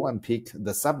can go and pick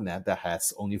the subnet that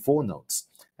has only 4 nodes.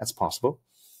 That's possible.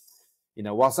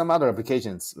 While some other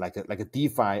applications, like a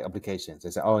DeFi applications,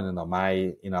 they say, "Oh, no,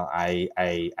 I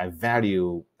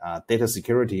value data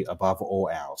security above all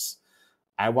else.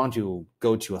 I want to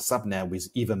go to a subnet with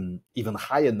even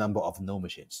higher number of node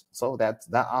machines." So that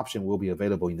option will be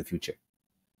available in the future.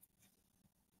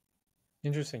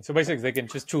 Interesting. So basically, they can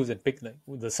just choose and pick the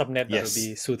subnet that will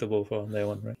be suitable for their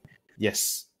one, right?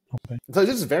 Yes. Okay. So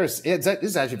this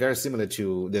is actually very similar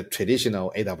to the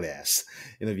traditional AWS.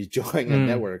 If you join a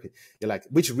network, you're like,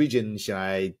 which region should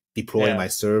I deploy my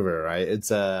server? Right?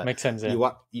 It's makes sense.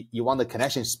 Yeah. You want the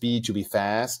connection speed to be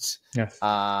fast. Yes.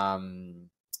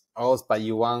 Also, but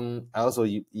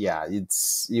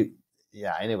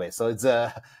Anyway, so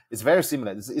it's very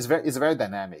similar. It's very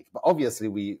dynamic. But obviously,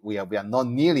 we are not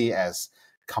nearly as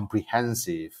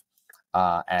comprehensive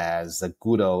as the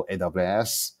good old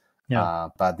AWS. Yeah.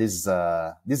 But this is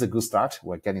a good start.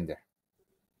 We're getting there.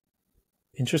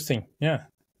 Interesting. Yeah.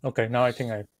 Okay. Now I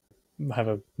think I have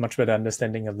a much better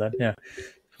understanding of that. Yeah,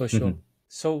 for sure.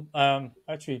 So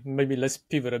actually, maybe let's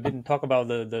pivot a bit and talk about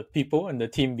the people and the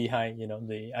team behind,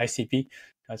 the ICP.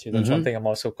 Actually, that's one thing I'm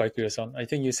also quite curious on. I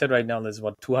think you said right now there's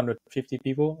 250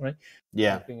 people, right?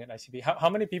 Yeah. Working at ICP. How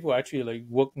many people are actually like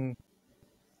working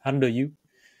under you?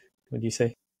 Would you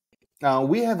say?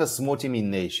 We have a small team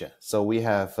in Asia. So we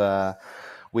have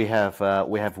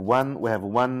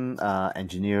one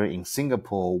engineer in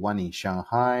Singapore, one in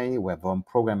Shanghai. We have one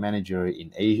program manager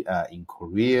in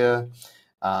Korea.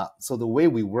 So the way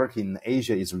we work in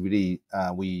Asia is really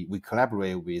we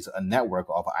collaborate with a network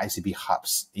of ICP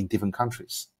hubs in different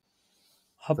countries.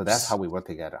 Hubs. So that's how we work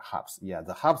together. Hubs, yeah.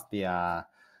 The hubs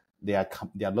they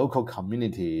are local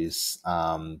communities,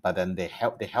 but then they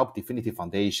help DFINITY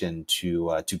Foundation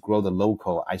to grow the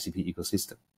local ICP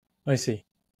ecosystem. I see.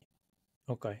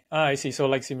 Okay. I see. So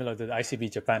like similar to the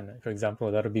ICP Japan, for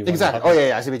example, that would be exactly. One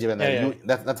ICP Japan.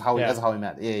 Yeah. That's how we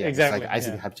met. Yeah. Exactly. It's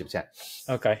like ICP Hub Japan.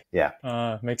 Okay.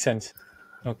 Yeah. Makes sense.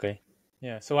 Okay.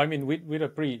 Yeah. So I mean, with a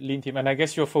pretty lean team, and I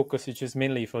guess your focus is just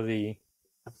mainly for the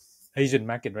Asian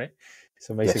market, right?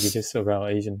 So basically, just around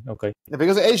Asian. Okay. Yeah,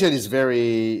 because Asia is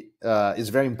very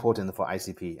important for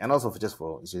ICP and also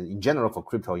for in general for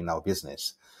crypto in our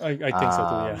business. I think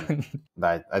so too. Yeah.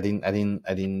 But I think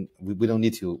we don't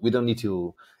need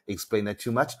to explain that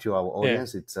too much to our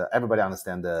audience. It's everybody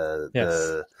understand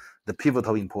the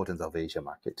pivotal importance of Asia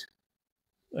market.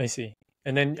 I see.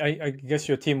 And then I guess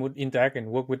your team would interact and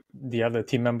work with the other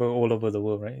team member all over the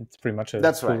world, right? It's pretty much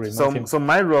that's right. So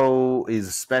my role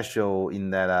is special in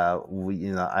that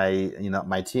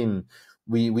my team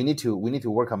we need to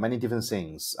work on many different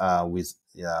things with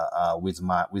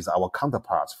our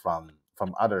counterparts from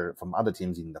other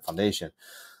teams in the foundation.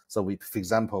 So for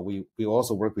example, we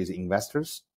also work with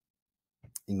investors,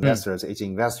 Asian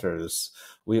investors.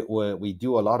 We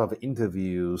do a lot of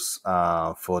interviews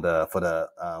for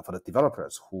the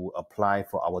developers who apply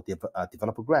for our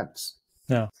developer grants.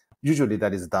 Yeah. Usually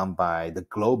that is done by the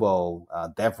global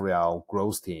DevRel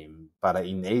growth team, but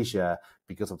in Asia,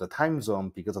 because of the time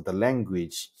zone, because of the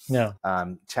language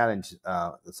challenge,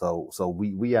 so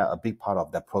we are a big part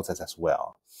of that process as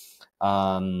well.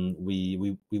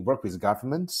 We work with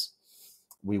governments.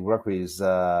 We work with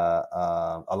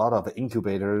a lot of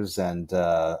incubators and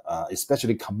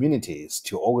especially communities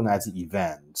to organize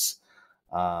events.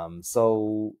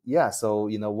 So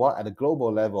at a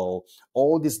global level,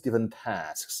 all these different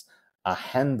tasks are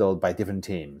handled by different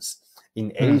teams.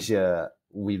 In Asia,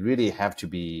 we really have to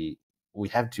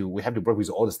work with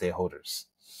all the stakeholders.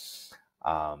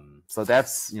 So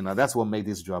that's what makes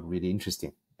this job really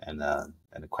interesting and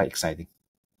quite exciting.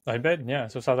 I bet, yeah.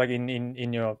 So sounds like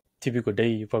in your typical day,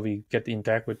 you probably get to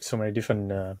interact with so many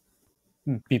different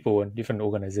people and different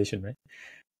organizations, right?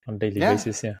 On a daily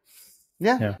basis,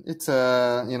 Yeah. It's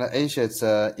Asia.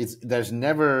 It's there's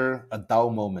never a dull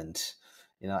moment.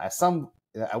 Some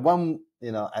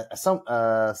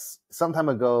time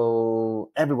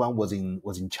ago, everyone was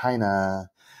in China,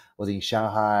 was in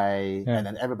Shanghai, and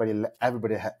then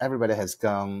everybody has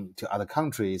gone to other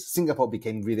countries. Singapore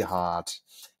became really hot.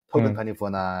 Token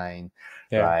 24/9,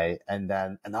 right? And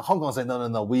then Hong Kong said,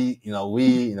 no, we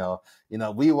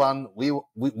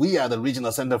are the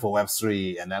regional center for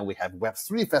Web3, and then we have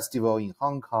Web3 festival in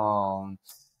Hong Kong,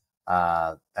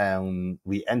 and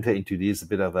we enter into this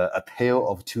bit of a tale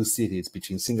of two cities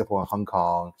between Singapore and Hong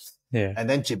Kong. Yeah. And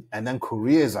then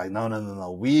Korea is like,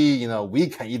 no. We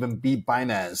can even beat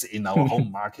Binance in our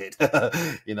home market, with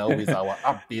our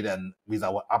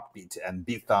upbeat and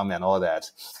big thumb and all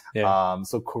that. Yeah.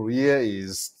 So Korea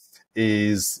is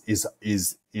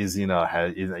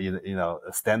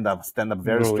stand up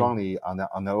very strongly on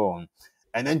their own.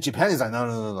 And then Japan is like,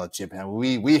 no, Japan,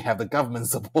 we have the government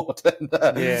support. And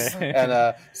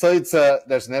so it's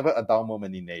there's never a dull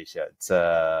moment in Asia. It's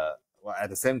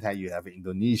at the same time, you have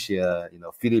Indonesia,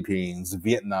 Philippines,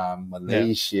 Vietnam,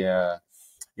 Malaysia,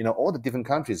 all the different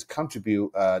countries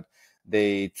contribute.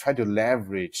 They try to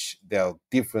leverage their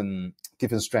different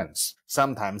strengths.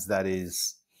 Sometimes that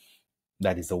is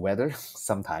that is the weather.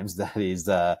 Sometimes that is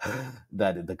the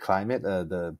climate,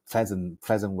 the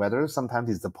pleasant weather. Sometimes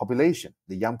it's the population,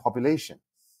 the young population.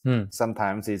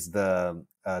 Sometimes it's the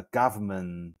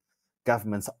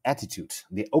government's attitude,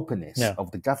 the openness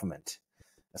of the government.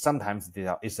 Sometimes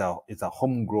it's a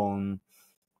homegrown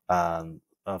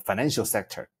financial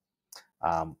sector.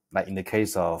 Like in the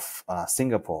case of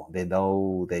Singapore, they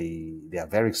know they are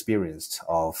very experienced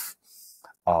of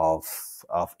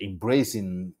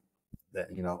embracing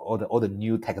all the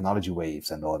new technology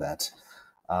waves and all that.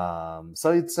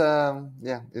 So it's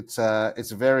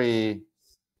very,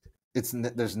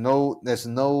 there's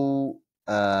no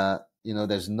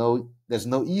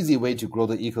easy way to grow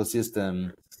the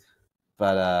ecosystem,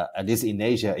 but at least in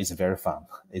Asia, it's very fun.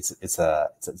 There's a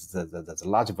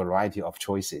large variety of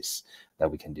choices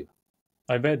that we can do.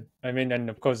 I bet. I mean, and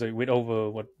of course, with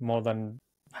over more than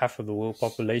half of the world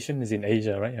population is in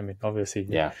Asia, right? I mean, obviously,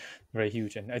 very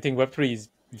huge. And I think Web3 is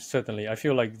certainly, I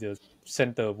feel like the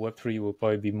center of Web3 will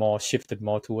probably be shifted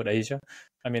more toward Asia.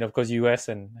 I mean, of course, US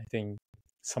and I think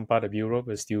some part of Europe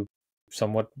is still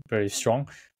somewhat very strong,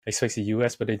 especially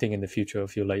US, but I think in the future, I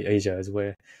feel like Asia is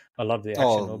where a lot of the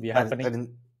action will be happening.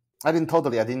 I think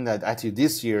that actually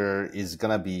this year is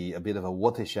going to be a bit of a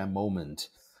watershed moment.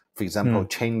 For example,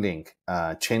 Chainlink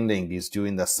is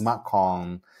doing the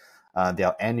SmartCon,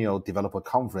 their annual developer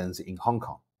conference in Hong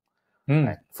Kong,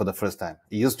 right, for the first time.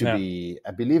 It used to be,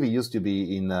 I believe, in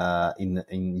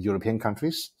European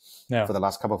countries for the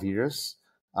last couple of years,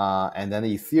 and then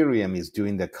Ethereum is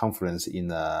doing the conference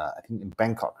in I think in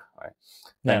Bangkok, right?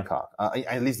 Bangkok,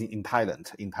 at least in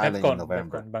Thailand. In Thailand in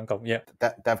November. Bangkok,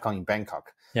 DFCon in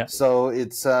Bangkok. Yeah. So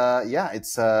it's all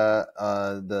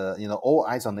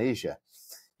eyes on Asia.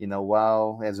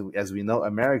 While as we know,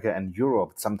 America and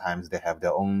Europe, sometimes they have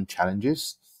their own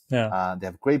challenges. They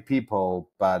have great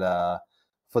people, but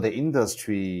for the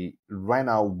industry right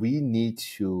now, we need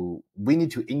to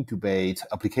incubate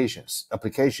applications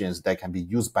that can be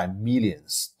used by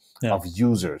millions of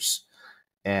users.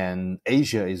 And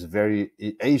Asia's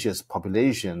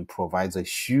population provides a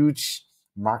huge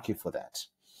market for that.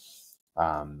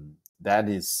 That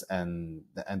is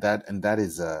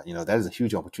a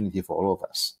huge opportunity for all of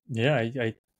us. Yeah,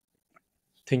 I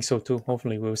think so too.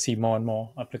 Hopefully, we'll see more and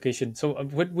more applications. So,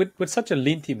 with such a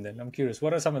lean team, then I'm curious,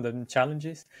 what are some of the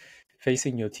challenges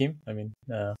facing your team? I mean,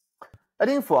 I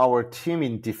think for our team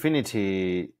in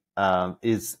DFINITY,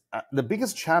 is the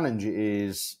biggest challenge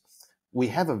is we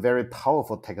have a very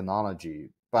powerful technology,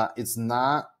 but it's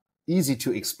not easy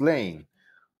to explain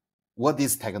what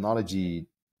this technology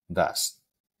does.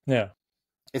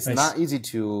 It's not easy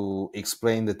to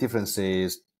explain the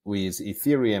differences with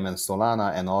Ethereum and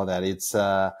Solana and all that. It's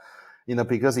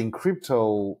because in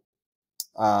crypto,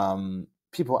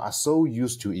 people are so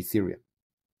used to Ethereum.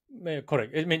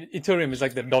 Correct. I mean, Ethereum is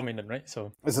like the dominant, right?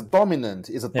 So it's a dominant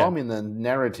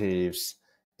narratives,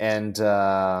 and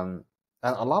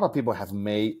a lot of people have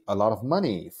made a lot of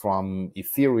money from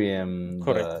Ethereum,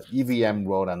 the EVM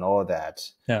world, and all that.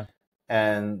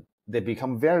 And they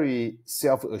become very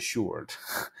self-assured.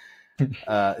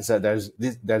 So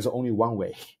there's only one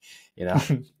way,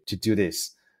 to do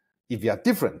this. If you are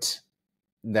different,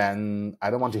 then I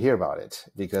don't want to hear about it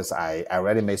because I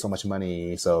already made so much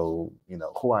money. So,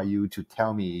 who are you to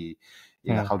tell me,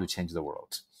 how to change the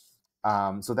world?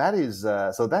 So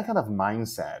that kind of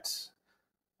mindset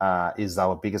is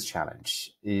our biggest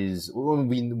challenge. Is when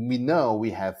we know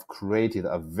we have created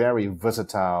a very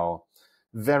versatile,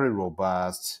 very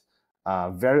robust,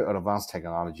 very advanced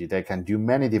technology that can do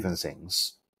many different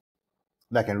things,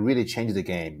 that can really change the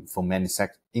game for many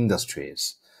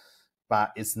industries.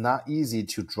 But it's not easy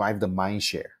to drive the mind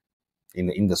share in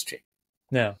the industry.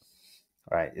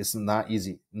 Right. It's not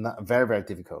easy, not very, very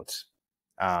difficult.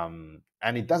 And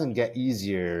it doesn't get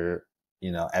easier,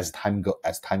 as time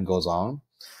goes on,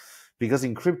 because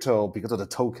in crypto, because of the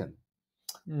token,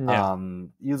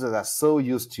 users are so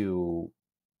used to,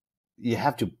 you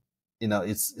have to,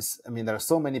 there are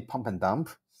so many pump and dump.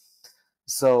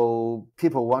 So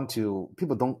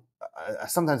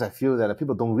sometimes I feel that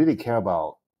people don't really care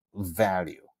about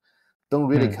value.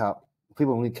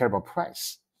 People only care about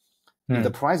price. If the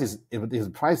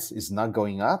price is not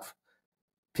going up,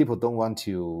 people don't want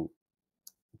to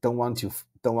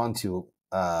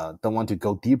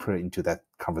go deeper into that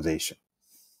conversation.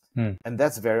 And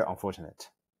that's very unfortunate.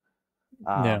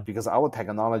 Because our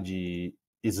technology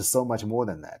is so much more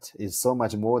than that. It's so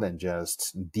much more than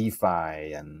just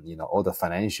DeFi and all the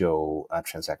financial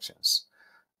transactions.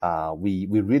 We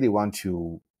really want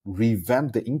to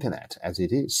revamp the internet as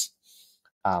it is,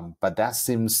 but that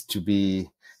seems to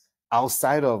be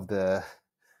outside of the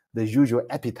the usual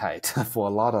appetite for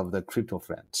a lot of the crypto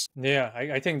friends. Yeah,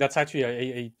 I think that's actually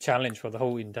a challenge for the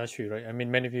whole industry, right? I mean,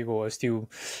 many people are still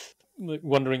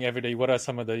wondering every day what are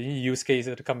some of the use cases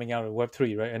that are coming out of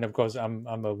Web3, right? And of course, I'm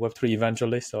a Web3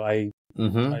 evangelist, so I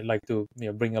like to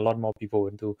bring a lot more people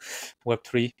into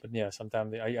Web3. But yeah,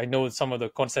 sometimes I know some of the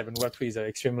concept in Web3 are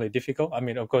extremely difficult. I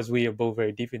mean, of course, we are both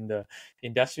very deep in the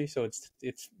industry, so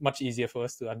it's much easier for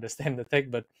us to understand the tech.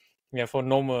 But yeah, for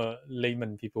normal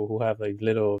layman people who have a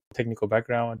little technical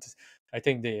background, I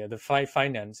think the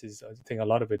finance is, I think a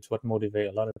lot of it's what motivate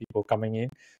a lot of people coming in,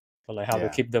 for like how to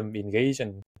keep them engaged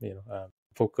and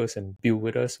focus and build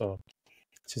with us, or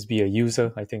just be a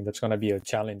user. I think that's going to be a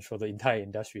challenge for the entire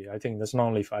industry. I think that's not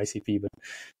only for ICP, but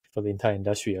for the entire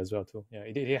industry as well too. Yeah,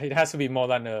 it has to be more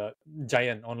than a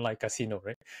giant online casino,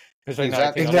 right? Because right now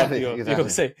I think a lot of people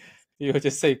say, you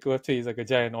just say Web3 is like a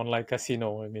giant online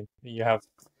casino. I mean, you have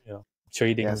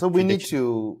trading. Yeah, so we need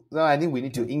to. No, I think we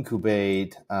need to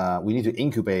incubate. We need to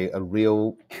incubate a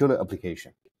real killer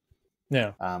application.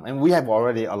 Yeah, and we have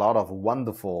already a lot of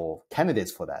wonderful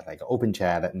candidates for that, like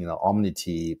OpenChat,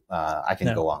 Omnity. I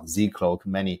can go on Zcloak,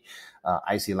 many,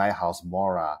 IC Lighthouse,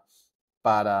 Mora,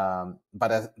 but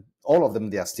all of them,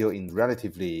 they are still in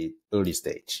relatively early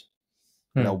stage.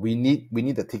 We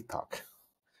need a TikTok.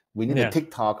 We need a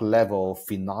TikTok level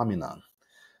phenomenon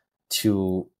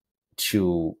to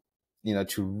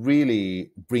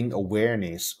really bring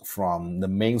awareness from the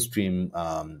mainstream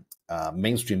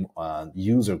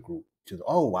user group to,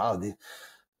 oh wow,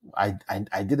 I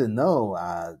didn't know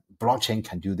blockchain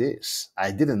can do this.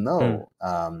 I didn't know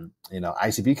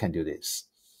ICP can do this.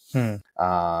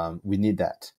 We need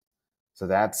that. So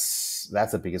that's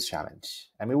the biggest challenge.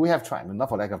 I mean, we have tried, not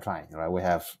for lack of trying, right? We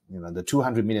have the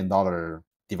 $200 million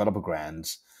developer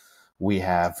grants. We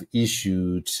have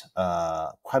issued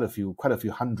quite a few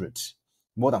hundred,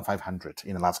 more than 500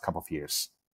 in the last couple of years.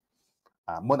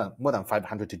 More than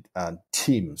 500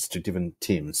 teams, to different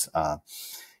teams.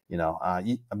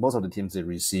 Most of the teams, they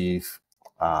receive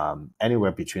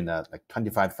anywhere between like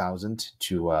 25,000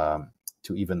 to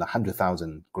even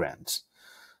 100,000 grants.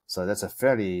 So that's a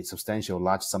fairly substantial,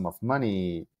 large sum of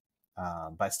money,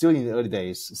 but still in the early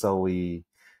days. So we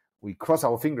cross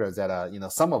our fingers that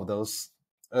some of those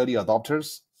early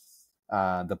adopters,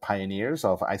 the pioneers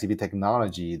of ICP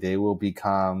technology, they will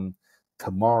become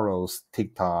tomorrow's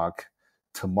TikTok,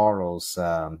 tomorrow's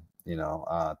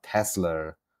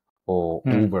Tesla, or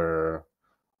Uber,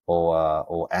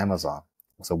 or Amazon.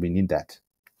 So we need that.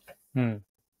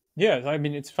 Yeah, I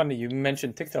mean, it's funny you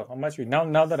mentioned TikTok. How much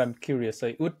now that I'm curious,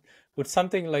 like would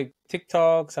something like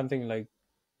TikTok, something like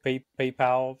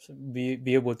PayPal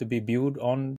be able to be built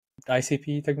on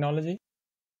ICP technology?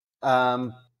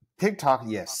 TikTok,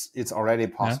 yes, it's already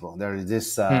possible. There is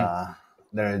this.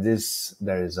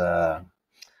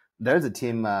 There is a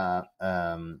team,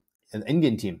 an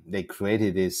Indian team. They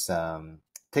created this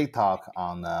TikTok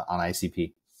on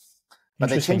ICP, but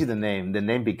they changed the name. The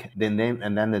name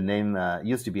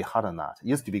used to be Hodernot.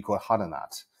 Used to be called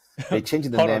Hodernot. They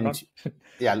changed the name.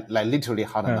 Like literally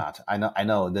Hodernot. I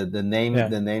know. The name.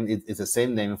 The name is the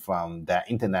same name from the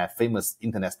famous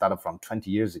internet startup from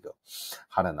 20 years ago.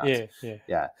 Hodernot.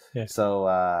 Yeah. So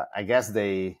I guess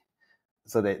they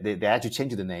actually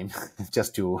changed the name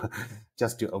just to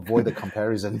avoid the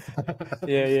comparison.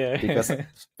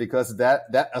 because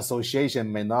that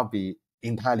association may not be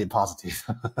entirely positive.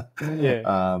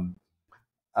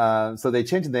 So they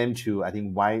changed the name to, I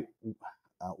think,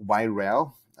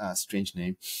 YRail. Strange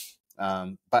name,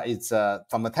 but it's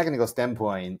from a technical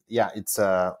standpoint, it's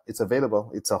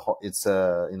available. It's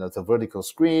a vertical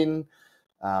screen.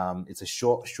 It's a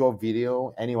short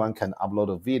video. Anyone can upload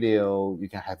a video. You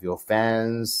can have your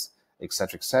fans,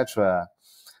 etc., etc.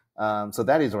 So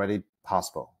that is already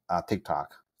possible.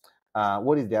 TikTok.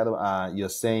 What is the other? You're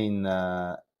saying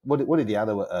what is the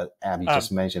other app you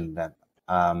just mentioned? That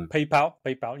PayPal.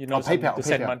 PayPal to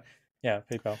send money. Yeah,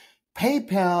 PayPal.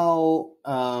 PayPal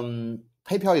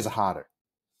is harder.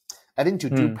 I think to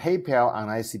do PayPal on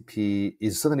ICP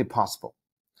is certainly possible.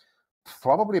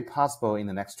 Probably possible in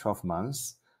the next 12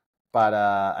 months. But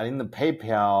I think the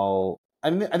PayPal,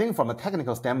 I think from a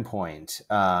technical standpoint,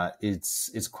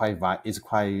 it's quite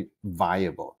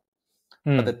viable.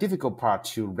 But the difficult part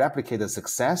to replicate the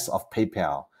success of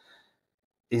PayPal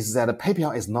is that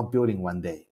PayPal is not built in one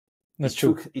day. That's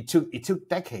true. It took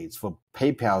decades for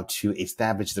PayPal to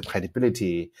establish the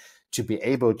credibility, to be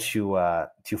able to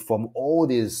form all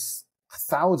these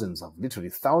literally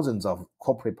thousands of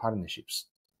corporate partnerships.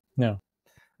 Yeah,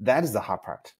 that is the hard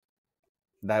part.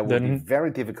 That would be very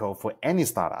difficult for any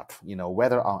startup,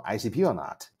 whether on ICP or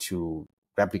not, to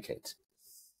replicate.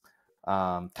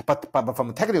 But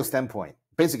from a technical standpoint,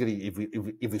 basically,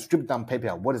 if we strip down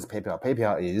PayPal, what is PayPal?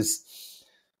 PayPal is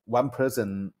one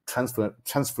person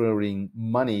transferring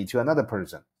money to another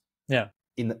person. Yeah.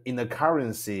 In a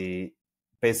currency,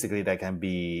 basically that can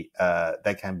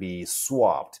be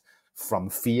swapped from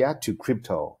fiat to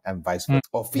crypto and vice versa,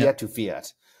 or fiat to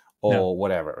fiat, or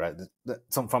whatever, right?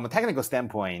 So from a technical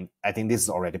standpoint, I think this is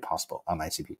already possible on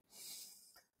ICP.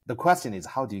 The question is,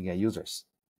 how do you get users?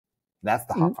 That's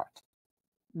the hard part.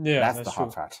 Yeah, that's the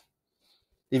hard part.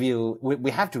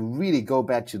 We have to really go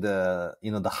back to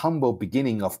the humble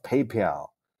beginning of PayPal.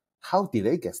 How did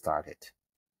they get started?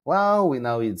 Well, we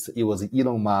know it was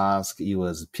Elon Musk, it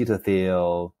was Peter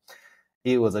Thiel,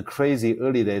 it was a crazy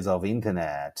early days of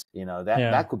internet.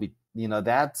 That could be,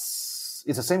 it's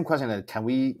the same question that can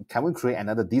we create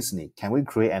another Disney? Can we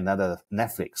create another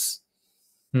Netflix?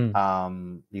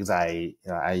 Because I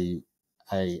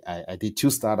did 2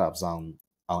 startups on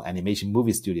animation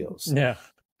movie studios. Yeah.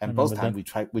 And both times we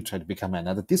tried to become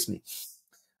another Disney.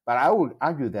 But I would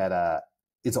argue that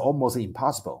it's almost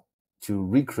impossible to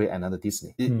recreate another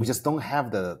Disney. We just don't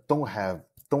have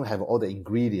all the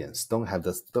ingredients, don't have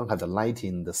the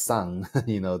lighting, the sun,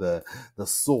 the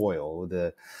soil,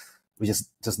 we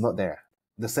just not there.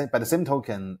 By the same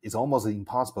token, it's almost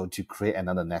impossible to create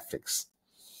another Netflix.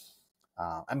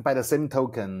 And by the same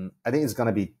token, I think it's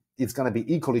gonna be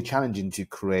equally challenging to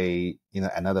create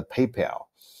another PayPal.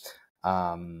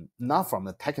 Not from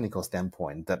a technical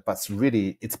standpoint, but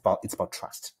really it's about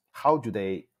trust. How do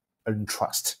they earn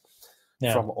trust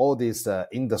from all these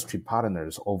industry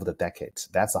partners over the decades?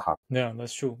 That's a hard. Yeah,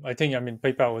 that's true. I think,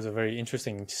 PayPal was a very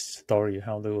interesting story,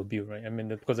 how they were built, right?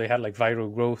 Because they had like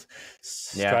viral growth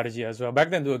strategy as well.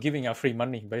 Back then, they were giving out free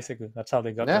money, basically. That's how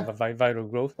they got the viral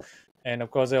growth. And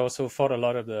of course, they also fought a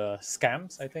lot of the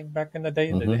scams, I think, back in the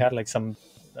day. They had like some,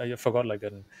 I forgot, like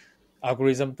an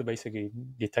algorithm to basically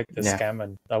detect the scam.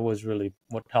 And that was really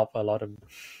what helped a lot of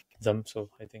them. So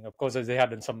I think, of course, they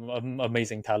had some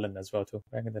amazing talent as well, too,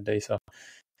 back in the day. So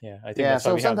yeah, I think that's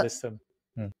why we have this. So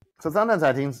sometimes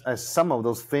I think some of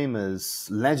those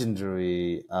famous,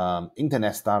 legendary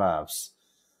internet startups,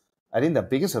 I think the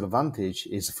biggest advantage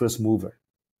is first mover.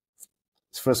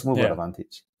 It's first mover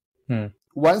advantage.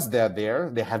 Once they're there,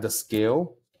 they have the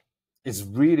scale. It's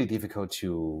really difficult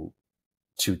to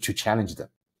challenge them.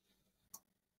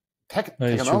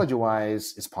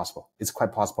 Technology-wise, it's possible. It's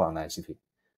quite possible on ICP.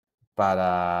 But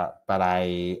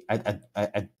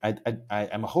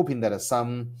I'm hoping that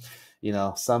some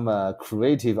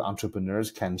creative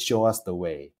entrepreneurs can show us the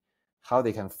way, how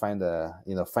they can find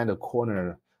a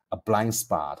corner, a blind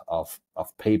spot of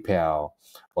PayPal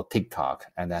or TikTok,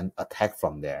 and then attack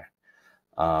from there.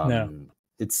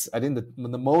 I think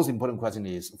the most important question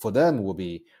is for them will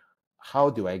be,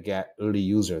 how do I get early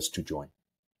users to join?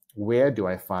 Where do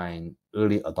I find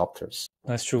early adopters?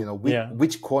 That's true.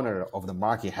 Which corner of the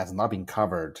market has not been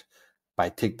covered by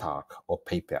TikTok or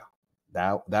PayPal?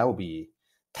 That will be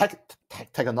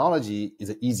technology is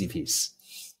an easy piece.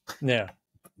 Yeah,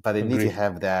 but they need to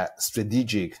have that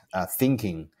strategic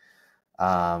thinking,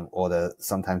 or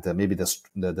sometimes maybe the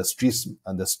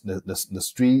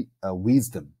street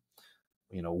wisdom.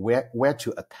 Where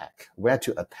to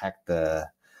attack the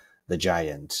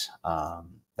giant.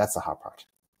 That's the hard part.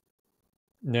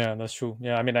 Yeah, that's true.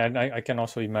 Yeah, I can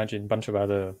also imagine a bunch of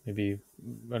other, maybe,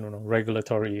 I don't know,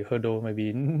 regulatory hurdle,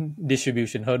 maybe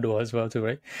distribution hurdle as well too,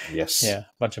 right? Yes. Yeah, a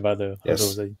bunch of other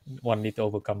hurdles that one need to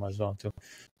overcome as well too.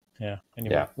 Yeah.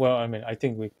 Anyway, well, I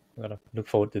think we gotta look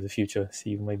forward to the future,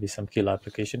 see maybe some killer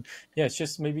application. Yeah, it's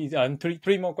just maybe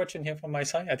three more questions here from my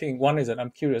side. I think one is that I'm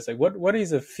curious, like what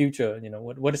is the future?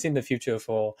 What is in the future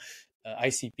for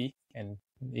ICP and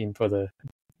for the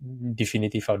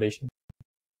DFINITY Foundation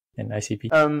and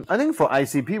ICP? I think for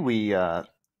ICP, we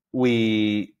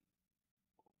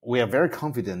are very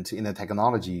confident in the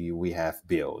technology we have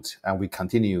built, and we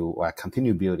continue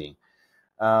building.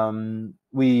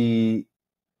 We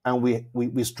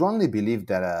strongly believe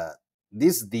that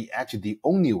this is actually the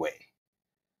only way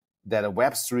that a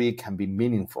Web3 can be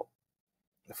meaningful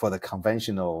for the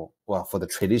for the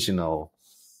traditional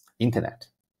internet.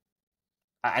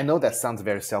 I know that sounds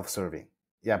very self-serving.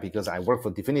 Yeah, because I work for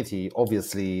DFINITY,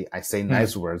 obviously I say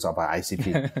nice words about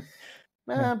ICP.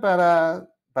 But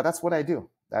that's what I do.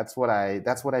 That's what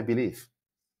I believe.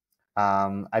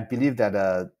 I believe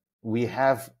that we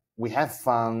have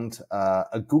found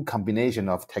a good combination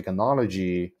of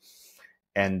technology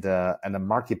and a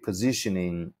market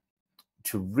positioning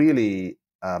to really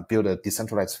build a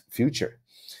decentralized future.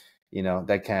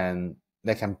 That can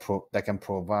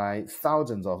provide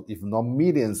thousands of, if not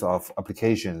millions of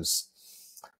applications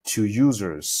to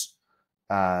users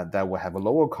that will have a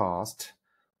lower cost,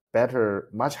 better,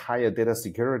 much higher data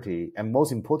security, and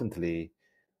most importantly,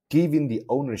 giving the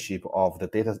ownership of the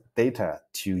data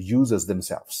to users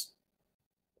themselves.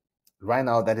 Right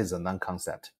now, that is a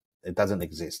non-concept. It doesn't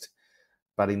exist.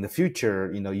 But in the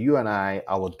future, you and I,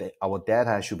 our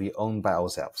data should be owned by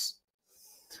ourselves.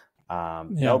 That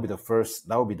will be the first.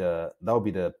 That will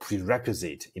be the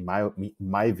prerequisite, in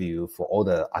my view, for all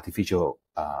the artificial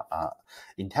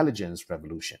intelligence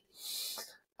revolution.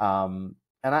 And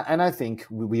I think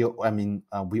we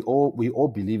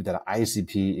all believe that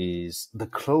ICP is the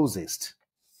closest,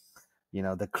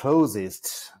 the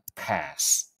closest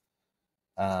path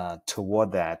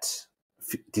toward that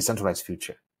decentralized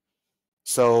future.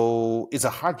 So it's a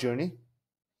hard journey.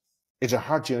 It's a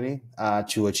hard journey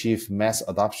to achieve mass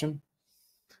adoption.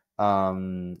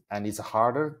 And it's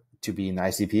harder to be in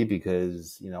ICP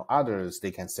because, others,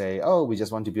 they can say, oh, we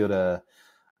just want to build a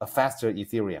faster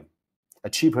Ethereum, a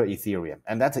cheaper Ethereum.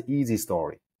 And that's an easy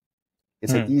story.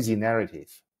 It's an easy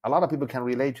narrative. A lot of people can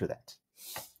relate to that.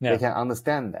 Yeah. They can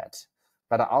understand that.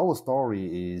 But our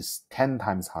story is 10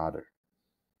 times harder.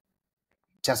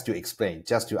 Just to explain,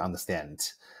 just to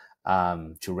understand,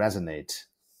 to resonate.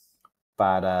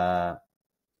 But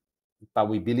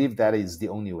we believe that is the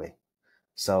only way.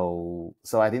 So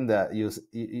I think that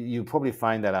you probably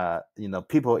find that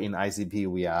people in ICP,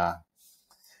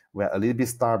 we're a little bit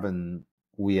stubborn.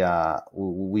 We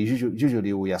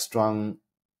usually we are strong.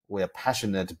 We are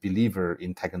passionate believer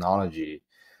in technology.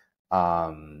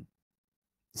 So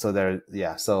there's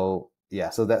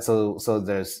it's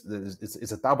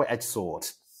a double-edged sword.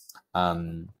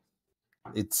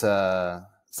 It's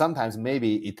sometimes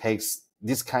maybe it takes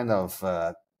this kind of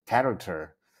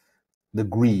character, the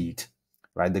greed,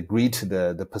 right? The greed,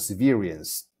 the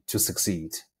perseverance to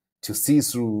succeed, to see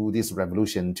through this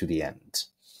revolution to the end.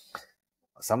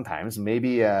 Sometimes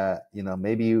maybe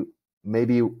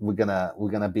maybe we're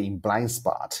gonna be in blind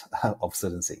spot of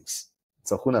certain things.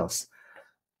 So who knows?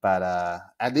 But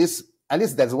at least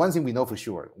that's one thing we know for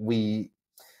sure.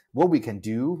 What we can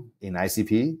do in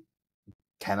ICP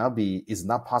is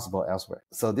not possible elsewhere.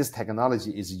 So this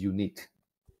technology is unique.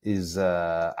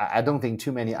 I don't think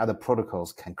too many other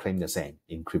protocols can claim the same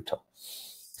in crypto.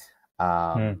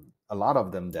 A lot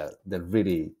of them that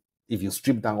really, if you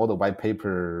strip down all the white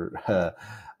paper,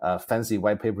 fancy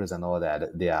white papers and all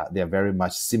that, they are very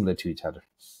much similar to each other.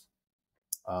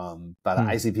 But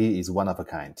ICP is one of a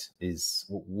kind. Is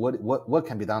what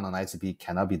can be done on ICP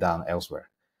cannot be done elsewhere.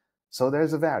 So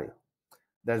there's a value.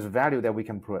 There's a value that we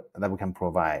can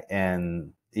provide,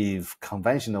 and if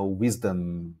conventional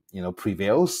wisdom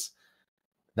prevails,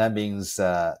 that means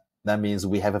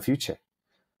we have a future.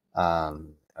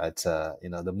 It's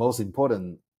the most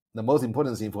important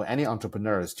thing for any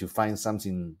entrepreneur is to find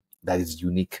something that is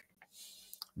unique,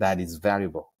 that is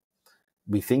valuable.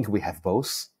 We think we have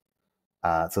both.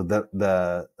 So but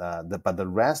the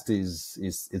rest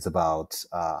is about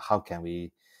how can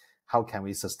we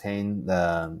sustain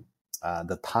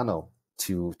the tunnel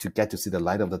to get to see the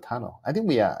light of the tunnel. I think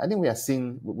we are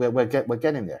seeing we're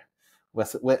getting there.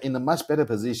 We're in a much better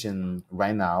position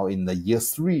right now in the year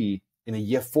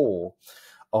 4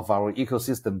 of our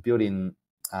ecosystem building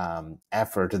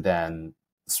effort than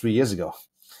 3 years ago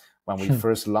when we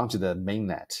first launched the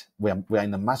mainnet. We are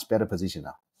in a much better position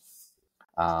now.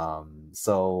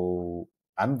 So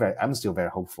I'm still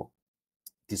very hopeful,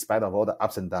 despite of all the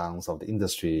ups and downs of the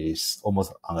industries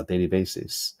almost on a daily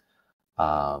basis.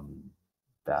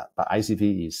 But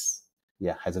ICP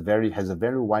has a very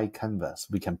wide canvas.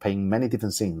 We can paint many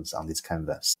different things on this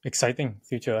canvas. Exciting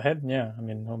future ahead. Yeah, I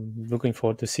mean, I'm looking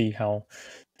forward to see how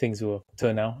things will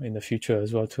turn out in the future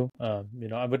as well too.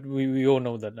 But we all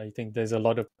know that I think there's a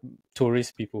lot of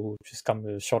tourist people who just come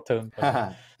to short term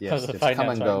because of finance, come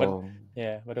and go.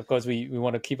 But of course we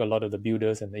want to keep a lot of the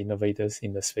builders and the innovators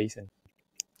in the space and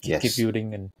keep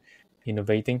building and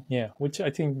innovating. Which I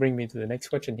think bring me to the next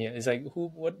question here. Is like,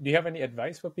 what do you have any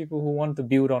advice for people who want to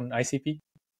build on ICP?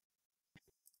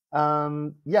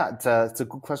 It's a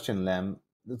good question, Lam.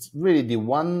 It's really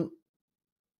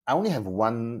I only have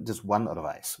one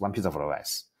piece of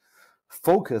advice.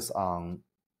 Focus on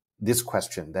this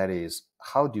question. That is,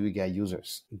 how do you get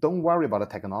users? Don't worry about the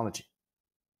technology.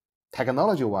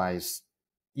 Technology wise,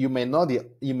 you may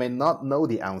not know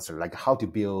the answer, like how to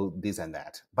build this and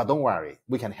that, but don't worry,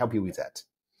 we can help you with that.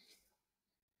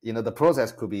 The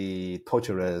process could be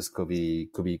torturous, could be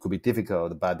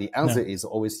difficult, but the answer is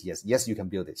always yes. Yes, you can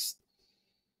build this.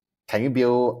 Can you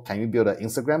build an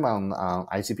Instagram on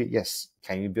ICP? Yes.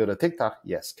 Can you build a TikTok?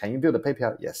 Yes. Can you build a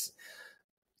PayPal? Yes.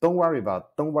 Don't worry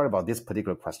about this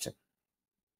particular question.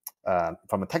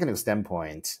 From a technical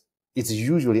standpoint, it's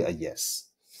usually a yes.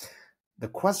 the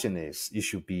question is, you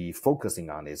should be focusing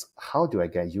on is, how do I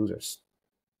get users?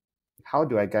 How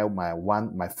do I get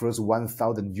my first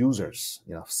 1,000 users,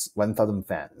 1,000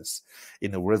 fans,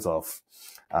 in the words of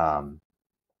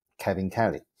Kevin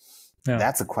Kelly? Yeah.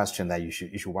 That's a question that you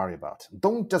should worry about.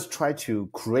 Don't just try to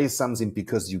create something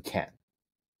because you can.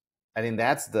 I think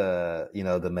that's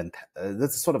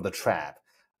that's sort of the trap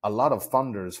a lot of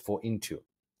founders fall into.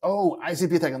 Oh,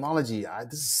 ICP technology,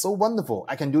 this is so wonderful.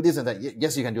 I can do this and that.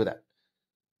 Yes, you can do that.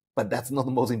 But that's not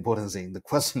the most important thing. The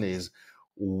question is,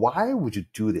 why would you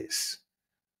do this?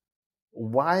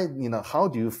 Why, how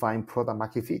do you find product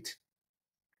market fit?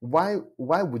 Why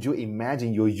would you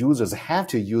imagine your users have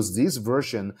to use this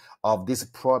version of this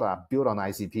product built on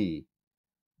ICP,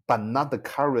 but not the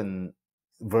current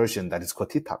version that is called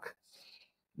TikTok?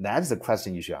 That's the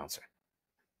question you should answer.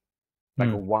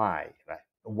 Like, why, right?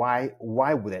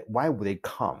 Why would they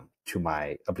come to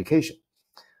my application?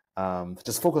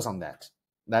 Just focus on that.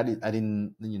 I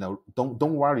didn't, don't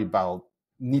worry about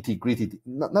nitty gritty,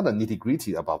 not the nitty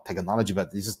gritty about technology, but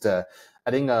it's just, I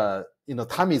think,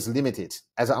 time is limited.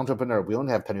 As an entrepreneur, we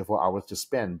only have 24 hours to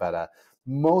spend, but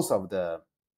most of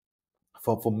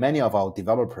for many of our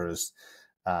developers,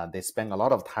 they spend a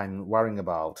lot of time worrying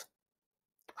about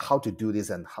how to do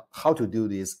this and how to do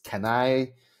this. Can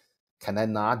I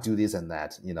not do this and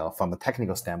that, from a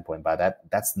technical standpoint? But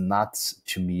that's not,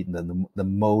 to me, the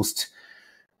most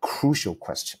crucial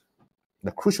question.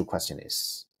 The crucial question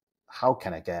is, how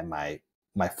can I get my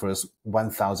first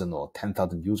 1,000 or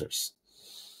 10,000 users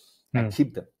and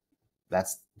keep them?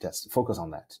 That's just focus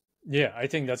on that. Yeah, I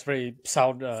think that's very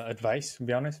sound advice, to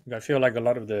be honest. I feel like a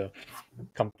lot of the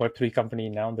Web3 company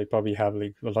now, they probably have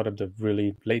like a lot of the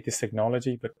really latest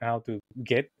technology, but how to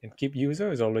get and keep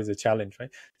user is always a challenge,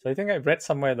 right? So I think I read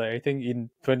somewhere that I think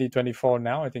in 2024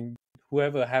 now, I think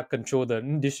whoever have control the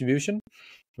distribution,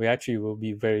 we actually will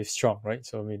be very strong, right?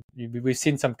 So I mean, we've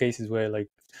seen some cases where like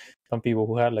some people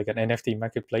who had like an NFT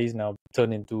marketplace now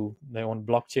turn into their own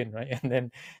blockchain, right? And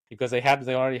then because they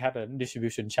already had a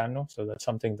distribution channel, so that's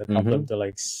something that helped them to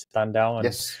like stand down. And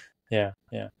yes. Yeah.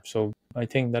 So I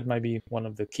think that might be one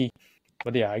of the key.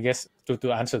 But yeah, I guess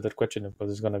to answer that question, of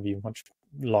course, it's going to be much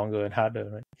longer and harder,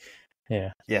 right?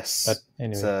 Yeah. Yes. But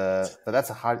anyway, but I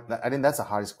think that's the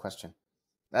hardest question.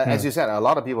 As you said, a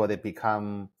lot of people, they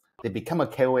become a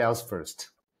KOLs first.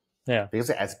 Yeah. Because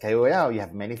as KOL, you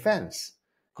have many fans.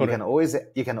 Correct.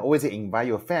 You can always invite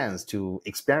your fans to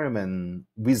experiment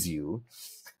with you,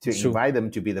 to invite them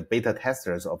to be the beta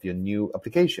testers of your new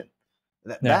application.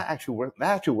 That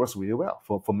actually works really well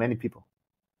for many people.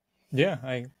 Yeah,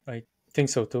 I think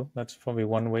so too. That's probably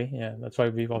one way. Yeah, that's why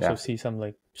we also see some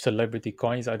like celebrity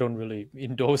coins. I don't really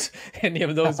endorse any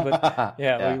of those, but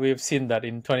we've seen that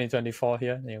in 2024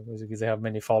 here, because they have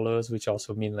many followers, which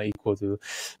also mean like equal to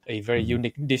a very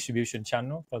unique distribution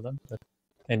channel for them. But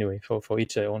anyway, for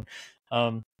each their own.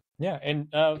 And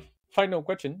final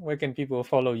question: where can people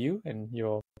follow you and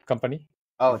your company?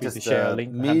 Oh, just share a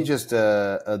link.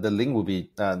 The link will be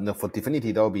for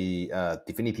DFINITY. That will be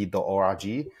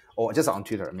DFINITY.org, or just on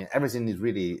Twitter. I mean, everything is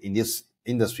really in this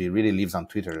industry really lives on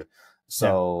Twitter.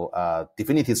 So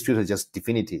DFINITY's Twitter, just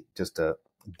DFINITY, just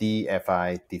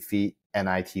DFINITY,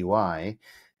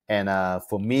 and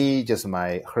for me, just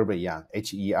my Herbert Yang,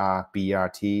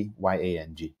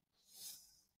 HERBERTYANG.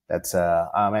 That's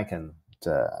I can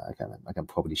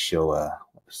probably show a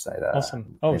website.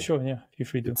 Awesome. Oh, sure. Yeah, feel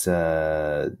free to. It's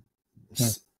so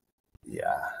this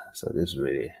is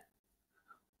really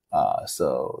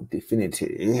so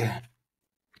DFINITY.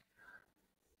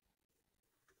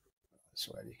 It's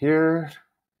right here.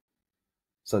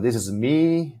 So this is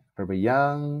me, Herbert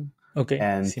Yang. Okay.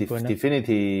 And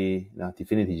DFINITY. No,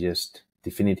 DFINITY, just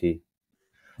DFINITY.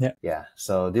 Yeah.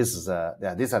 So this is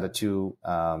these are the two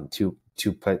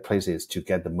places to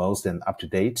get the most and up to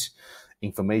date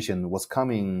information. What's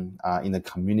coming in the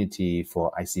community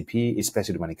for ICP,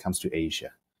 especially when it comes to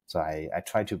Asia. So I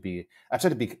try to be a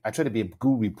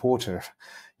good reporter,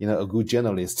 a good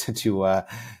journalist to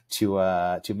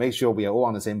make sure we are all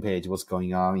on the same page. What's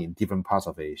going on in different parts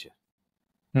of Asia.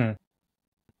 I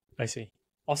see.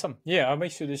 Awesome. Yeah, I'll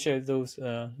make sure to share those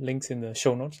links in the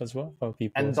show notes as well for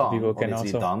people. And so Dom, people can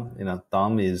also. Dom,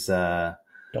 Dom is Dom.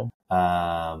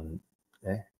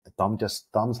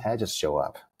 Dom's head just show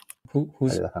up. Who's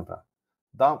Where did that come from?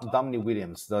 Dominic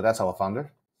Williams. So that's our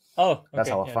founder. Oh, okay. That's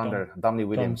our founder, Dominic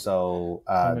Williams. So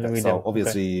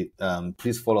obviously,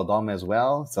 please follow Dom as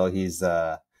well. So he's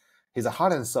a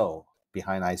heart and soul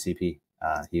behind ICP.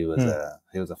 He was a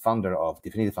founder of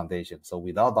DFINITY Foundation. So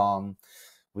without Dom,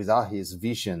 without his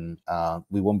vision,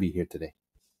 we won't be here today.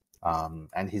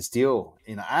 And he's still,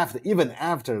 even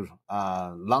after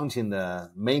launching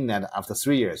the mainnet after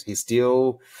 3 years, he's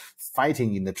still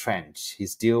fighting in the trench.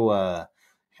 He's still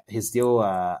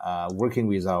working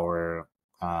with our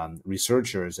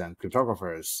researchers and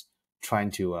cryptographers,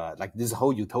 trying to like this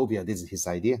whole utopia. This is his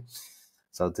idea.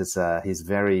 So this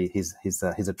he's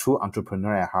a true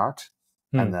entrepreneur at heart,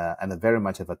 and a very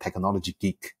much of a technology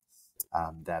geek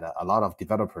that a lot of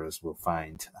developers will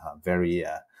find very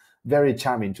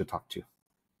charming to talk to.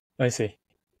 I see.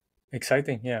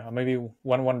 Exciting. Yeah. Maybe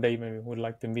one day, maybe would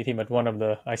like to meet him at one of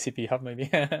the ICP Hub, maybe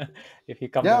if he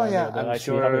comes to any of the I'm ICP Hub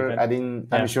sure. event.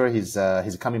 I'm sure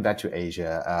he's coming back to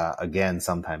Asia again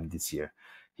sometime this year.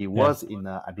 He was in,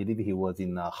 I believe he was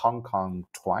in Hong Kong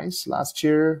twice last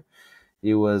year.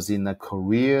 He was in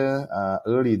Korea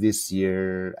early this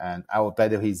year, and I will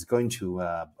bet he's going to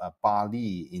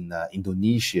Bali in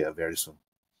Indonesia very soon.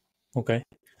 Okay.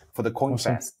 For the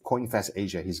CoinFest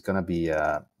Asia, he's gonna be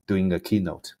doing a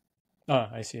keynote.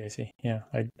 I see. Yeah,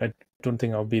 I don't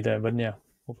think I'll be there, but yeah,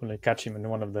 hopefully catch him in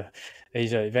one of the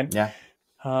Asia event. Yeah.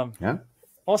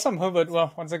 Awesome, Herbert.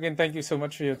 Well, once again, thank you so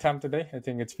much for your time today. I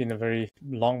think it's been a very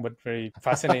long but very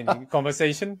fascinating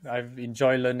conversation. I've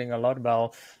enjoyed learning a lot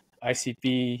about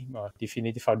ICP,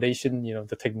 DFINITY Foundation,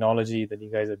 the technology that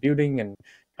you guys are building. And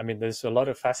I mean, there's a lot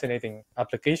of fascinating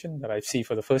application that I see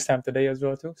for the first time today as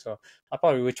well, too. So I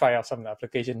probably will try out some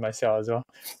application myself as well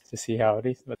to see how it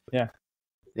is. But yeah.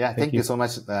 Yeah, thank you so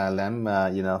much, Lem,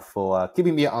 for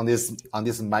keeping me on this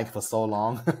mic for so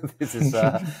long. This is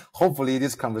hopefully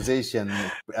this conversation,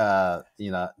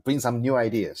 brings some new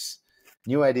ideas,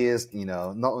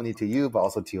 not only to you, but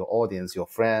also to your audience, your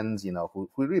friends, who are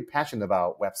really passionate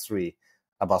about Web3,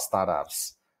 about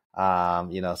startups,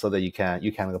 so that you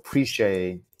can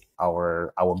appreciate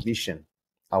our mission,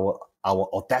 our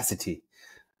audacity,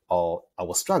 or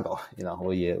our struggle.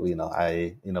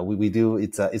 We do.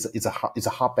 It's a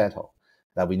hard battle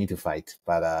that we need to fight,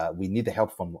 but we need the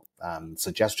help from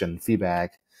suggestion,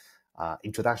 feedback,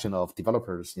 introduction of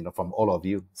developers, from all of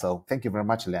you. So thank you very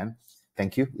much, Len.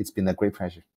 Thank you. It's been a great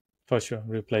pleasure. For sure,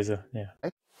 real pleasure. Yeah.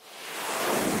 Okay.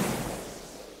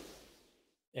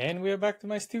 And we're back to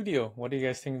my studio. What do you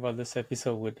guys think about this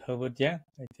episode with Herbert Yang?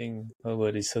 I think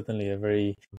Herbert is certainly a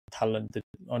very talented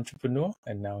entrepreneur,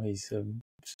 and now he's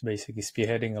basically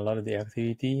spearheading a lot of the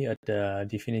activity at the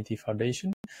DFINITY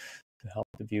Foundation to help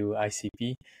to build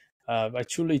ICP. I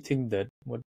truly think that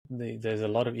there's a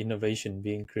lot of innovation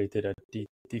being created at the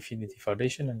DFINITY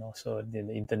Foundation and also in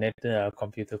the internet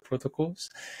computer protocols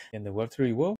in the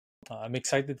Web3 world. I'm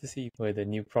excited to see where the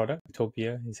new product,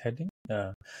 Utopia, is heading.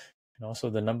 And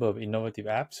also the number of innovative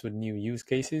apps with new use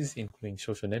cases, including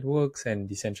social networks and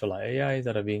decentralized AI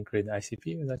that are being created in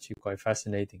ICP, is actually quite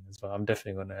fascinating as well. I'm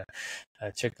definitely going to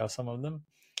check out some of them.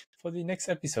 For the next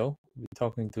episode, we're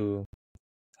talking to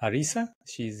Arisa.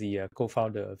 She's the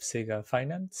co-founder of Sega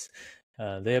Finance.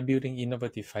 They are building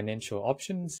innovative financial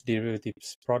options,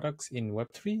 derivatives products in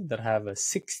Web3 that have a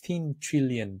 $16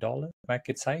 trillion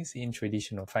market size in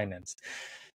traditional finance.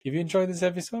 If you enjoyed this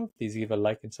episode, please give a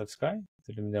like and subscribe.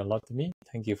 It will mean a lot to me.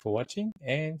 Thank you for watching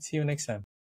and see you next time.